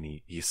along and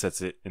he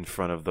sets it in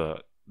front of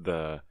the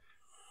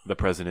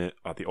president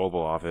at the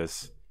Oval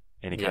Office,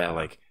 and he kind of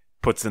like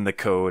puts in the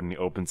code and he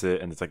opens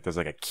it, and it's like there's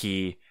like a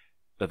key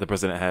that the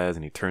president has,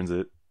 and he turns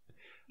it.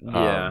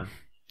 Yeah,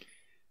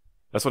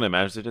 that's what I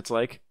imagined it's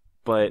like.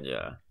 But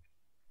yeah,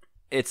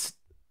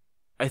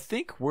 I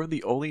think we're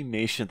the only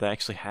nation that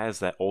actually has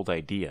that old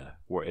idea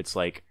where it's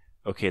like,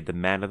 okay, the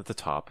man at the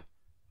top,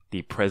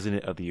 the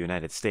president of the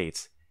United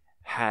States,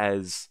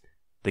 has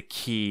the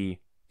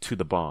key to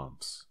the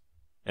bombs.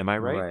 Am I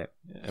right?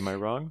 Am I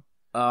wrong?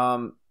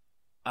 Do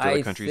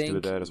other countries do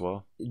that as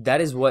well?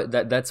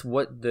 That's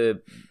what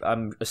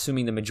I'm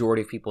assuming the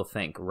majority of people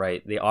think,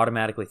 right? They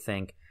automatically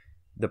think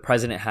the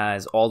president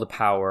has all the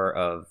power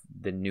of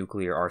the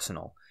nuclear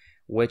arsenal,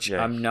 which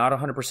I'm not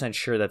 100%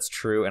 sure that's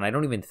true, and I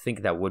don't even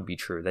think that would be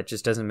true. That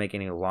just doesn't make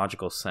any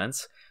logical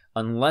sense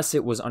unless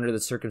it was under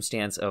the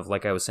circumstance of,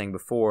 like I was saying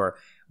before,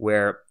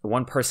 where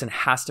one person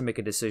has to make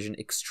a decision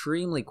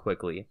extremely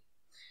quickly.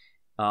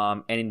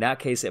 And in that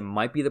case, it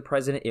might be the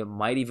president. It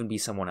might even be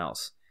someone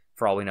else,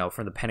 for all we know,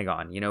 from the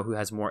Pentagon, you know, who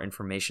has more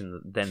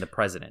information than the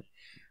president.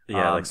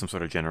 Yeah, like some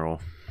sort of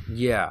general.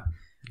 Yeah.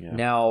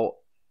 Now,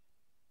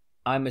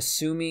 I'm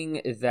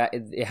assuming that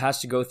it has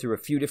to go through a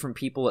few different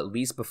people at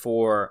least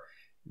before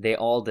they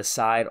all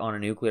decide on a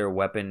nuclear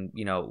weapon,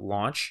 you know,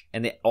 launch,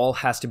 and it all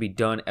has to be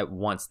done at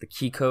once. The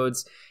key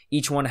codes,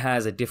 each one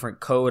has a different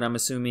code, I'm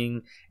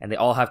assuming, and they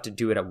all have to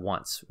do it at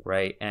once,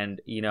 right?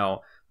 And, you know,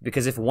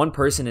 because if one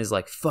person is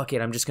like, fuck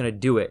it, I'm just going to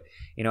do it,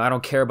 you know, I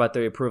don't care about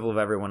the approval of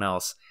everyone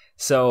else.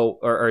 So,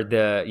 or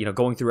the, you know,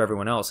 going through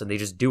everyone else, and they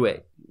just do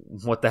it.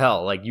 What the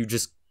hell? Like,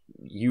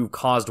 you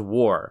caused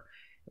war,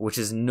 which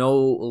is no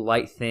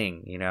light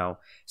thing, you know?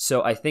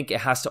 So I think it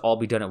has to all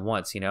be done at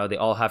once, you know? They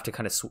all have to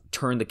kind of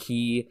turn the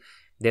key.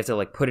 They have to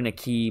like put in a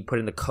key, put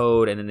in the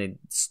code, and then they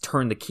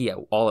turn the key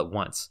all at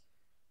once.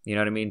 You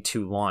know what I mean?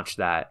 To launch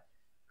that,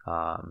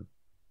 to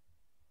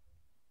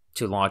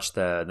launch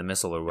the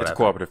missile or whatever. It's a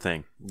cooperative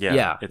thing.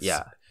 Yeah.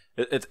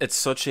 It's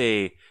such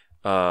a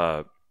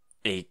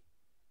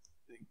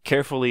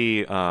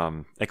carefully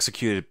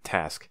executed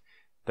task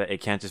that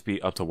it can't just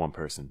be up to one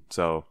person.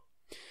 So,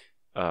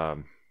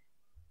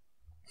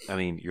 I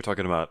mean, you're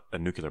talking about a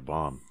nuclear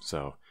bomb,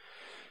 so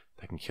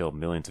that can kill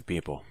millions of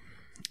people.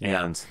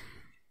 Yeah. And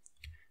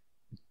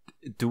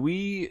do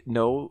we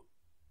know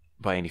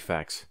by any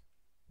facts?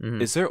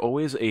 Mhm. Is there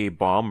always a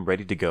bomb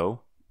ready to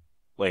go,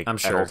 like I'm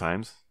at sure. all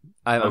times?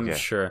 I'm Okay.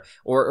 sure.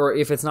 Or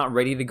if it's not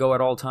ready to go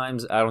at all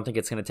times, I don't think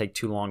it's going to take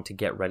too long to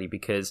get ready,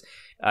 because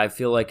I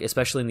feel like,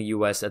 especially in the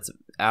U.S., that's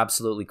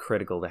absolutely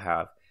critical to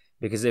have.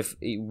 Because if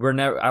we're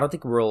never, I don't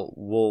think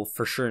we'll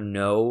for sure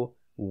know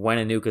when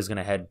a nuke is going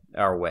to head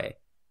our way.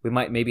 We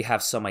might maybe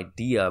have some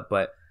idea,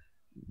 but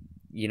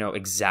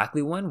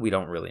exactly when, we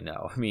don't really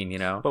know. I mean,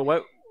 But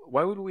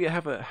why would we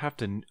have to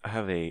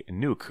have a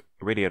nuke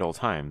ready at all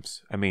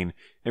times? I mean,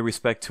 in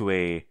respect to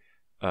a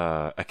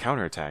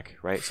counterattack,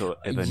 right? So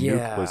if a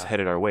nuke was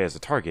headed our way as a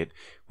target,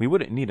 we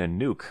wouldn't need a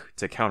nuke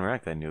to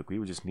counteract that nuke. We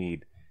would just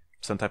need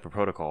some type of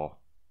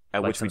protocol,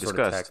 at like which we some sort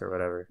of discussed tech or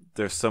whatever.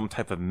 there's some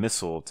type of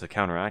missile to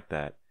counteract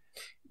that.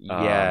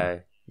 Yeah,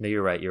 no,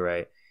 you're right. You're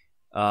right.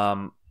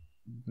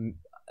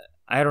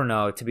 I don't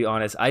know, to be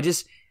honest.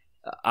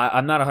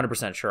 I'm not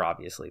 100% sure,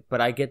 obviously,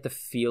 but I get the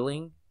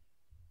feeling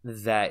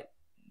that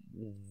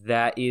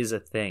is a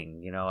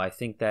thing. I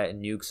think that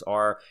nukes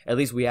are, at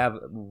least we have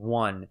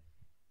one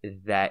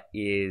that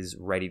is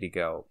ready to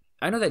go.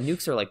 I know that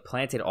nukes are like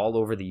planted all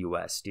over the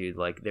U.S., dude.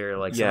 Like they're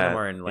like some of them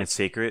are in like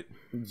sacred.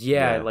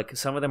 Yeah, like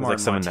some of them are like in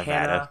some Montana. in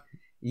Nevada.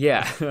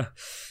 Yeah,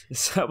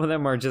 some of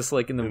them are just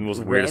like in the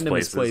most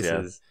randomest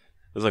places. Yeah.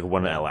 There's like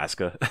one in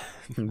Alaska.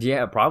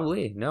 Yeah,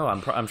 probably. No,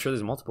 I'm sure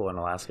there's multiple in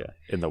Alaska.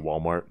 In the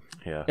Walmart.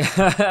 Yeah.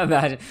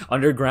 Imagine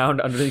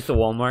underground underneath the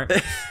Walmart.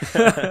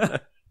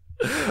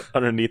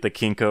 Underneath the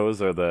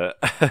Kinko's or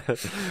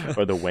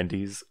the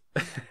Wendy's.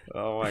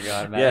 Oh my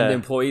god, man. Yeah. And the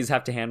employees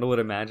have to handle it,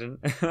 imagine.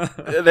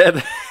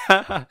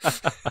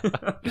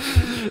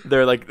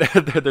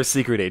 they're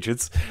secret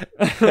agents.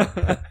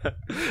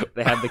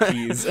 They have the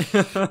keys.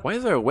 Why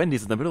is there a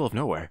Wendy's in the middle of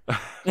nowhere?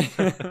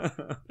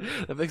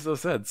 That makes no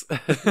sense.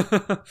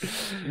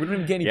 We don't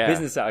even get any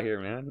business out here,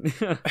 man.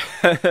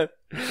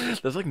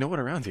 There's like no one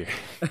around here.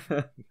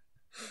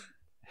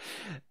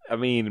 I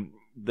mean,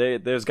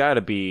 there's got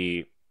to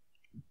be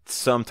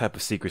some type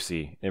of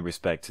secrecy in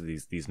respect to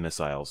these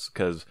missiles,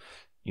 because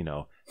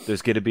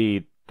there's going to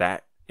be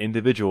that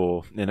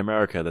individual in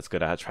America that's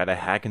going to try to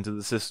hack into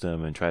the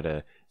system and try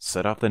to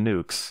set off the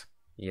nukes.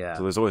 Yeah.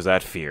 So there's always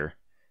that fear.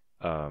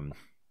 And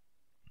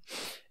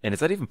is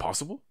that even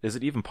possible? Is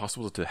it even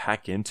possible to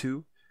hack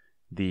into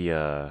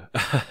the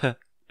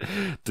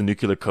the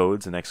nuclear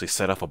codes and actually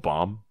set off a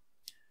bomb?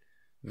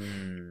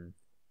 That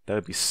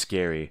would be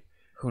scary.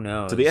 Who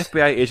knows? So the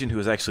FBI agent who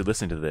was actually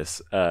listening to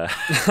this,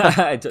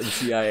 the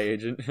CIA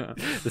agent,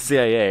 the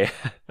CIA,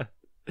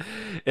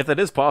 if that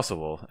is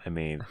possible, I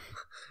mean,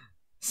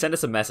 send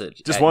us a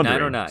message. Just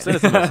wondering. 909. Send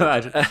us a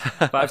message.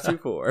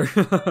 524.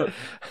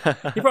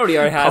 He probably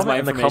already has my information.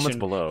 In the comments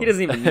below. He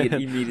doesn't even need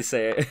me to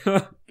say it.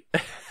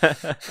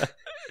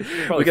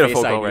 We get a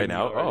phone call right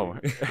now. Oh,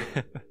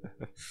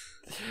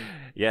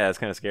 yeah, it's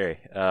kind of scary.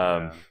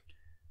 I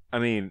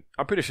mean,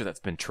 I'm pretty sure that's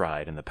been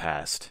tried in the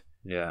past.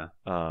 Yeah.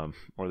 Or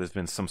there's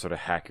been some sort of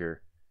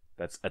hacker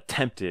that's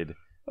attempted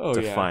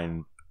to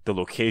find the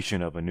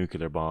location of a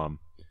nuclear bomb.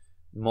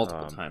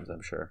 Multiple times,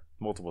 I'm sure.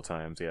 Multiple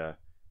times, yeah.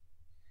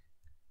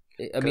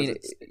 I mean,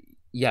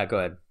 yeah, go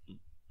ahead.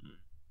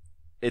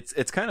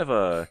 It's kind of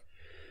a,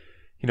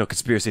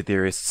 conspiracy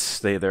theorists,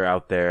 they're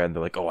out there and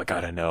they're like, oh, I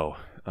gotta know.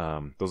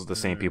 Those are the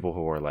same people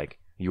who are like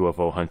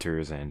UFO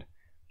hunters and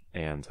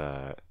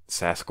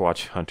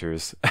Sasquatch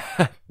hunters.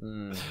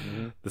 The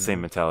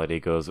same mentality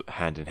goes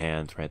hand in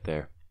hand right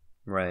there.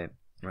 Right.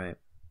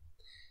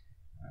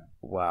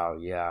 Wow,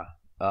 yeah.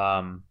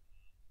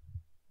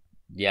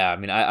 Yeah, I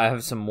mean, I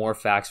have some more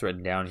facts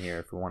written down here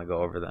if we want to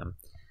go over them.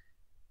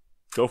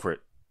 Go for it.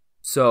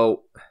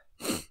 So,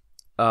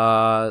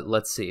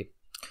 let's see.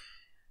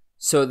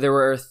 So there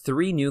were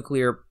 3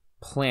 nuclear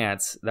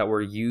plants that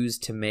were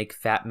used to make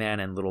Fat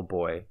Man and Little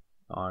Boy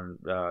on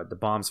the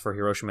bombs for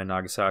Hiroshima and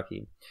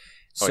Nagasaki.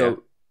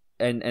 So,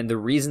 and the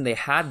reason they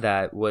had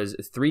that was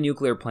 3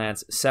 nuclear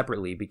plants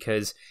separately,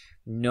 because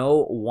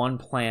no one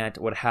plant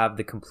would have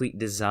the complete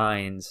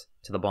designs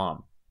to the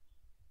bomb.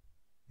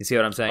 You see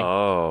what I'm saying?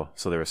 Oh,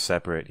 so they were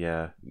separate,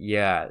 yeah.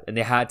 Yeah, and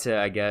they had to,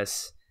 I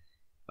guess,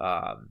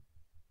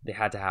 they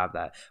had to have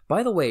that.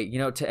 By the way,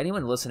 to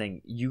anyone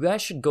listening, you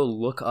guys should go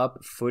look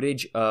up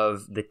footage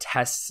of the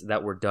tests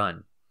that were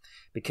done,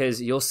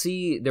 because you'll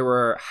see there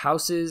were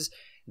houses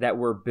that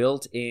were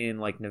built in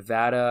like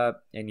Nevada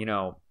and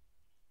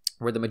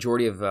where the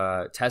majority of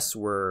tests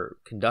were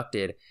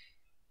conducted,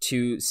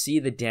 to see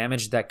the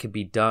damage that could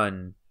be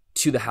done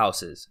to the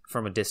houses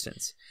from a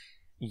distance.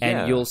 Yeah.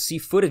 And you'll see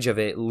footage of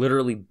it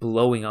literally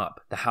blowing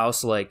up. The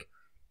house, like,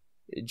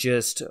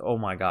 just, oh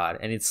my god.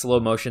 And it's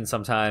slow motion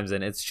sometimes,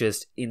 and it's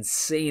just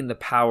insane, the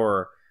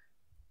power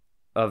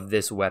of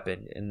this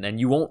weapon. And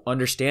you won't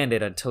understand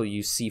it until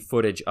you see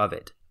footage of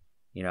it,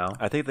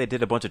 I think they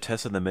did a bunch of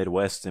tests in the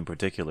Midwest in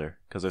particular,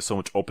 because there's so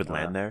much open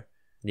land there.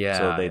 Yeah.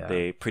 So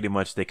they pretty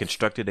much, they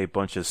constructed a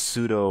bunch of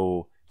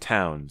pseudo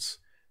towns.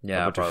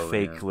 Yeah, a bunch of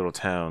fake little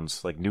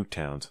towns, like nuke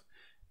towns.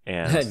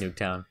 And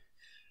Nuketown.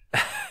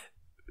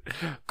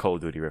 Call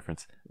of Duty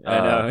reference. I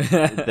know.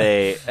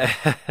 They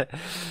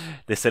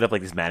they set up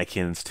like these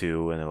mannequins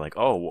too, and they're like,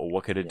 "Oh,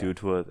 what could it do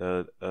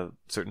to a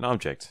certain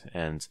object?"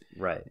 And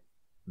right,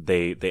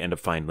 they end up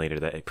finding later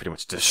that it pretty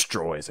much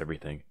destroys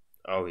everything.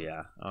 Oh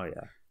yeah.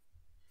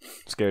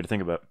 Scary to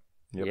think about.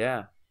 Yep.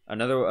 Yeah.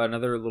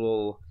 Another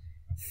little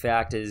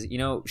fact is,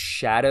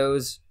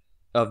 shadows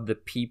of the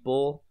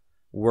people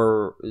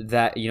were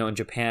that, in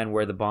Japan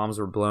where the bombs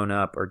were blown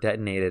up or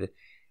detonated,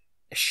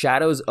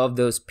 shadows of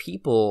those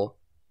people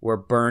were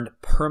burned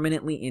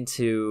permanently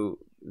into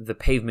the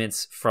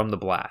pavements from the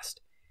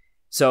blast.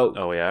 So,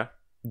 oh yeah,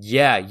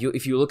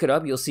 if you look it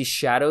up, you'll see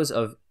shadows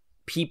of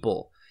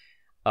people,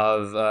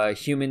 of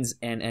humans,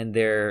 and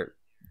their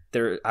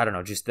I don't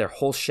know, just their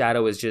whole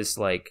shadow is just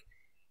like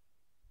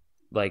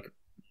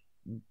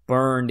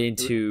burned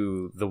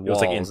into the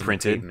walls. It was like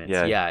imprinted.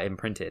 Yeah,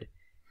 imprinted.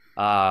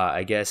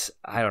 I guess,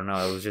 I don't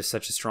know. It was just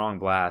such a strong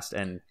blast,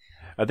 and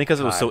I think because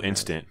it was so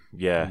instant.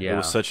 Yeah, it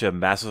was such a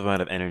massive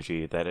amount of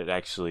energy that it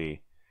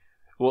actually,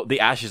 the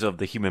ashes of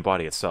the human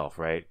body itself,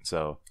 right?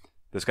 So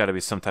there's got to be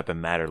some type of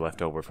matter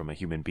left over from a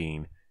human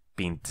being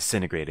being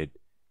disintegrated.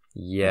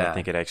 Yeah, and I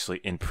think it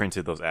actually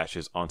imprinted those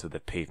ashes onto the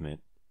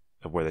pavement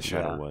of where the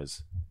shadow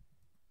was.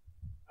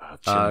 Oh,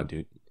 chilling,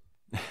 dude.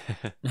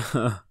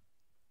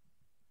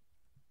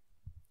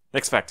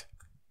 Next fact.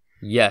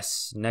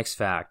 Yes, next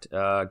fact.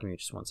 Give me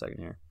just 1 second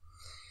here.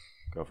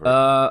 Go for it.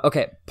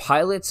 Okay,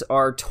 pilots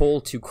are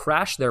told to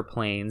crash their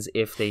planes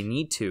if they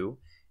need to,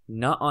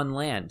 not on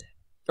land.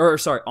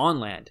 On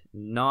land,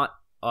 not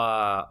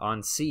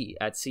at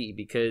sea,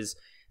 because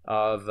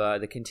of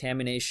the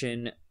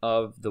contamination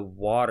of the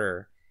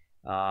water.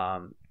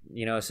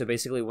 So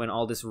basically when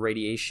all this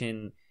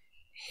radiation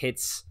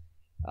hits,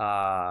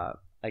 I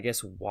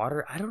guess,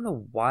 water, I don't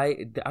know why,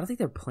 I don't think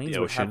their planes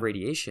would have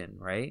radiation,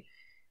 right?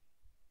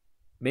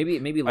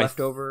 Maybe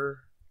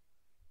leftover.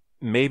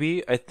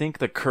 Maybe. I think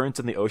the currents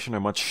in the ocean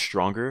are much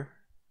stronger,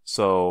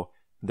 so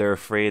they're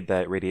afraid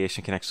that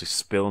radiation can actually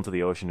spill into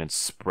the ocean and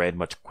spread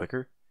much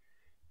quicker.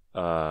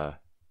 And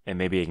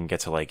maybe it can get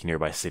to like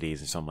nearby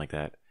cities or something like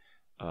that.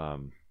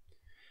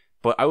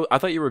 But I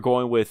thought you were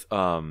going with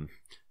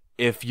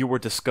if you were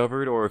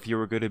discovered, or if you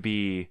were going to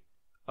be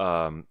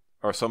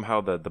or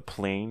somehow the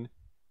plane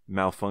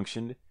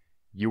malfunctioned,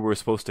 you were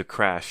supposed to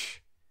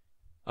crash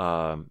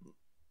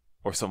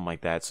or something like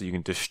that, so you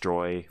can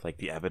destroy like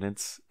the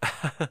evidence.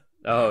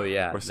 Oh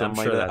yeah, or something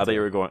like that. I thought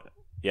you were going.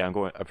 Yeah, I'm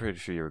pretty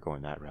sure you were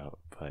going that route,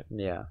 but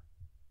yeah.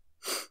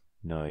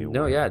 No, you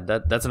no, weren't. Yeah,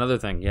 that's another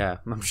thing. Yeah,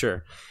 I'm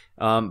sure.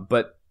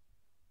 But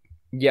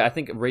yeah, I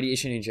think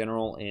radiation in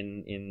general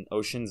in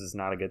oceans is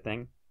not a good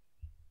thing.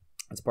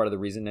 It's part of the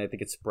reason I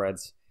think it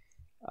spreads.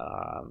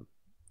 I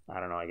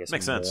don't know. I guess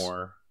makes more. sense.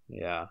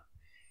 Yeah.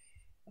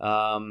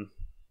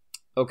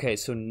 Okay,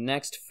 so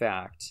next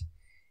fact.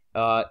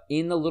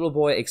 In the Little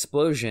Boy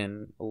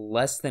explosion,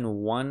 less than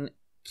 1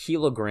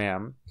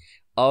 kilogram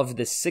of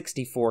the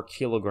 64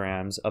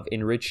 kilograms of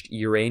enriched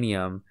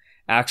uranium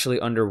actually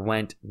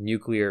underwent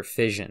nuclear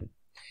fission.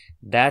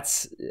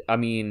 That's,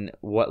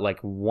 like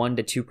 1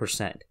 to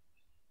 2%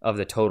 of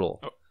the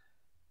total. Oh.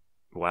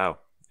 Wow.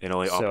 It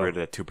only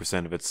operated at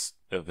 2% of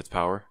its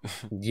power?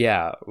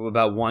 Yeah,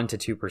 about 1 to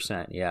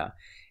 2%, yeah.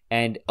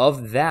 And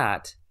of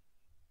that,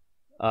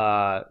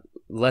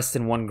 less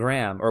than 1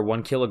 gram or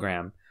 1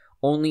 kilogram,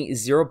 only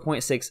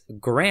 0.6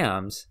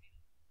 grams,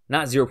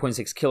 not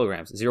 0.6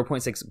 kilograms,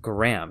 0.6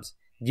 grams.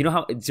 You know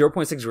how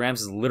 0.6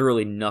 grams is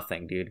literally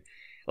nothing, dude.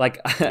 Like,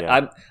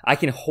 yeah. I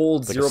can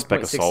hold like 0.6. A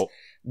speck of salt.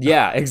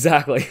 Yeah,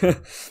 exactly.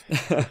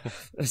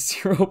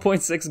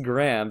 0.6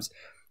 grams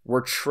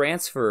were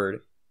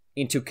transferred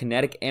into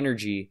kinetic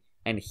energy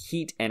and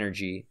heat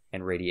energy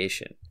and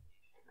radiation.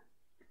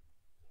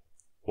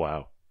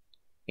 Wow.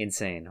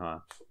 Insane, huh?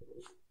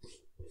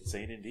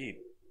 Insane indeed.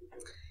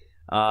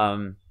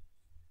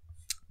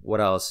 What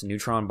else?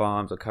 Neutron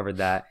bombs. I covered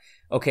that.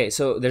 Okay,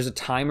 so there's a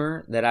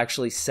timer that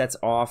actually sets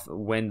off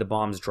when the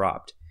bomb's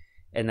dropped.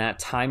 And that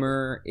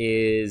timer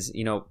is,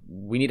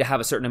 we need to have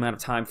a certain amount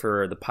of time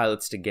for the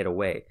pilots to get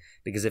away.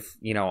 Because if,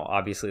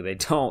 obviously they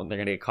don't, they're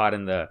going to get caught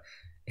in the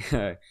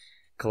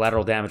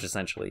collateral damage,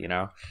 essentially,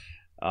 Yep.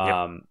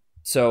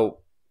 So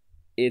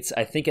it's,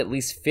 I think, at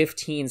least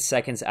 15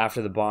 seconds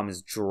after the bomb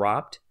is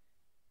dropped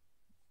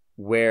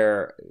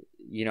where,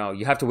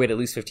 you have to wait at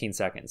least 15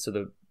 seconds. So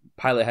the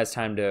pilot has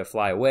time to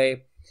fly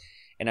away.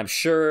 And I'm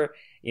sure,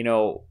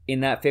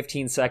 in that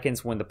 15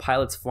 seconds when the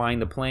pilot's flying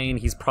the plane,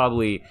 he's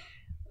probably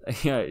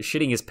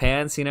shitting his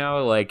pants,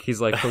 like he's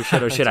like, oh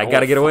shit, I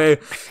gotta get away.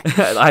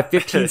 I have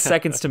 15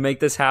 seconds to make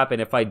this happen.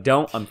 If I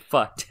don't, I'm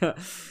fucked.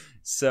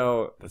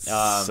 So that's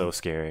so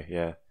scary.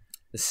 Yeah.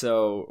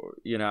 So,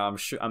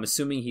 I'm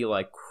assuming he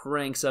like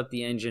cranks up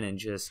the engine and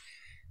just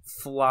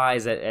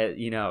flies at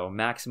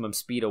maximum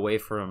speed away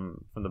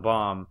from the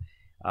bomb,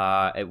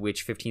 at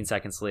which 15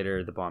 seconds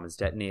later the bomb is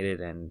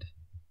detonated, and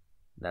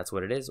that's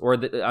what it is. Or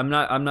I'm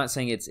not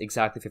saying it's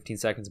exactly 15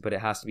 seconds, but it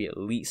has to be at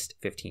least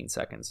 15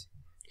 seconds.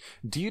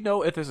 Do you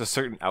know if there's a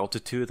certain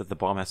altitude that the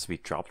bomb has to be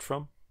dropped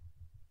from?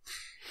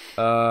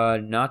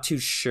 Not too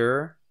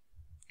sure.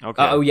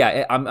 Okay. Oh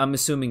yeah, I'm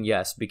assuming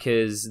yes,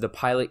 because the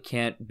pilot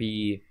can't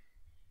be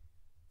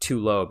too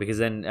low, because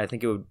then I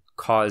think it would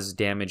cause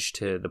damage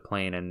to the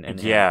plane and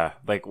yeah,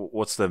 like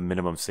what's the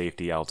minimum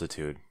safety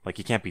altitude? Like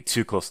you can't be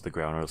too close to the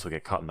ground or else you'll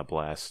get caught in the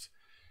blast.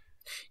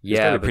 Yeah,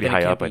 it's gotta be pretty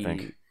high up, I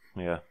think.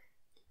 Yeah.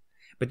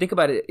 But think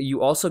about it,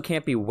 you also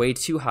can't be way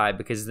too high,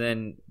 because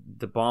then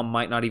the bomb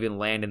might not even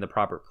land in the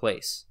proper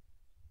place.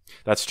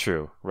 That's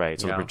true,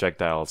 right? So the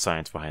projectile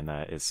science behind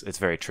that is it's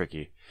very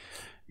tricky.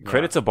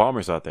 Credit to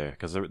bombers out there,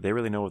 because they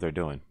really know what they're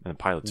doing, and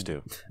pilots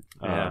too.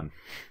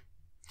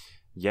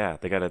 Yeah,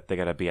 they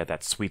gotta be at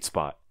that sweet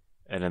spot,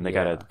 and then they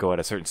gotta go at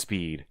a certain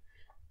speed,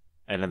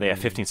 and then they have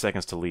 15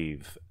 seconds to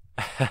leave.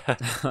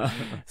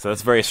 So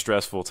that's a very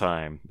stressful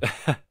time.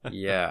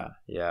 Yeah.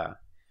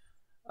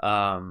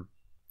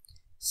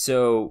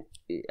 So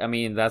I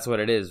mean, that's what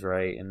it is,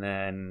 right? And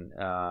then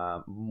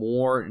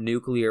more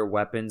nuclear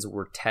weapons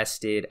were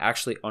tested,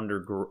 actually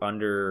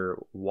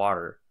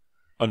underwater.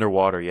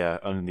 Underwater, yeah,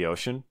 under the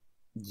ocean.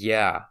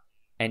 Yeah,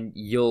 and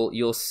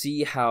you'll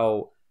see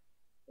how,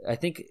 I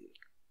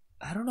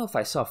don't know if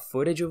I saw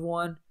footage of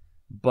one,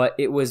 but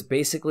it was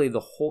basically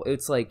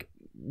it's like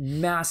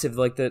massive,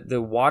 like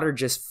the water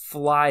just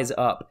flies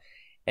up,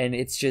 and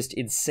it's just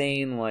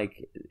insane.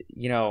 Like,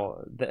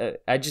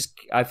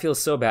 I feel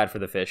so bad for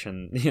the fish,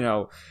 and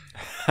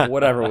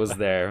whatever was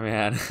there,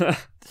 man.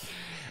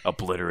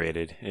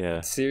 Obliterated. Yeah,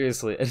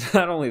 seriously. And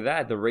not only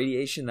that, the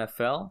radiation that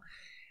fell.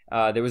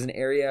 There was an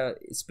area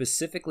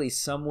specifically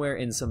somewhere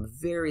in some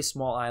very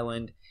small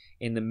island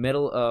in the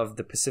middle of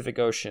the Pacific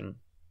Ocean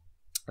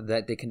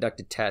that they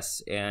conducted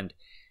tests, and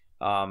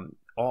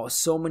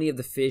so many of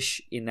the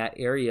fish in that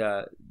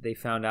area they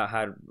found out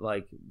had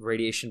like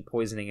radiation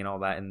poisoning and all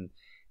that, and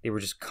they were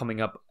just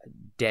coming up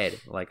dead,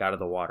 like out of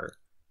the water.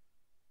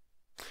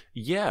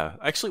 Yeah,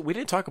 actually, we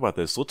didn't talk about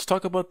this. Let's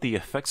talk about the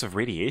effects of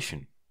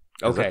radiation.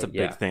 Okay, that's a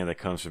big thing that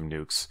comes from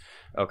nukes.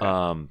 Okay.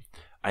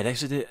 I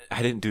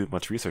didn't do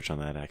much research on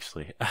that,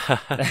 actually.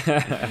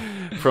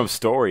 From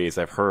stories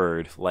I've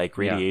heard, like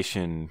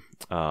radiation,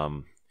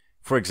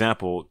 for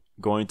example,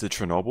 going to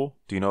Chernobyl.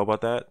 Do you know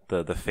about that?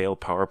 The failed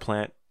power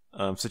plant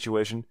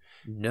situation?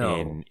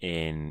 No.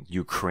 In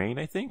Ukraine,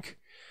 I think.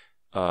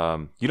 You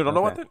don't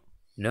know about that?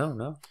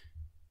 No.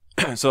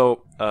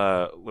 So,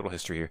 little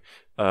history here.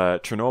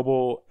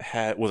 Chernobyl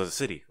was a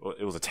city.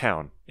 It was a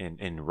town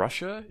in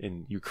Russia,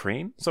 in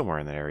Ukraine, somewhere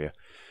in that area.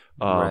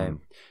 Right.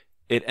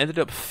 It ended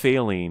up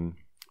failing,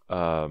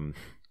 and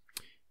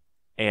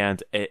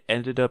it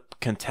ended up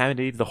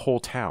contaminating the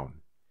whole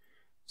town.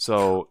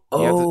 So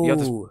you have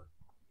to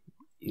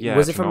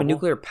was it from a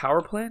nuclear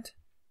power plant?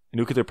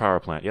 Nuclear power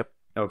plant. Yep.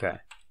 Okay.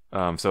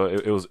 So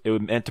it was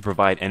meant to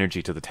provide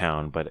energy to the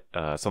town, but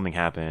something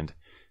happened,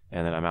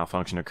 and then a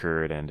malfunction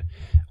occurred, and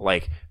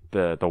like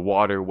the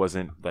water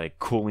wasn't like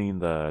cooling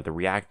the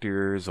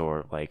reactors,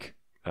 or like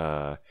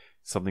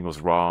something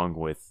was wrong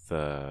with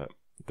the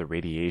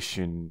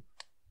radiation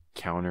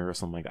counter or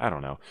something like that. I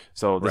don't know.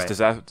 So this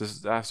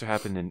disaster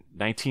happened in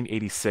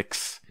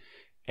 1986,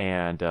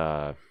 and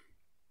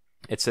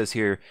it says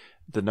here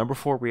the number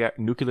 4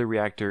 nuclear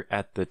reactor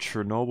at the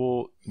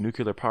Chernobyl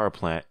nuclear power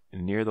plant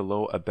near the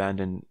low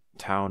abandoned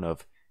town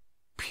of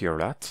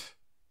Pyrat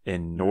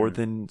in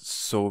northern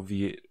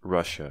Soviet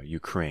Russia,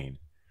 Ukraine.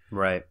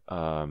 Right.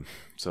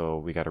 So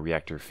we got a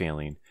reactor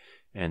failing,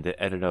 and it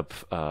ended up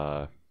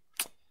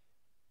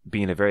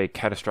being a very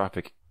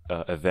catastrophic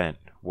event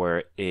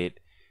where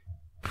it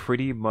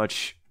pretty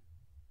much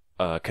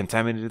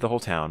contaminated the whole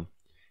town,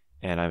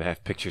 and I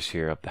have pictures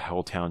here of the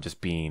whole town just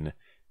being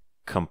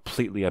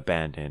completely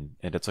abandoned,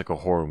 and it's like a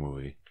horror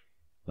movie.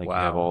 Like you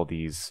have all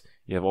these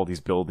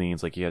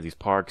buildings, like you have these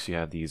parks, you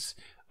have these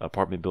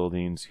apartment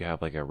buildings, you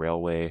have like a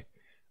railway.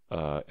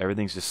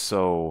 Everything's just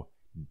so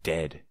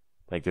dead.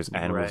 Like there's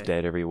animals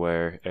dead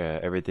everywhere.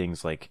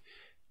 Everything's like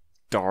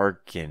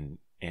dark and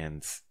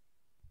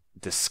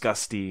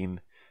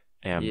disgusting.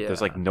 And there's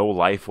like no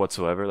life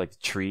whatsoever. Like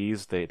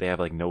trees, they have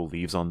like no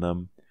leaves on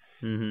them.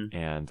 Mm-hmm.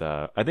 And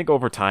I think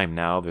over time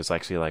now there's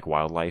actually like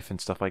wildlife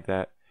and stuff like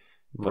that.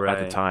 But at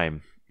the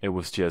time, it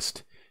was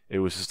just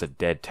a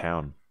dead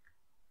town.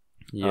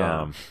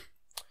 Yeah.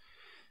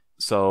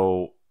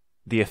 So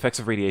the effects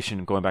of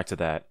radiation, going back to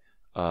that,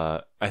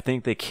 I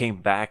think they came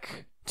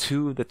back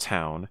to the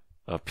town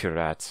of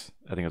Pyrat.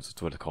 I think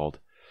that's what it's called.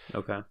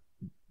 Okay.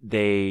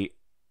 They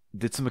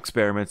did some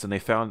experiments, and they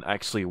found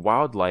actually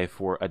wildlife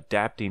were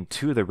adapting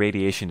to the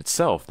radiation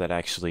itself that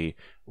actually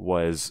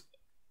was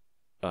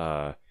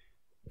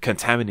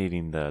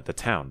contaminating the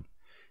town.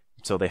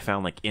 So they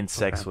found like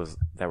insects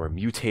that were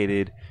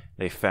mutated.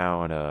 They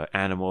found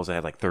animals that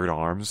had like third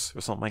arms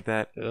or something like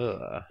that.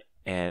 Ugh.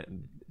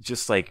 And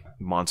just like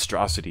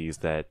monstrosities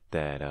that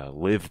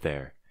lived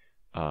there.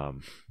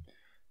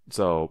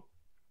 So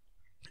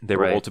they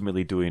were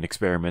ultimately doing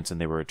experiments,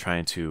 and they were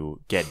trying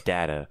to get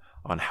data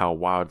on how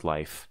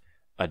wildlife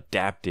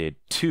adapted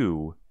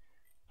to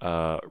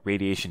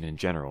radiation in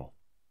general.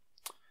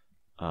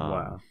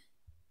 Wow.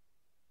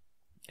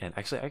 And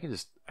actually, I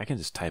can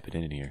just type it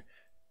in here.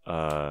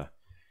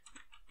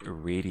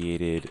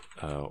 irradiated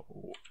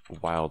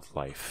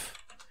wildlife,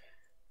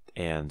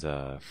 and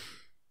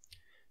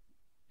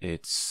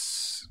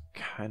it's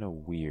kind of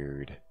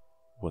weird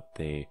what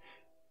they.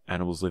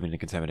 Animals living in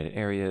contaminated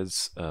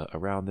areas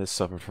around this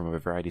suffer from a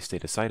variety of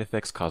state of side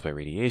effects caused by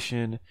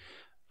radiation.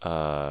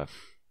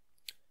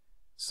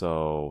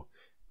 So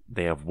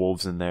they have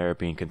wolves in there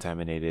being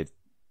contaminated.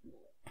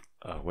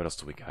 What else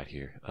do we got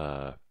here?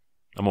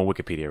 I'm on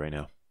Wikipedia right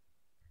now.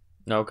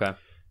 Okay.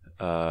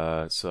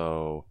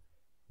 So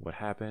what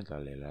happened?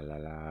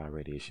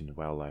 Radiation to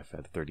wildlife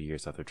at 30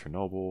 years after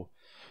Chernobyl.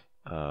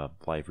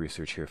 Live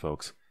research here,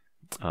 folks.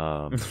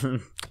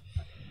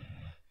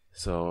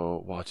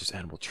 So watches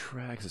animal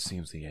tracks. It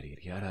seems the yada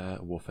yada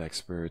yada. Wolf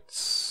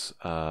experts.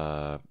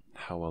 How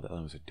well the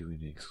elements are doing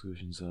in the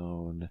exclusion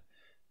zone.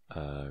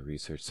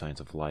 Research signs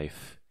of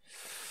life.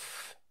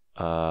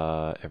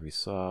 Every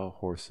saw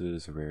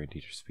horses, a rare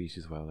endangered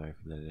species, wildlife.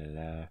 Blah,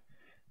 blah,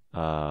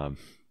 blah.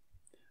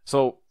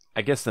 So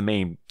I guess the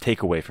main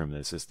takeaway from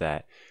this is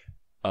that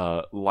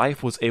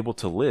life was able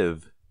to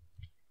live,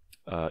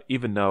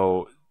 even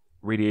though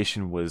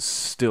radiation was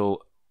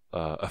still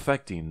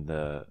affecting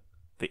the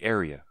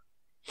area.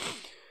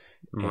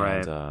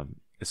 Right. And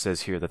it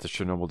says here that the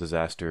Chernobyl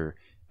disaster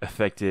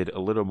affected a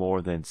little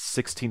more than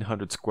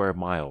 1,600 square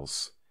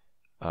miles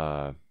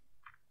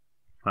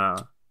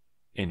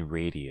in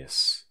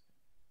radius.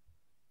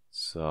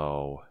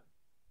 So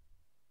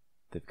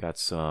they've got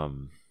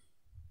some.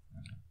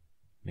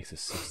 Makes it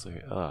 6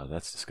 layer. Oh,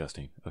 that's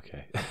disgusting.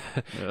 Okay,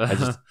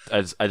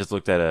 I just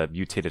looked at a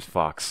mutated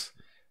fox.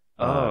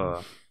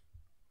 So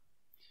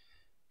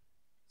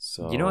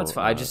So you know what's?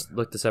 I just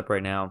looked this up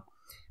right now.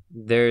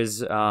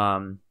 There's it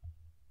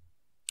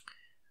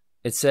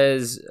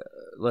says,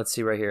 let's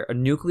see right here. A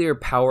nuclear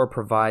power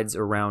provides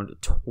around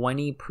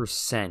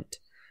 20%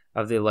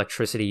 of the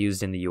electricity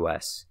used in the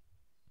U.S.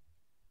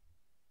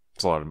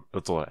 That's a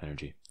lot of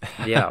energy.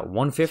 Yeah,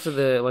 1/5 of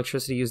the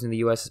electricity used in the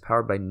U.S. is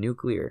powered by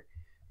nuclear.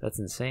 That's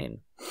insane.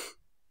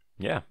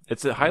 Yeah,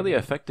 it's a highly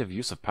effective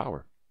use of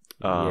power.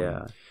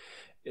 Yeah,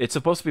 it's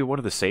supposed to be one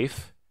of the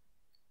safe,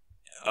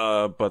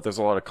 but there's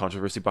a lot of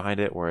controversy behind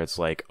it, where it's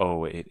like,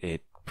 oh,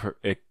 it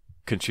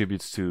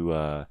contributes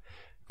to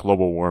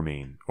global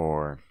warming,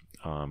 or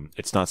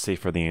it's not safe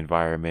for the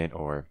environment,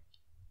 or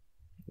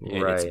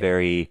it's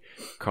very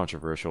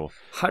controversial.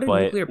 How do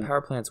nuclear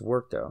power plants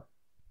work, though?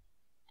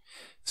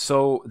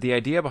 So the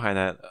idea behind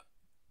that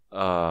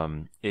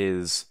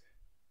is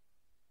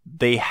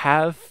they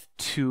have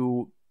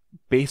to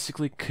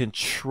basically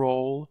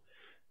control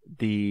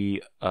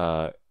the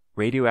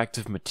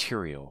radioactive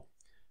material.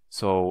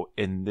 So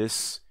in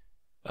this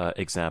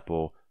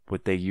example,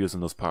 what they use in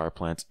those power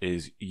plants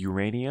is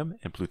uranium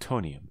and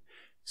plutonium.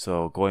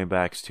 So going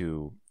back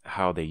to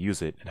how they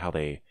use it and how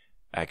they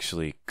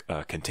actually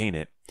contain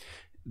it,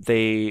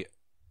 they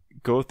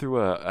go through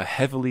a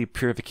heavily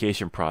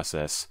purification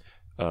process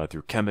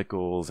through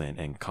chemicals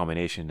and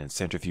combination and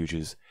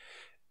centrifuges,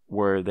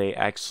 where they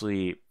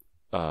actually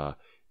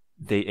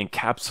they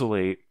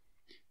encapsulate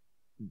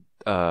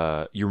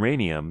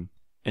uranium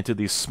into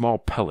these small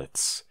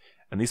pellets.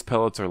 And these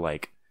pellets are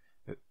like,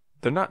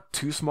 they're not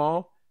too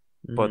small,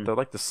 but they're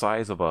like the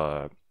size of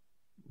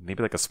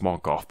maybe like a small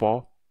golf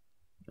ball.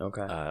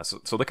 Okay.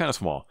 So they're kind of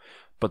small.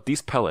 But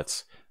these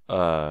pellets,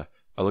 I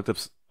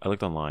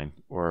looked online,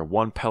 where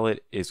one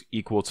pellet is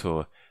equal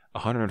to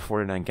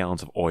 149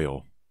 gallons of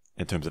oil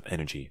in terms of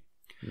energy.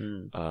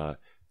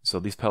 So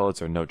these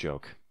pellets are no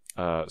joke.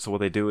 So what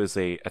they do is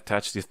they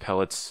attach these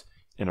pellets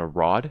in a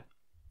rod,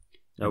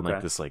 in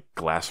like this like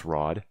glass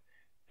rod,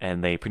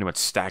 and they pretty much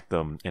stack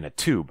them in a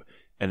tube,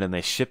 and then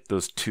they ship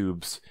those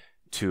tubes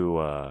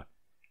to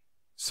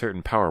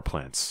certain power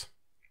plants.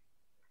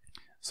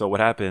 So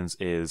what happens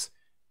is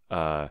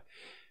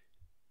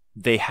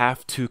they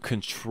have to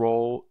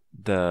control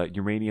the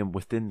uranium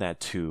within that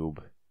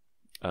tube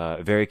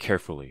very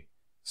carefully.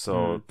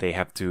 So they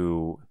have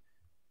to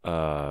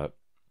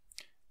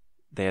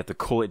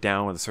cool it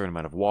down with a certain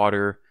amount of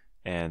water,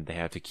 and they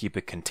have to keep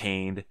it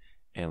contained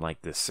in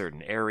like this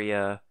certain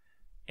area.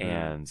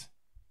 And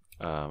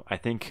I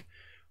think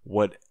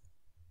what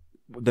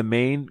the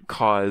main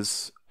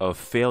cause of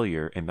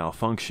failure and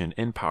malfunction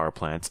in power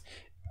plants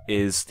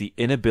is the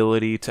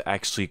inability to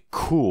actually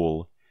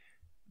cool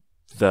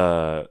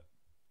the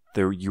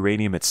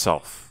uranium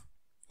itself.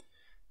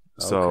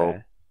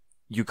 So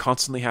you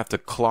constantly have to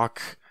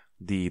clock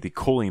the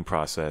cooling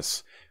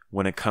process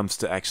when it comes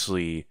to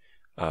actually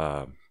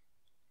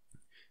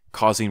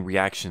causing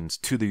reactions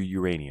to the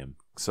uranium.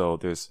 So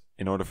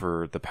in order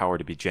for the power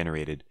to be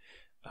generated,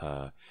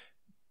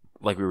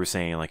 like we were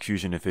saying, like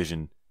fusion and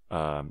fission,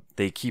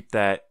 they keep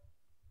that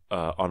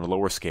on a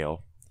lower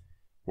scale,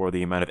 where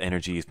the amount of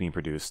energy is being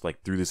produced,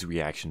 like through these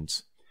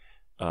reactions.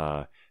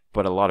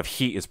 But a lot of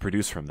heat is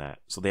produced from that,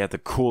 so they have to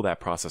cool that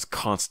process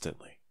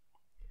constantly.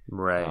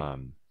 Right.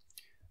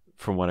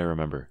 From what I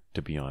remember,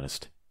 to be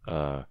honest,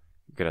 you're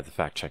gonna have to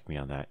fact check me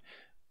on that.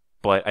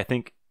 But I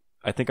think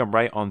I'm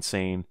right on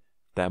saying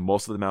that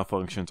most of the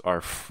malfunctions are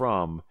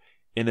from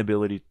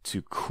inability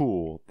to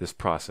cool this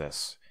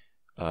process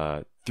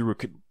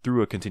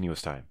through a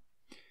continuous time.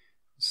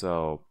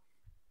 So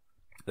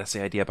that's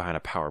the idea behind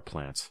a power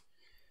plant.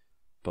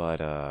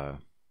 But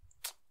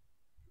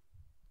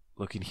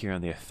looking here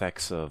on the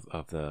effects of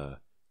the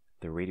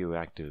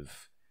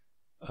radioactive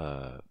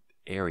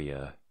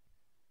area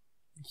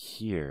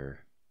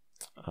here,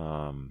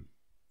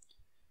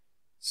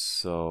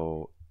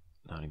 so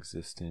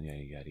non-existent,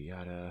 yada yada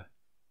yada.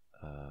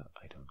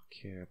 I don't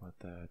care about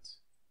that.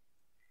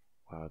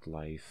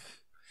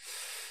 Wildlife.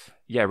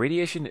 Yeah,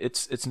 radiation.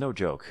 It's no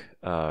joke.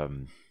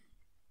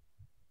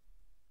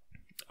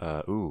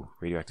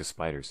 Radioactive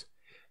spiders.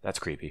 That's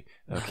creepy.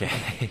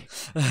 Okay.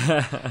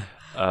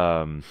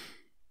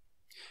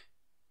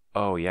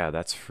 Oh yeah,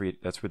 that's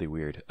really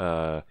weird.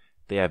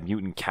 They have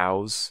mutant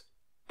cows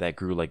that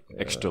grew like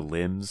extra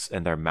limbs,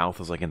 and their mouth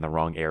was like in the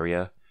wrong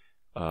area.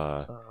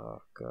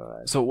 Oh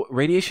god. So what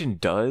radiation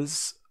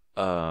does,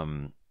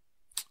 what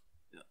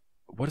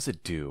does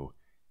it do?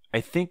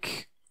 I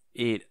think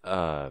it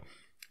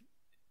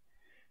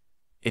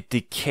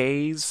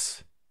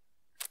decays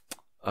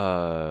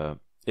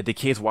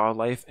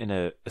wildlife in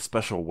a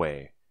special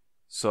way.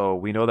 So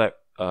we know that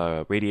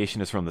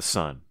radiation is from the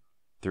sun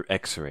through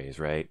X-rays,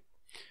 right?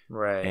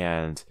 Right.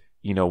 And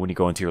when you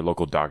go into your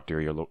local doctor,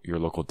 your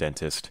local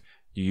dentist,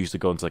 you usually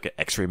go into like an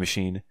X-ray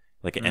machine,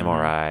 like an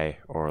MRI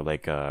or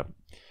like a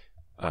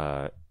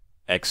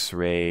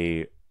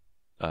X-ray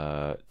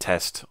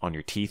test on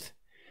your teeth.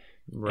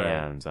 Right.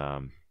 And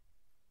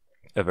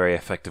a very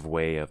effective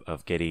way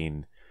of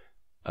getting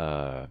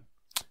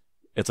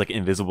it's like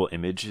invisible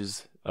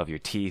images of your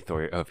teeth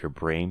or of your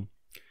brain.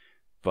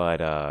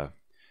 But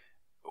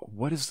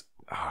what is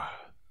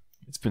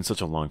it's been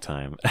such a long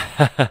time.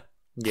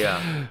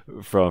 Yeah.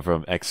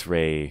 From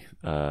X-ray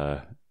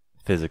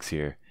physics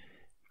here.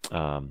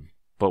 But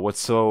what's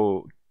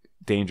so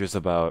dangerous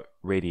about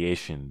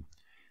radiation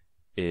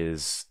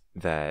is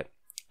that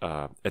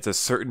it's a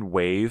certain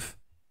wave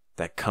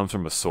that comes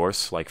from a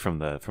source, like from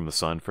the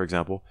sun, for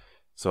example.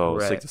 So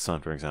let's take the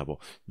sun, for example.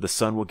 The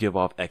sun will give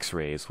off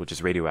X-rays, which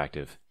is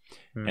radioactive.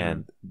 Mm-hmm.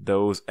 And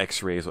those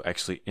X-rays will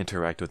actually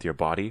interact with your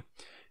body.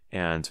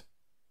 And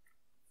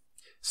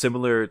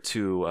similar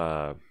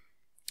to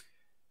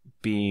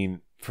being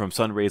from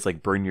sun rays,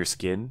 like burn your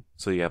skin,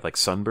 so you have like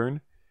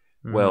sunburn.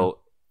 Mm-hmm.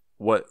 Well,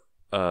 what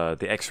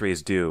the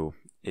X-rays do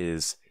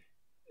is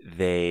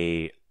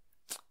they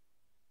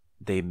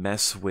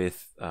mess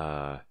with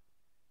I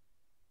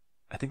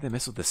think they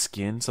mess with the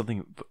skin,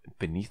 something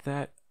beneath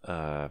that.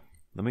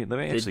 Let me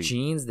actually, the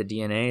genes, the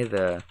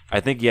DNA, I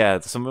think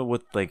something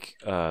with like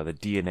the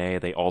DNA,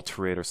 they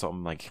alter it or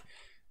something, like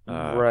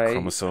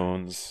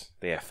chromosomes,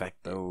 they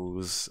affect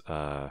those.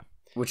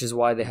 Which is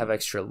why they have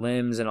extra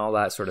limbs and all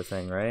that sort of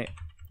thing, right?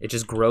 It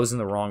just grows in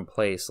the wrong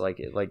place, I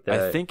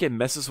think it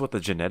messes with the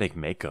genetic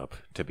makeup,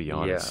 to be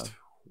honest,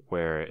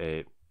 where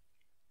it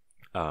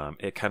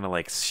kind of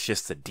like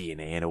shifts the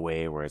DNA in a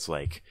way where it's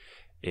like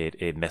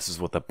it messes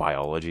with the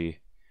biology.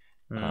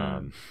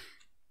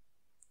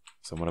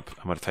 So I'm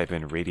gonna type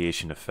in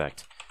radiation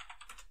effect,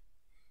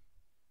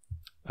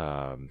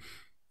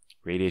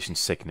 radiation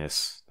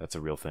sickness. That's a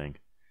real thing.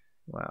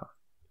 Wow.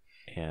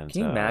 And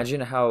can you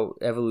imagine how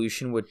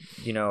evolution would,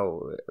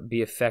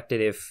 be affected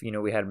if,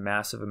 we had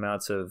massive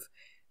amounts of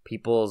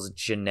people's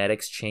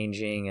genetics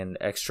changing and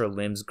extra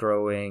limbs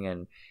growing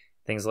and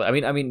things like,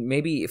 I mean,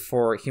 maybe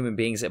for human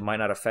beings, it might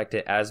not affect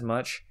it as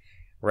much,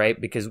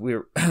 right? Because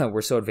we're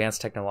so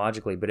advanced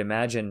technologically, but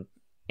imagine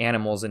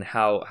animals and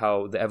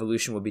how the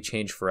evolution would be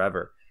changed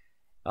forever,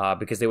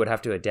 because they would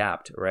have to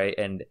adapt, right?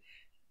 And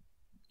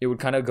it would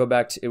kind of go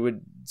back to, it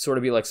would sort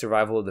of be like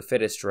survival of the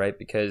fittest, right?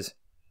 Because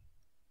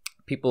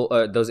people,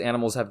 those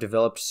animals have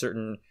developed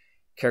certain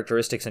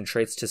characteristics and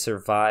traits to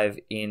survive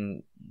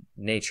in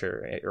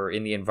nature or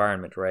in the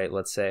environment, right?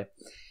 Let's say.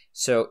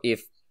 So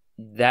if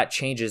that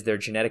changes, their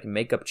genetic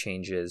makeup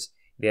changes,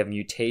 they have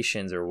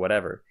mutations or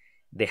whatever,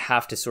 they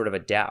have to sort of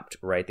adapt,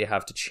 right? They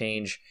have to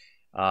change,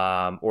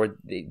 or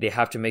they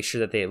have to make sure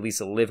that they at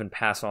least live and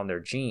pass on their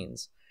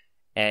genes.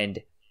 And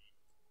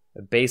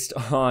based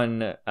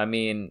on,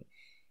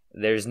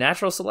 there's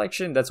natural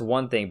selection, that's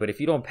one thing, but if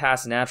you don't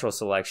pass natural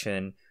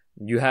selection,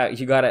 you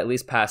got to at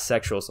least pass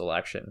sexual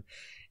selection.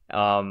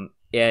 And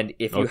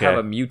if you have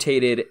a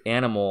mutated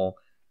animal,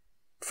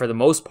 for the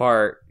most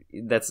part,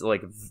 that's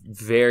like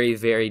very,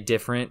 very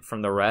different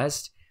from the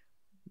rest,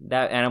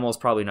 that animal is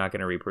probably not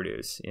going to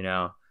reproduce,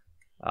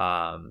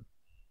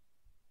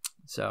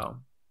 so.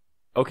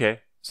 Okay.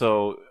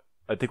 So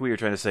I think what you're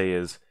trying to say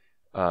is,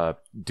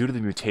 due to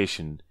the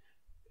mutation,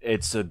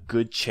 it's a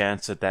good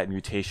chance that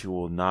mutation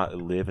will not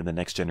live in the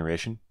next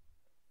generation?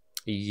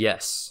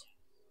 Yes.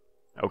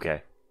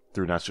 Okay.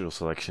 Through natural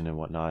selection and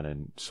whatnot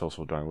and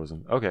social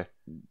Darwinism. Okay.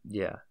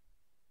 Yeah.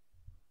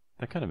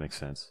 That kind of makes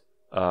sense.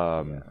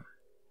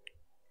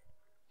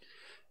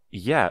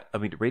 Yeah,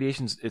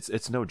 radiation's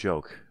it's no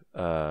joke.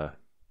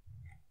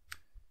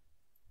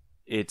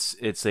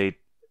 It's a,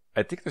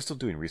 I think they're still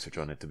doing research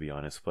on it, to be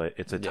honest, but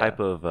it's a type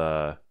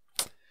of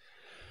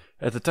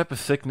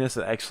sickness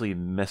that actually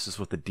messes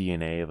with the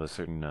DNA of a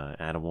certain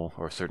animal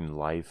or a certain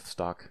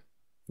livestock.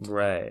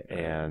 Right.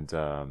 And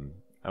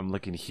I'm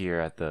looking here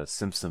at the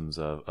symptoms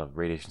of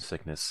radiation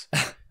sickness.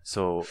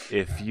 So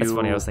if you... That's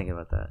funny, I was thinking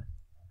about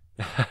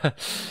that.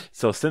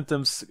 So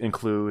symptoms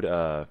include...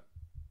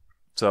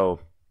 So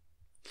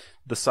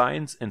the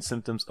signs and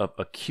symptoms of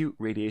acute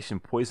radiation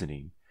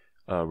poisoning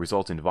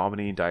result in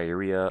vomiting,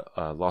 diarrhea,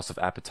 loss of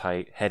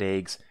appetite,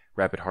 headaches,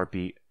 rapid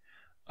heartbeat.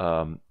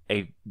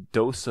 A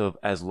dose of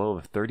as low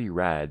as 30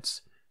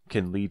 rads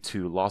can lead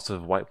to loss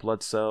of white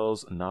blood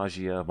cells,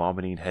 nausea,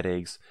 vomiting,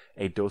 headaches.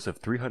 A dose of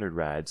 300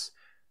 rads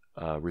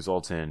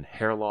results in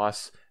hair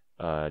loss,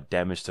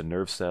 damage to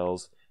nerve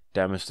cells,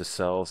 damage to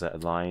cells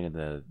that line in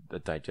the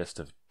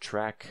digestive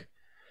tract,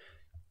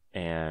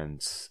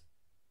 and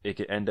it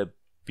could end up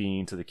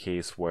being to the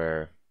case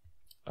where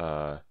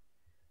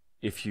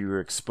if you're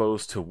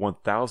exposed to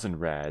 1,000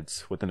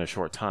 rads within a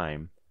short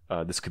time,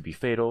 this could be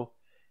fatal.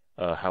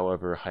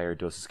 However, higher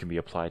doses can be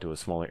applied to a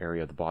smaller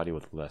area of the body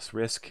with less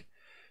risk.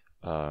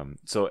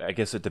 So I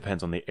guess it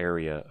depends on the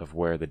area of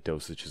where the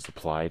dosage is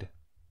applied.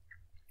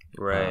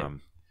 Right.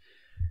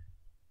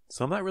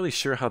 So I'm not really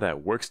sure how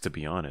that works, to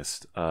be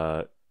honest.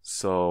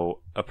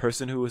 So a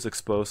person who is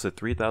exposed to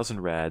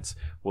 3,000 rads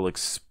will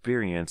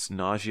experience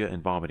nausea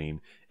and vomiting,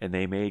 and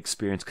they may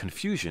experience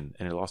confusion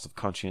and a loss of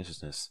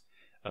conscientiousness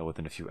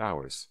within a few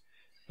hours.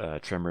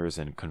 Tremors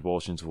and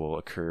convulsions will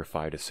occur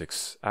 5 to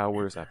 6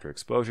 hours after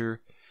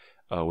exposure.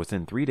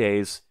 Within 3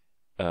 days,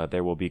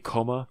 there will be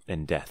coma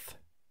and death.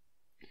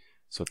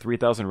 So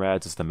 3,000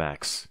 rads is the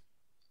max.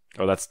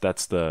 Oh, that's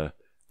the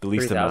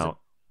least 3,000? amount.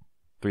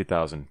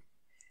 3,000.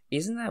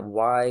 Isn't that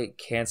why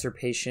cancer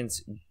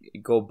patients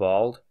go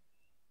bald?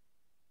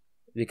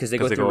 Because they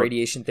go through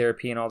radiation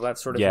therapy and all that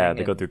sort of thing? Yeah,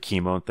 they go through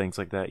chemo and things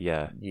like that.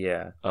 Yeah.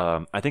 Yeah.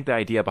 I think the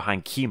idea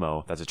behind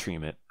chemo, that's a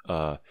treatment,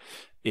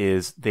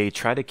 is they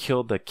try to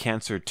kill the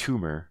cancer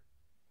tumor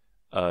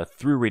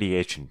through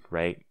radiation,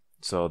 right?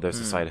 So there's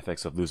the side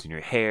effects of losing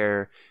your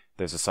hair.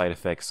 There's the side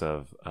effects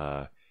of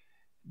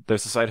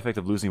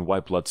losing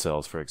white blood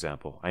cells, for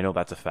example. I know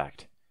that's a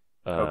fact.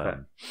 Okay.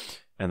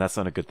 And that's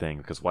not a good thing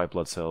because white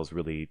blood cells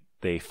really,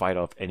 they fight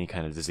off any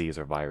kind of disease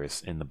or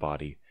virus in the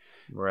body.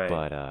 Right.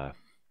 But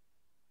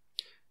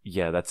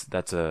yeah,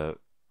 that's a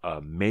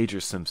major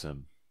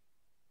symptom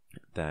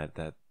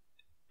that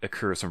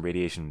occurs from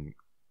radiation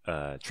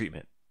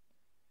treatment.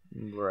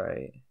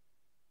 Right.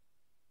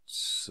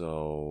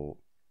 So,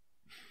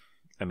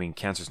 I mean,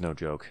 cancer's no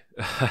joke.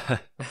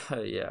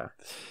 Yeah.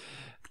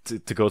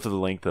 To go to the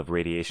length of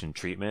radiation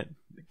treatment,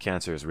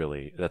 cancer is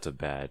really, that's a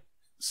bad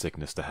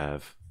sickness to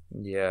have.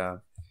 Yeah.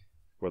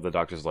 Where the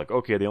doctor's like,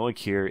 okay, the only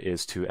cure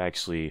is to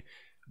actually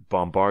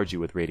bombard you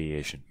with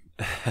radiation.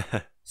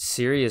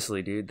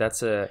 Seriously, dude,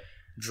 that's a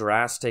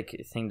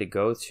drastic thing to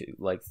go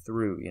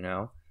through, you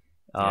know?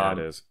 Yeah, it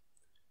is.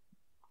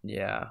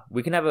 Yeah.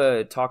 We can have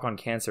a talk on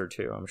cancer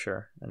too, I'm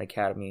sure. An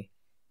academy.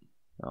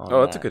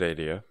 That's a good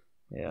idea.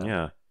 Yeah.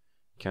 Yeah.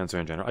 Cancer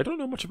in general. I don't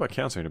know much about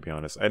cancer, to be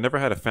honest. I never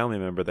had a family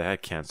member that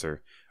had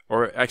cancer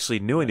or actually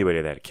knew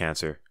anybody that had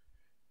cancer.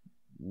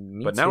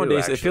 But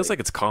nowadays, it feels like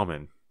it's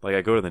common. Like,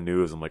 I go to the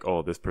news, I'm like,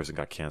 oh, this person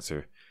got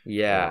cancer.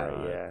 Yeah,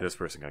 or, yeah. This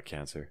person got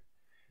cancer.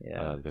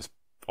 Yeah. There's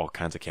all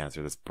kinds of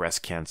cancer. There's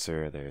breast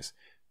cancer. There's,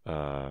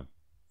 what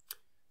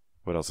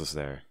else is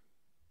there?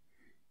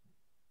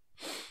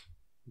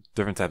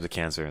 Different types of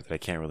cancer that I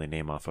can't really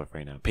name off of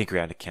right now.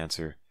 Pancreatic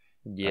cancer.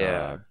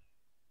 Yeah.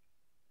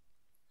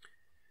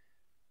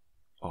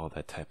 All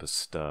that type of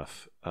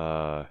stuff.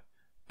 But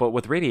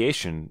with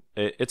radiation,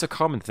 it's a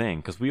common thing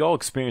because we all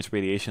experience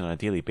radiation on a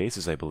daily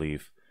basis, I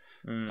believe.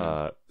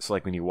 So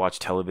like when you watch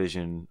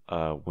television,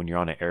 when you're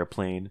on an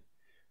airplane,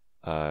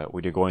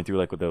 when you're going through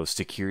like with those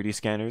security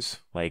scanners,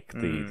 like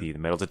the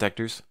metal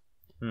detectors,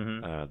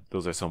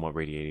 those are somewhat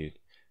radiated.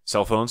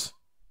 Cell phones,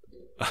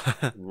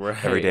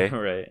 Right, every day,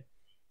 right.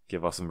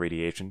 give off some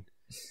radiation.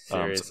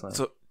 Seriously.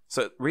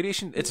 So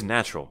radiation, it's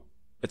natural.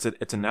 It's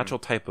a natural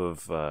type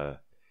of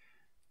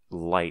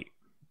light,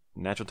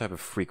 natural type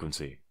of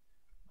frequency.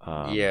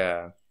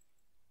 Yeah.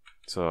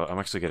 So I'm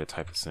actually going to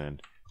type this in.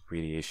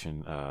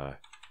 Radiation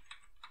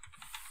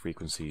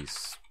frequency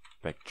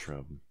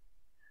spectrum.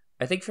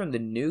 I think from the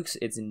nukes,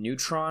 it's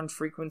neutron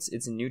frequency.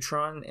 It's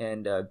neutron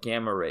and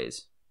gamma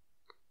rays.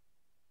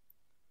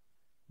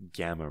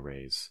 Gamma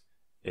rays.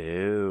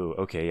 Ew.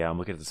 Okay, yeah, I'm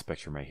looking at the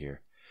spectrum right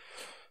here.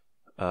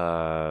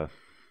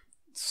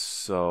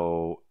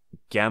 So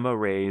gamma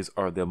rays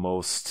are the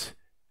most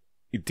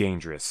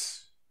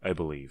dangerous, I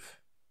believe.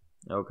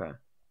 Okay.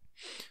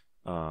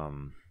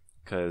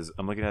 Because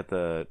I'm looking at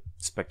the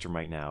spectrum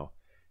right now,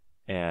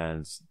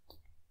 and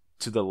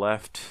to the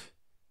left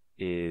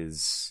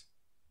is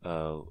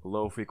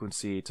low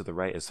frequency, to the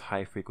right is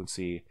high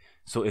frequency.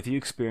 So if you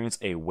experience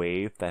a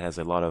wave that has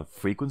a lot of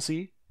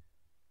frequency,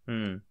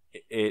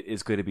 it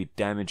is going to be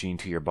damaging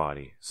to your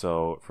body.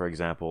 So, for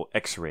example,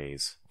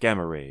 X-rays,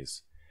 gamma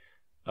rays,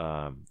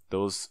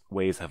 those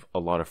waves have a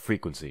lot of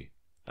frequency.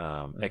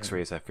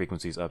 X-rays have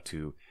frequencies up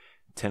to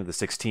 10 to the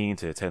 16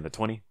 to 10 to the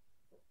 20.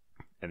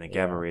 And then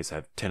gamma rays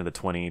have 10 to the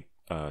 20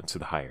 to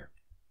the higher.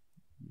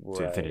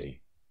 To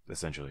infinity,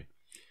 essentially.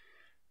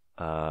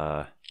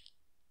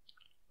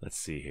 let's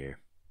see here.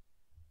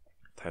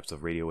 Types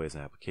of radio waves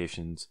and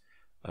applications.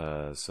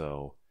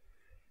 So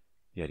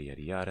yada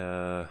yada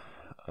yada.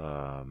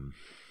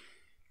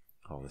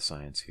 All the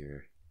science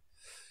here.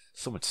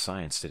 So much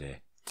science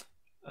today.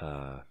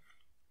 You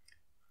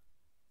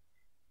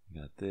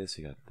got this,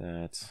 you got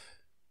that.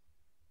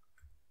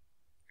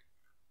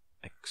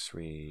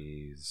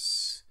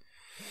 X-rays.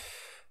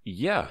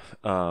 Yeah.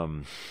 I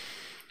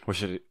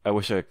wish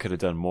I could have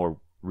done more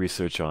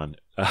research on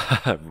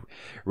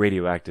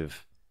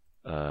radioactive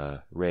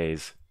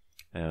rays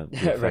and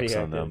the effects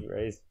on them.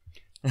 Rays.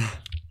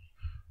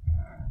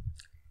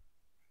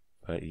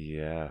 But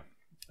yeah.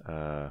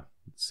 Let's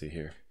see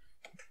here.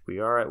 We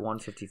are at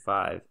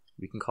 1:55.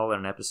 We can call it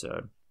an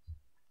episode.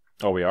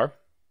 Oh, we are?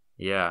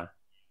 Yeah.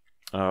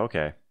 Oh,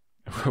 okay.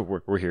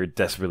 We're here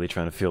desperately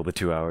trying to fill the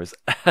 2 hours.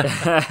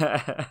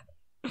 Yeah,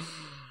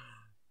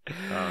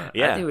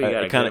 I think we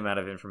got a good amount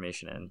of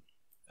information in.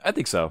 I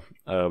think so.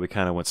 We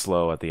kind of went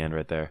slow at the end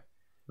right there.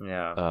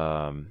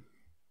 Yeah.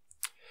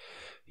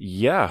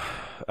 Yeah.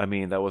 I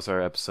mean, that was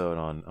our episode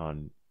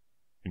on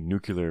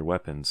nuclear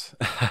weapons.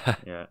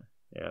 Yeah.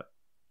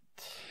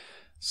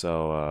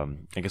 So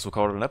I guess we'll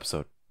call it an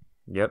episode.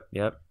 Yep.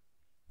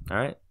 All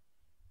right.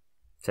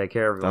 Take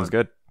care, everyone. Sounds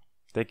good.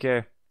 Take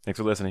care. Thanks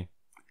for listening.